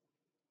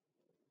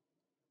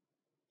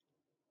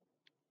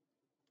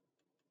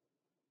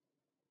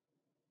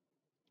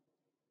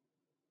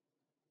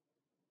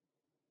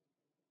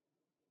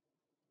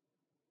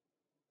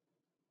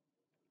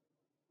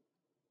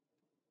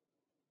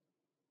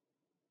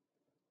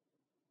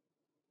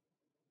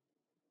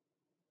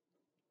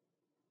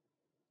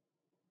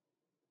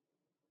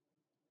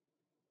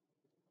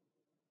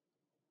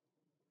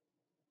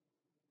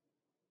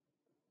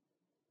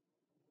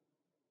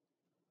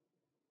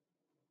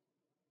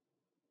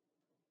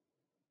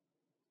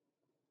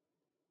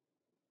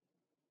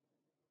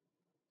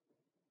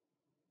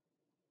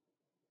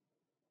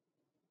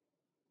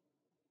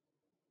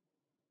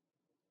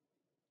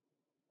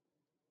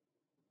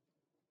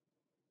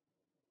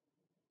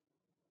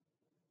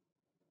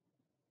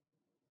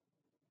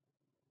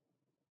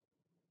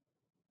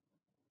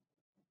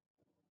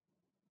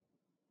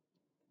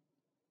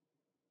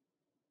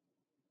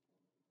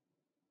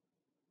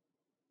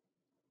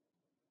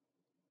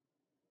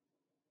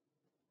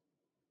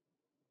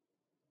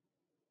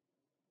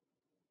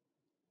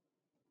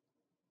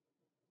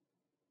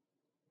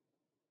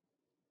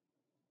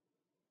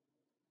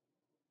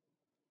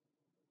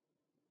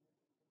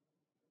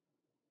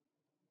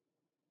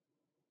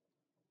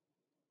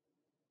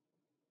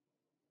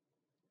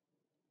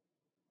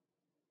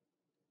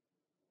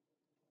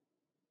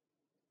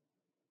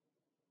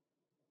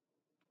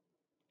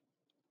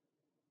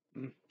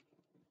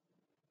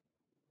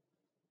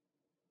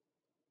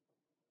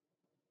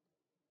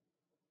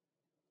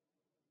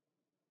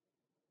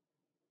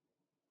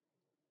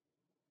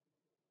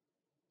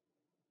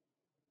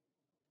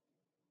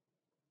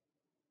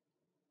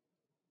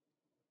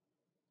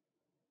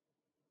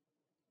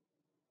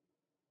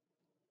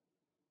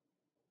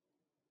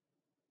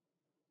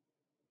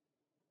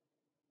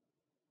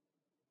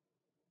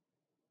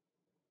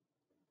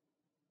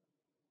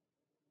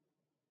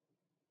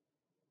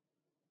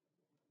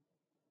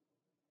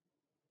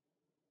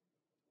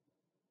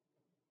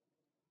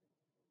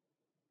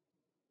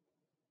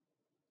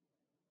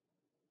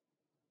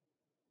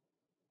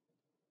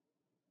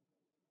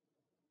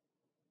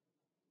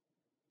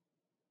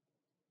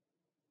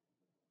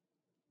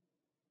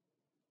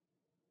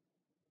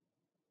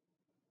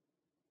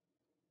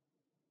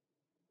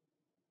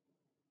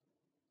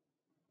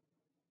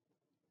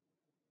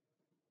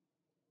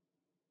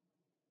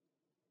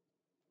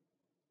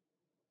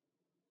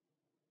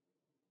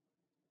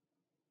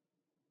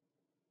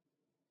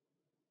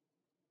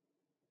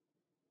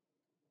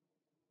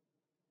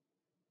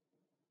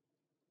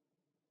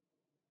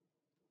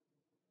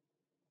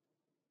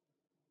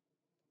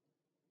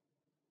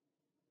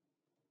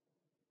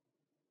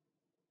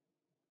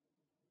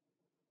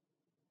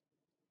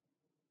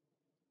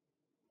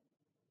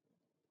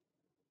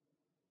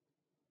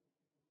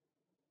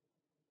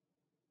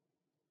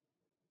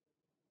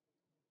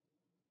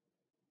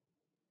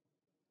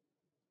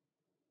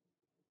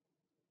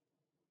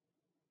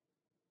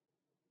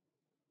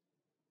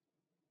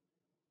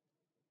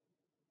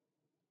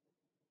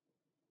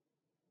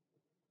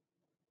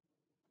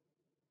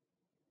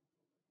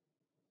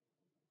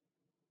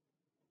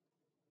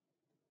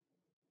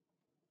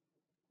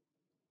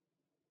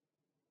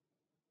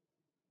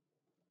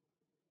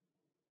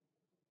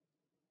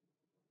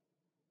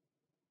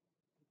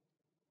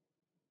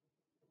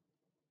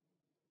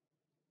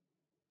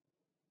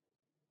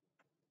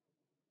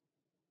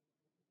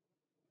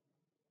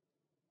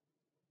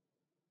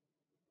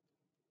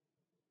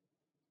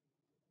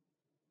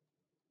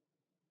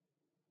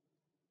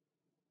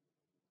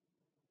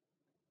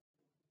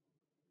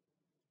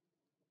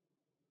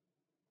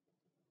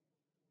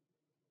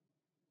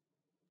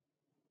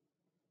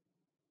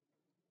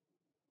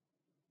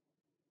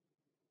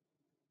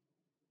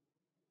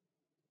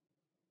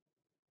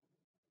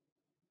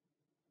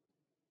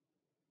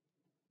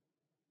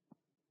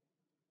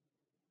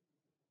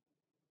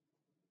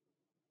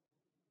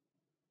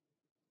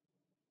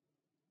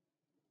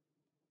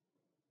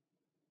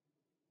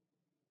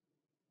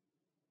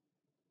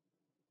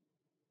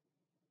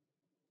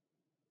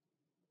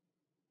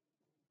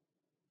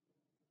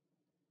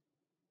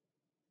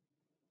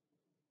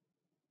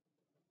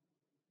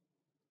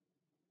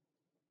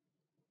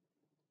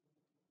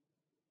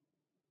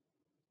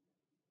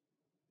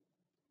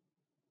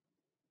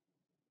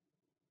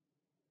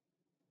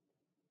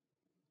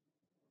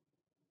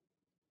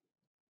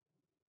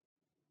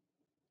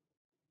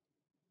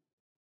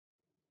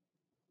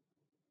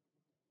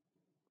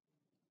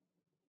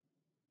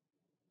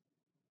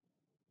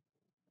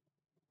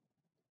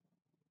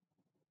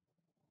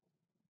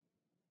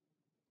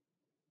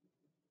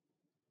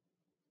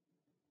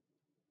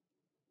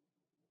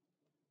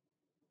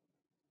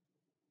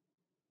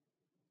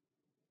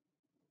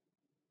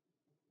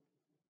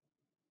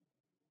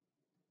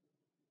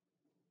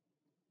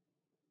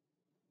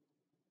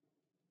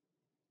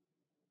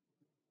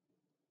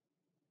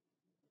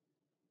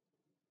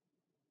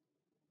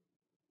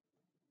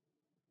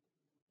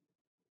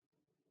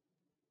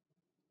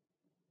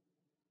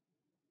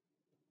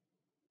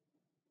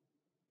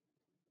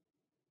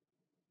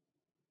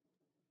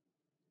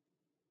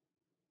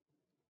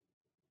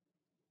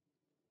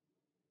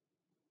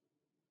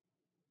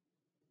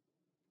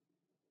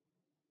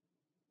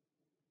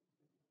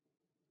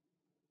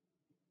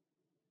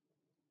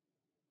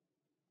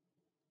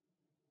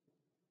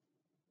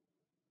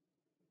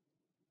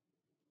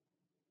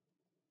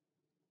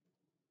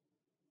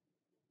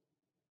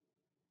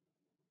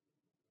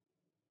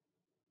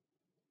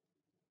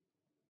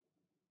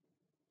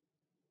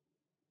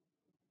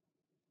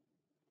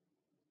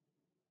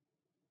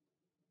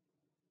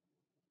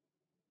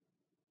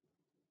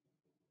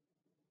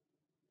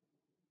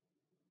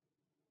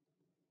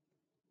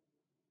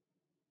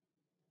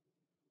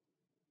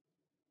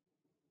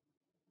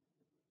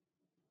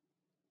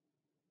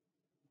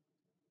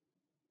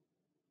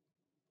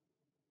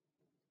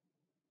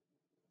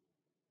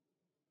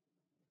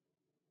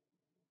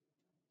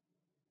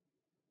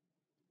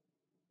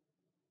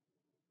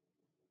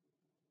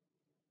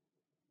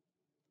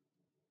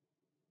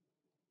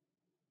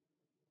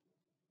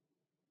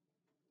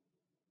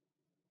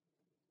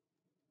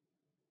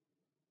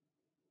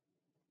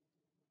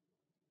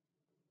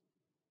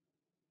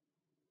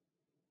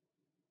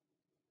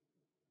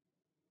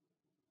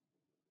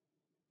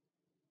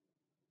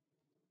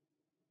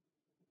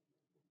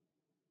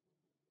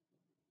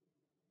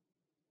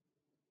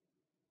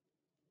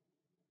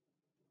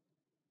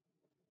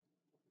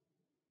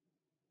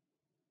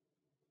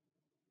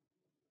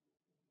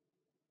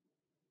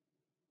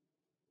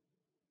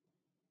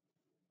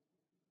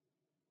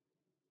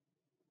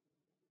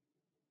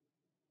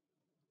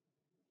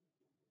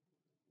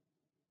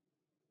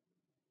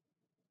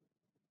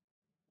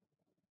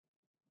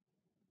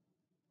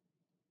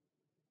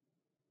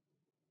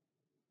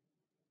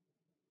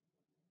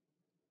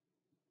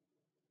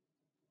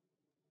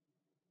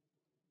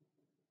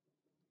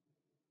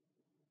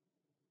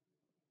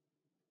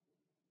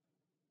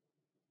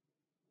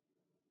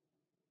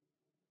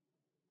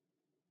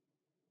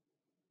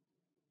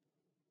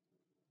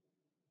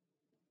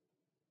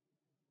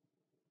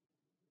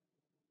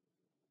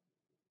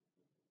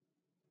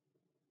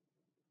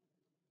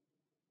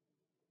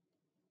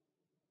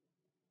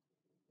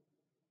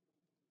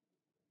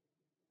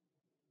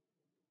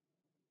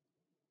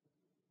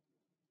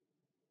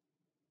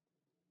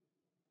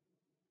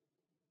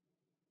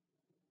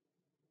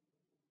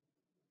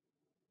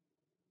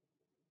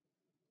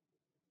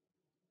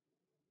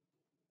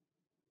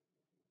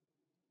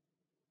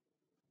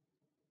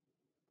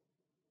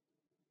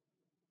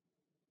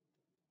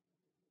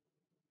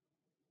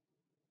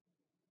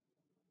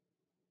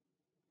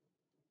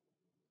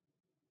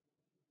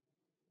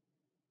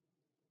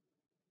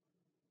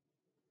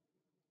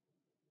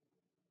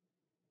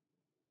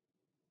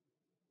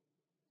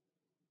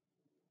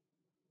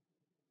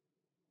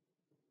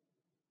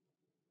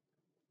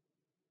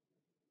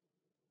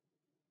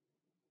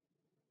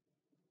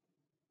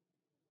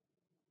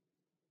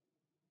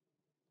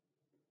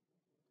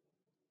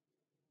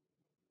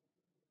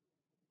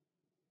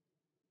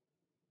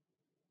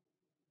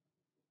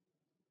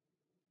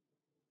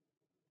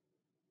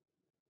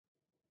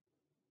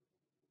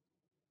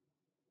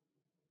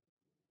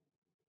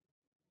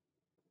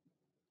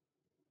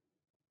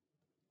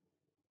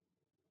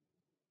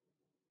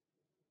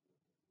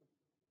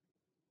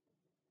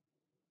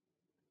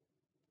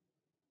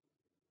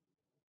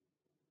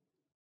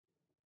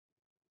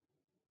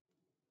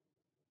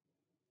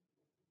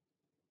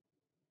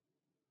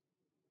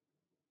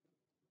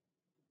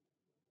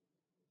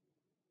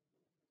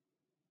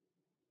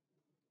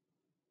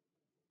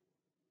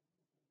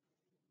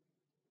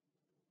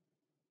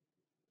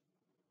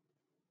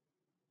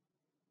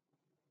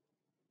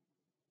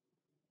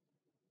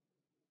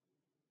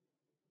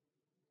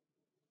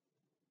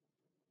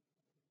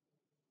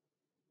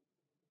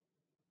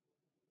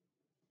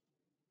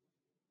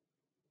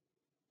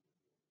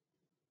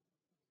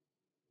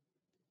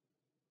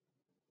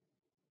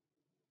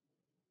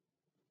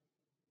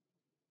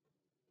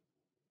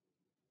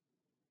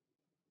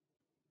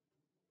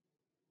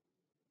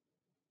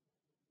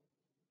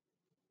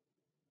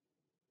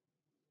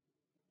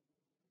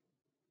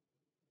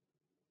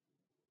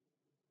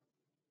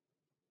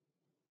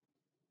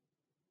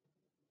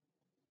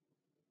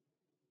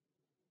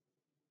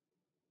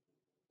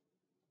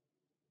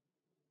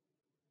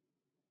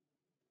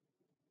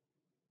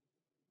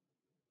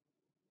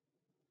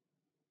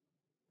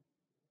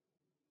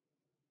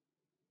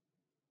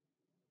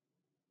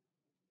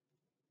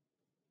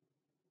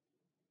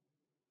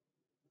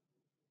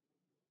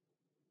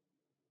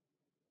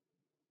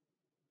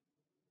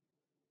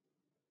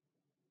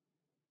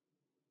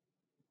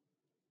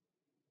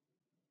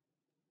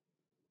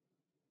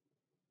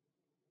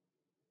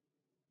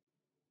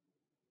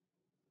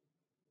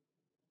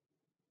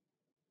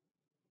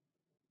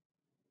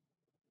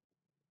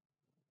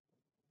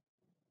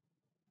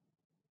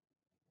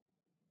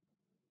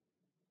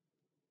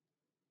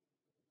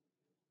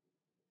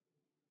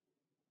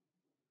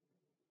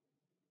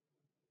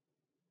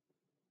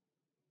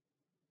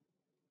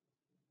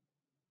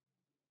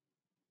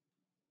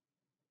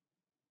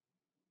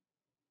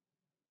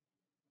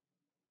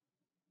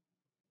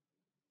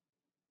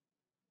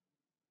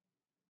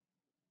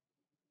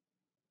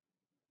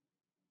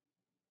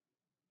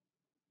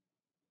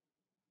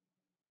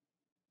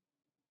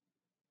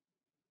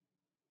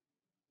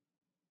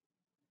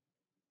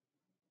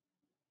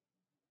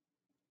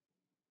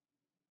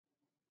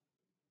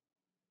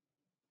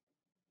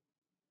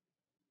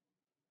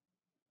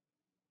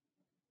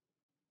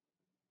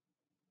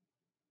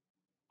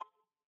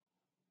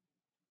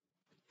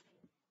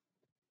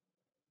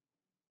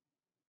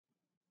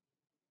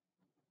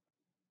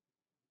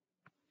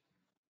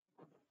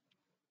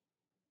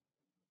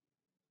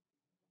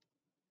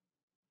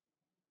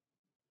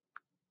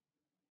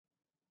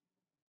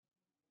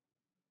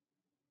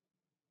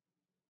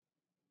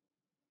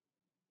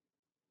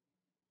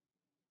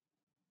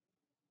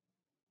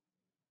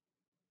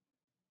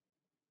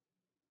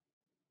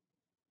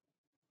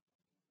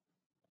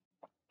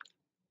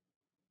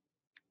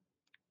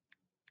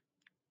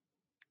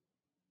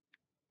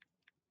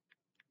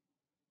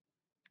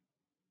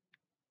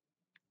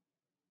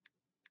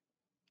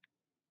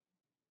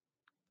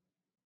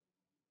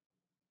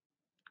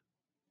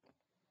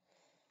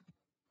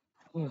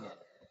 Let's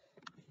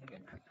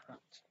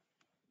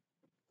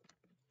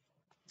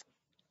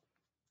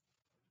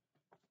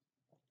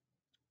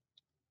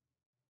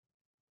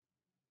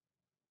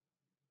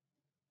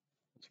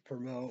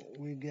promote.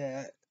 We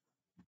got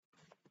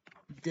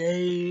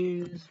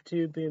days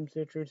 2 p.m.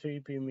 Central, 3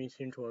 p.m.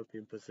 Eastern, 12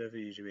 p.m. Pacific.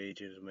 YouTube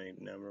ages make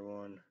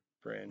 #1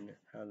 brand.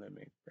 How they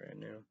make brand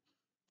new?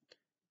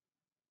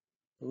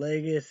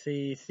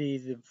 Legacy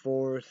Season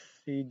 4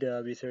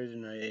 CW Thursday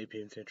night 8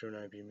 p.m. Central,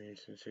 9 p.m.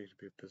 Eastern, 6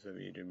 p.m.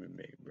 Pacific. YouTube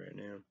make brand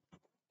new.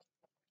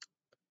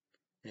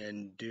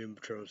 And Doom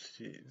Patrol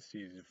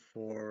Season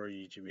 4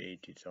 YouTube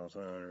 18 also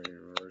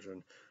unrated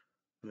version.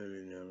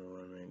 Movie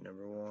 #1 make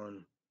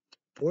 #1.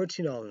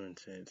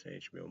 $14.10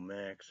 HBO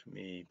Max.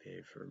 Me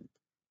pay for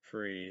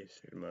free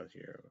 6 months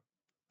year.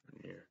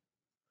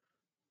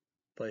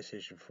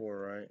 PlayStation 4,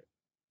 right?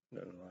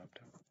 No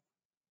laptop.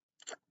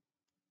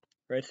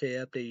 Red State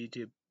Update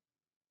YouTube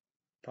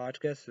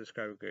podcast.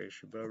 Subscribe to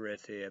Shabbo. Red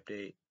State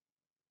Update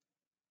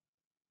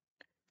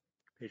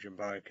Patreon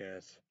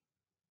podcast.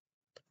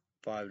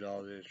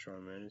 $5 extra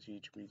minutes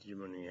each week.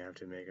 Money you have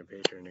to make a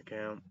Patreon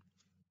account.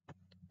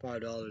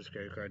 $5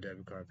 credit card,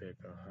 debit card,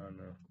 PayPal. I don't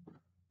know.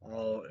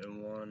 All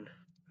in one.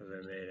 Because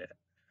I made it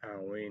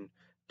Halloween.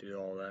 Do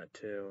all that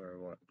too, or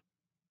what?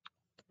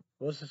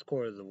 What's the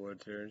score of the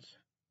World Series?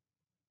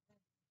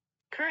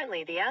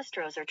 Currently, the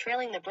Astros are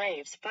trailing the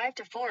Braves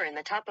 5-4 in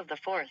the top of the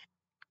fourth.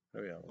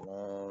 It'll be a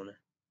long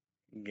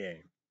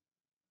game.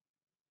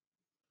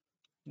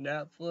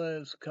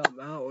 Netflix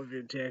come out with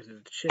your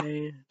Texas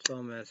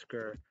Chainsaw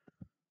Massacre.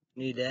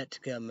 Need that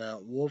to come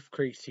out. Wolf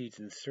Creek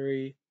Season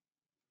 3.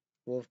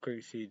 Wolf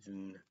Creek,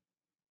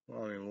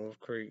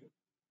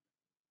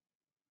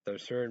 the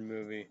third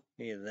movie.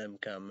 Need them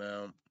come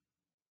out.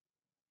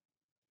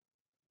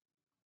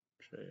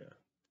 So yeah.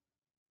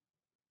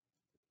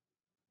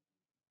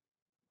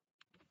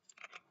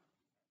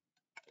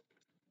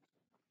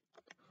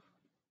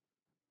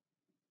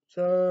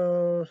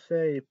 So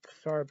say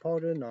sorry, Paul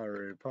did not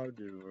really probably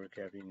do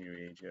recapping new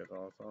age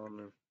also on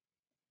the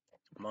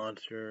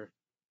Monster,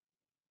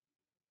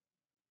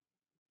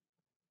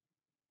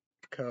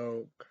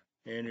 Coke,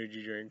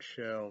 energy drink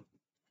show.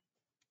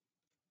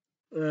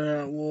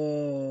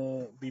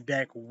 We'll be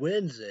back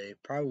Wednesday,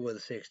 probably with a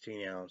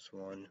 16-ounce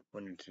one.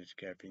 When it's just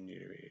caffeine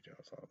new age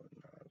also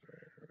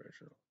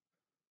original.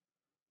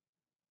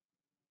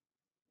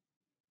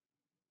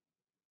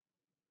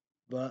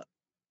 But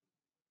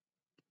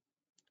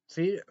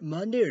see,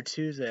 Monday or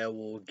Tuesday I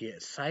will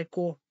get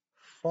Cycle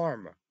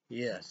Pharma.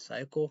 Yes,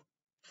 Cycle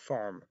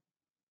Pharma.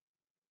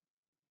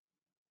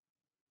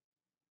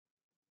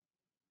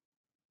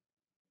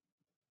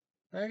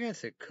 I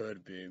guess it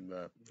could be,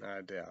 but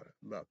I doubt it.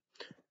 But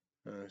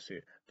let's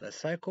see. The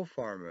Cycle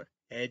Pharma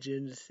Edge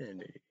and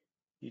Insanity.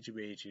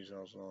 EGBH is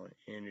also an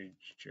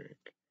energy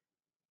drink.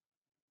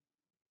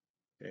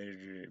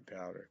 Energy drink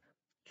powder.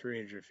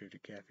 350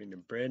 caffeine. The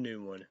brand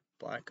new one.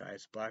 Black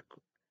ice,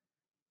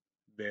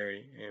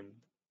 blackberry,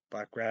 and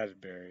black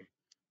raspberry,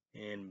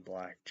 and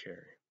black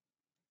cherry.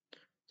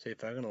 See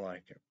if I'm gonna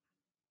like it.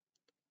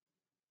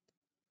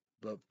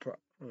 But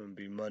it'll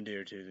be Monday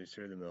or Tuesday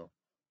through the mill.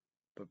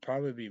 But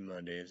probably be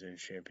Mondays in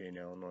Champaign,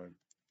 Illinois.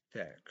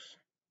 Facts.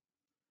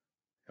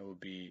 That would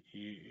be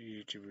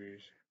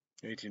YouTubers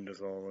 18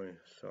 to only.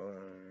 So,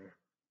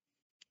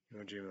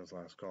 Gmail's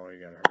last call. You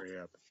gotta hurry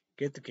up.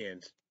 Get the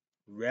kids.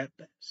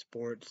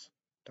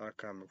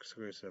 Repsports.com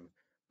exclusive.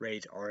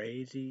 Raze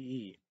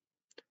RAZE.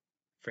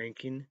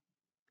 Franking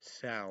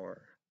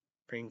Sour.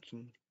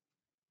 YouTube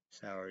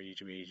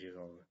ages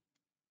only.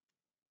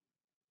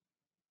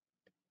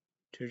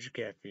 200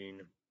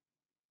 caffeine.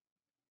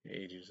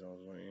 Ages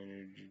also.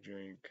 Energy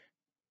drink.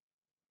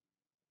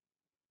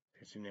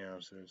 15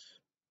 ounces.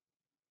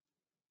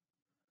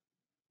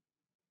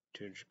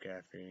 200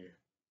 caffeine.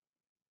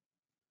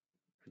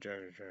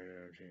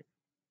 Energy.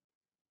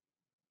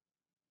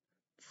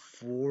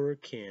 4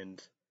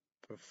 cans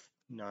for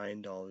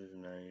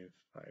 $9.95.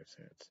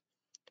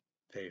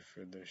 Pay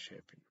for the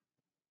shipping.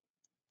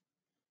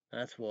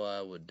 That's what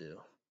I would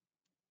do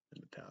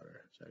in the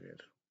powder. So I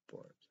get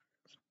 4.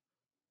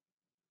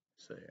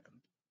 So yeah,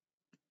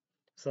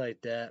 it's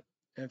like that.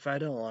 If I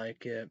don't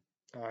like it,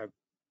 I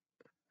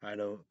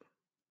don't.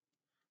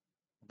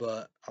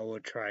 But I will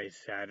try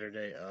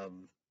Saturday.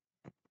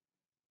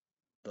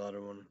 The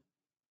other one.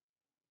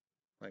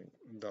 Like,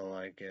 don't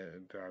like it,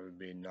 it'd probably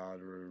be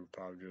Nauru,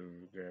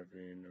 probably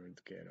caffeine, or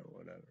the kid, or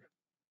whatever.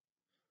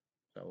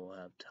 So we'll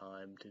have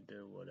time to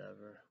do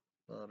whatever.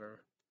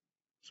 Other.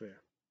 So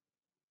yeah.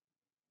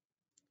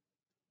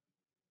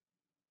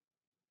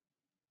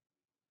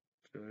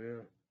 So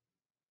yeah.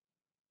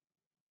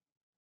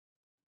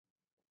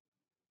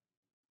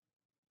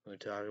 We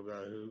talk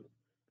about who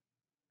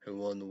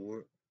won the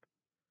war.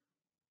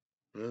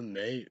 Well,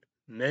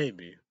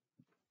 maybe.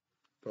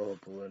 But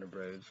hopefully Winter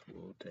Braves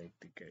will take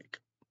the cake.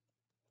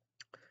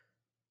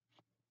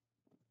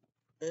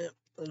 Yeah,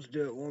 let's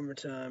do it one more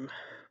time.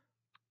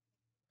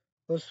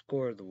 Let's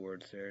score the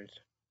World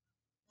Series.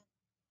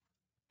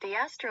 The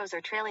Astros are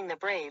trailing the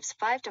Braves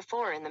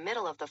 5-4 in the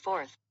middle of the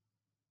fourth.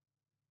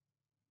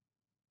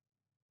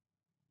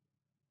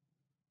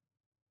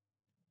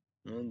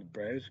 Well, the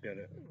Braves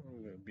gotta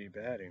be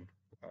batting.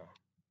 Oh.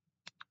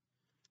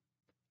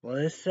 Well,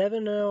 it's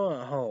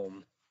 7-0 at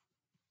home.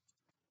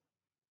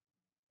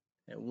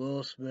 And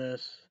Will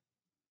Smith,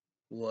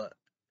 what,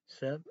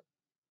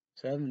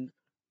 seven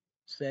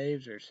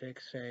saves or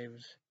 6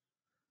 saves?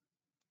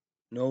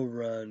 No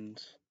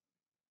runs.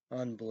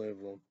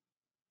 Unbelievable.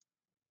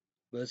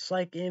 But it's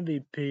like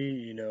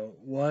MVP,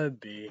 would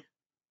be.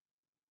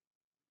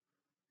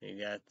 You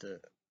got the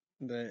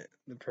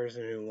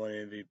person who won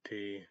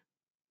MVP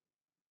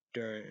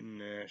during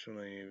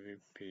national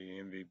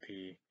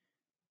MVP.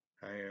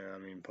 I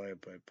mean, play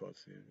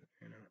postseason.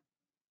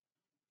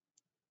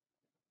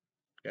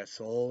 Got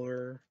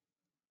Solar,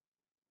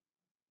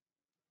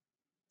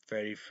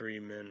 Freddie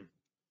Freeman.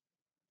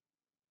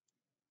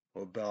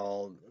 What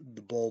about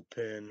the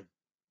bullpen?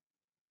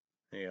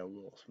 Yeah,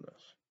 Will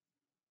Smith.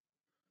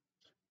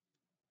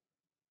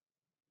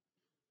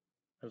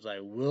 I was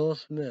like, Will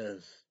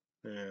Smith.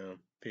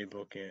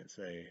 People can't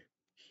say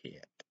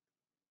shit.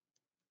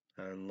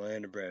 And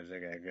Atlanta Braves, they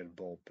got a good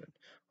bullpen.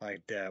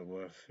 Like that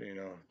with,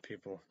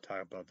 people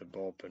talk about the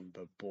bullpen,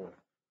 but boy,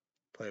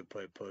 play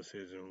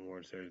postseason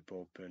World Series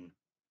bullpen.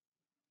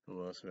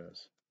 Will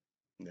Smith.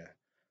 Yeah.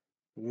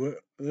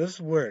 This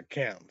is where it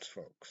counts,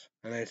 folks.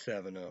 And they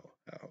 7-0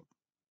 out.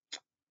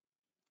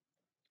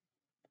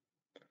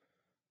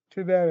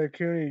 Too bad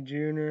Acuna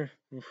Jr.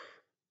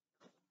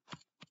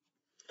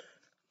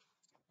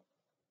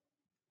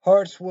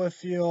 Hearts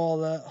with you, all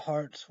that.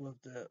 Hearts with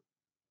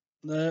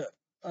it.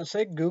 I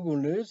say Google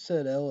News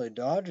said LA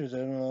Dodgers. I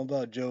don't know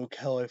about Joe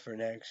Kelly for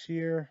next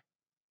year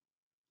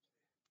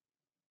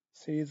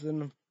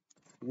season.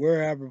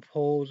 Where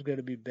Aberpole's going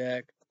to be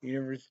back.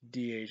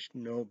 University DH,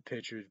 no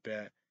pitchers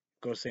back.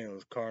 Go St.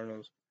 Louis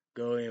Cardinals.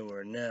 Go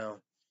anywhere now.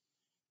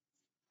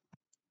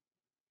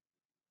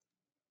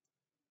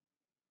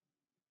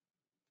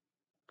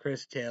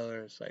 Chris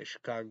Taylor, it's like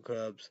Chicago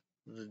Cubs.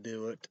 Let's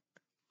do it.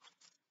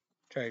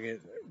 Try to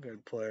get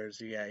good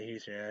players. You got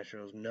Houston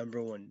Astros,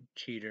 #1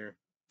 cheater.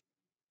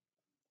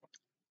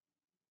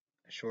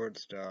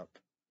 Shortstop.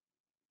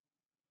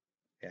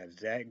 Yeah,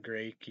 Zach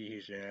Greinke,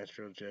 Houston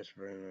Astros, Jess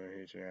Verlander,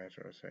 Houston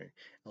Astros, saying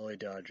LA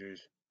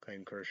Dodgers,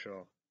 Clayton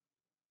Kershaw.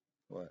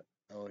 What?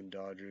 LA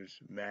Dodgers,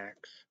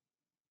 Max,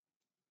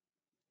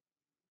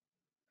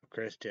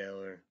 Chris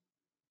Taylor,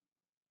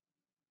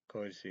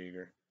 Cody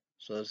Seager.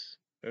 So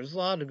there's a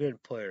lot of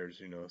good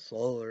players,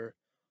 Solar,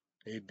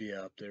 he'd be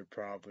up there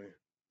probably.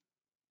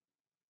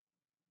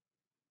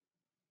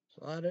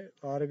 There's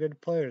a lot of good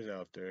players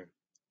out there.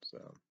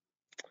 So,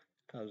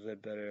 Cubs they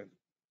better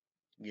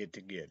get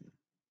to getting.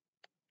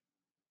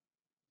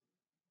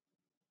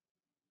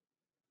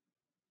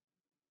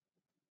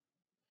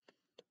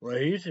 Well,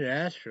 Houston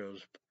Astros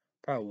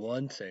probably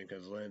one thing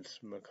because Lance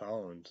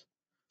McCullers.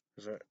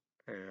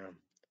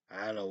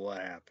 I don't know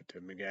what happened to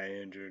him. He got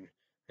injured,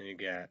 and you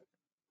got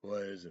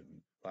what is it?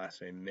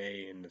 Last name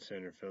May in the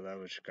center field. That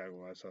was Chicago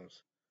White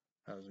Sox.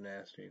 That was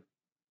nasty.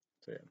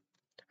 So yeah,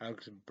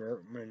 Alex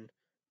Berkman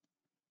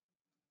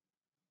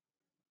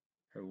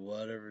or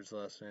whatever his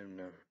last name.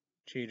 No,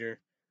 cheater.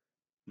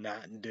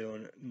 Not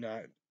doing.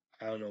 Not.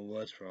 I don't know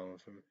what's wrong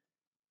with him.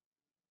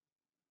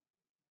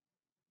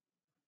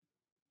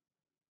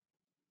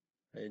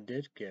 He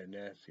did get a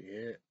nasty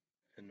hit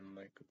in the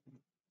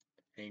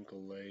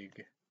ankle, leg,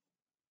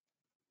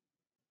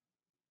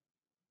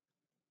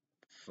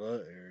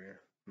 foot area.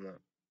 No,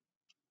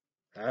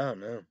 I don't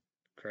know.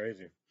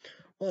 Crazy.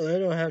 Well, they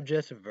don't have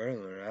Jesse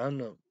Verlander. I don't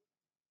know.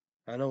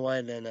 I don't know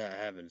why they're not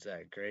having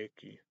Zach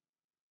Greinke.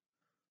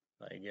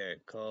 Like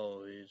Garrett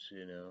Cole, he's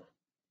near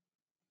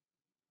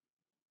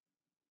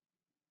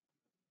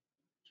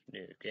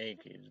the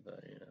Yankees,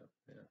 but yeah.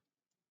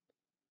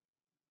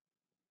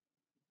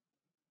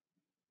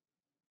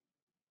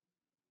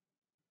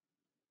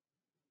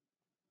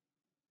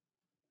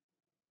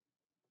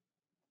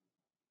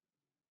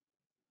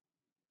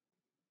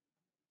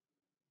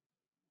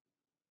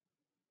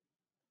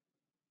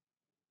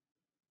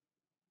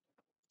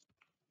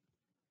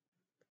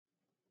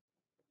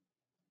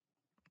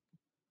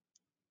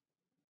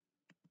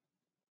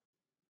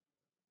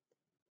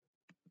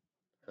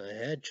 They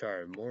had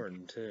Charlie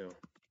Morton too.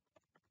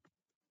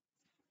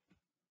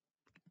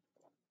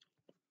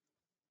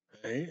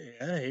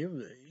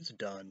 He's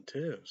done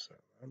too. So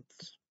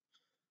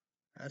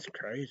that's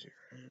crazy,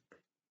 right?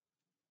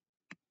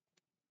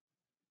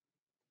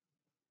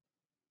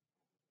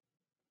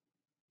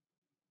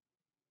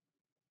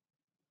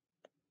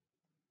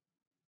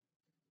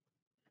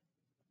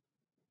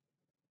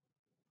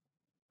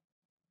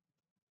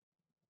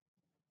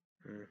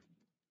 Mm.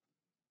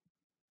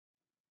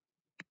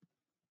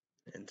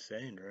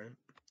 Insane, right?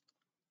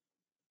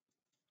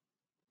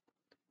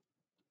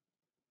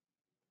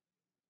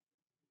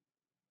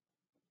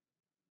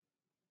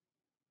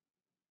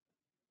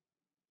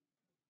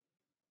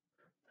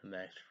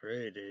 Max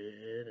Fried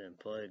didn't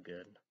play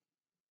good.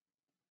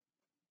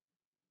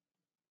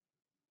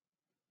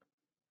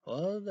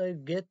 Well, they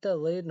get the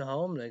lead in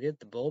home. They get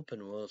the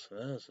bullpen. Will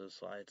Smith, so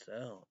lights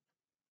out.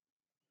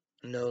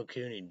 No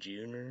Cooney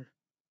Jr.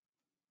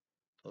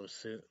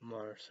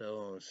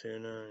 Marcelo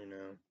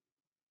Osuna,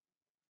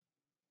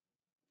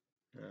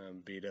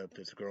 beat up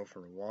his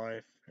girlfriend or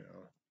wife,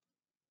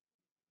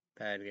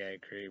 bad guy,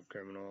 creep,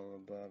 criminal,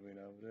 above,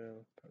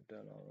 I've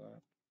done all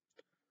that.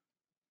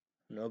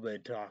 Nobody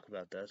talk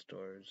about that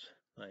stories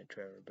like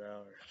Trevor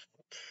Bowers.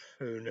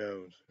 Who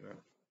knows,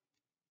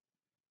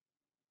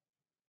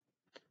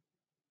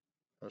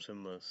 Also,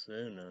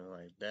 Osuna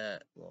like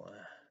that,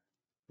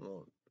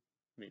 won't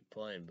be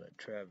playing, but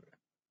Trevor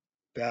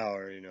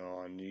Bauer,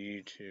 on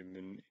YouTube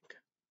and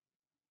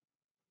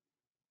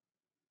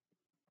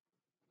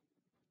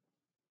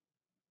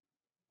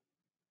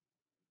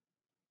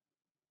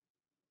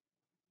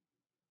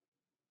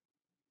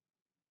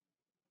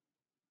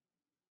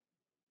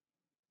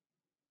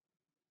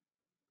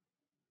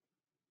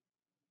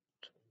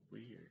it's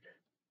weird.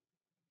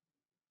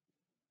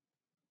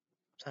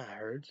 I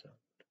heard so.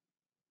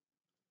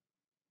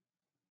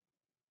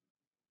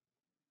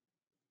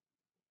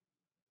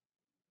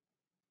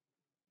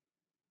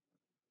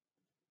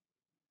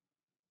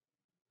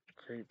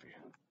 Creepy.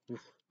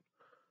 Oof.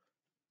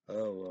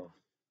 Oh well.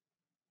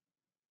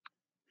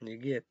 You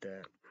get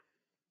that.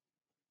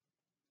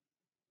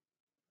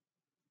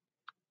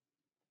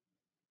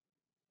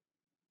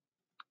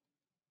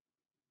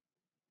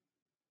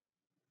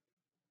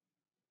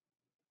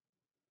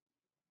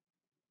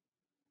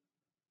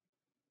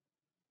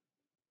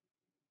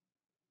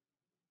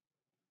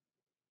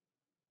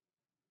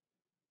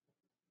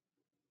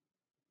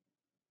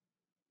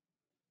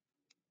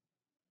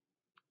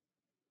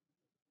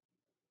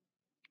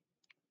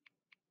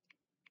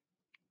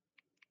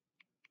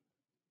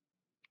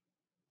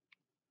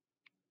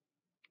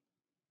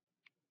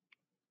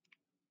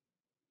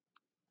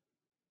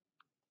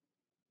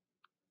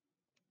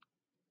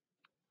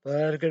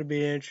 But it's gonna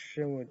be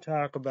interesting. We'll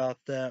talk about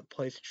that.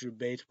 Places through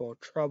baseball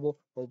trouble.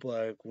 Hope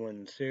like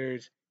win the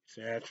series. It's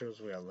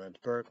Naturals. We got Lance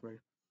Berkman.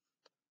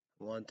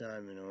 One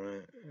time, and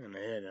I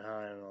hit it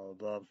high and all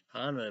above.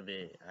 I don't know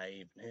if I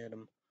even hit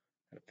him.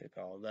 I gotta pick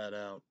all that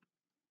out.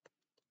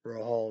 For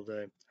a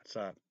holiday. That's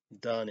not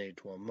done 8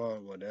 to 1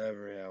 month,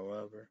 whatever,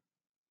 however.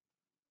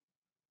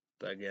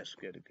 But I guess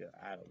good to go.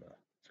 I don't know.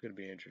 It's gonna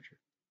be interesting.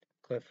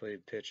 Cliff Lee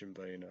pitching,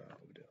 but you know how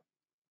we do.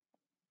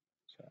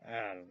 So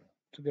I don't know.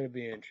 It's gonna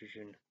be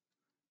interesting.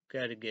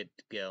 Gotta get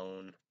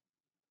going.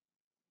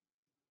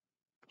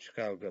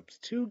 Chicago Cubs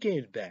 2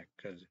 games back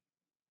because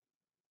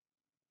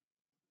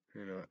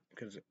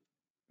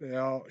they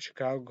all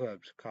Chicago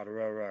Cubs,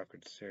 Colorado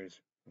Rockies series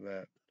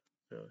that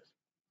Phillies.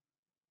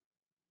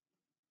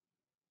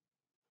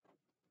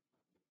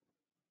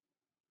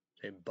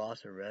 Say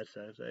Boston Red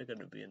Sox, they're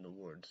gonna be in the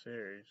World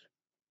Series.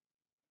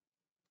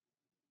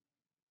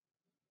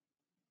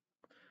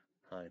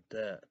 Like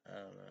that, I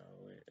don't know.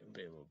 We'll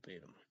be able to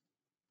beat them.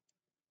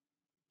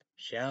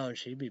 Challenge,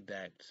 she'd be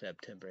back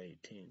September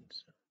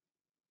 18th.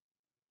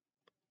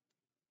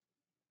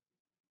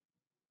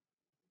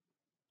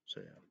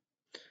 So yeah.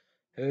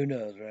 Who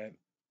knows, right?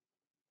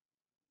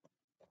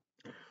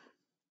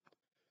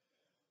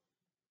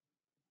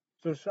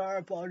 So sorry,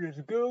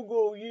 apologies.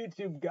 Google,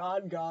 YouTube,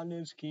 God,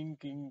 Godness, King,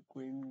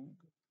 Queen.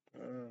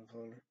 We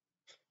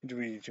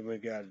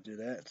gotta do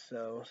that.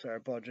 So sorry,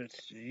 apologies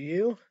to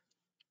you.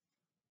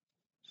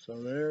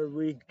 So there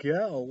we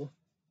go.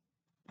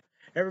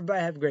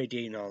 Everybody have a great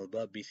day and all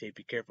above. Be safe,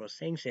 be careful.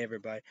 Thanks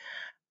everybody.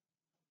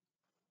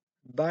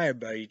 Bye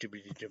everybody.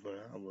 YouTube.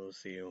 I will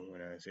see you when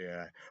I see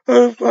you.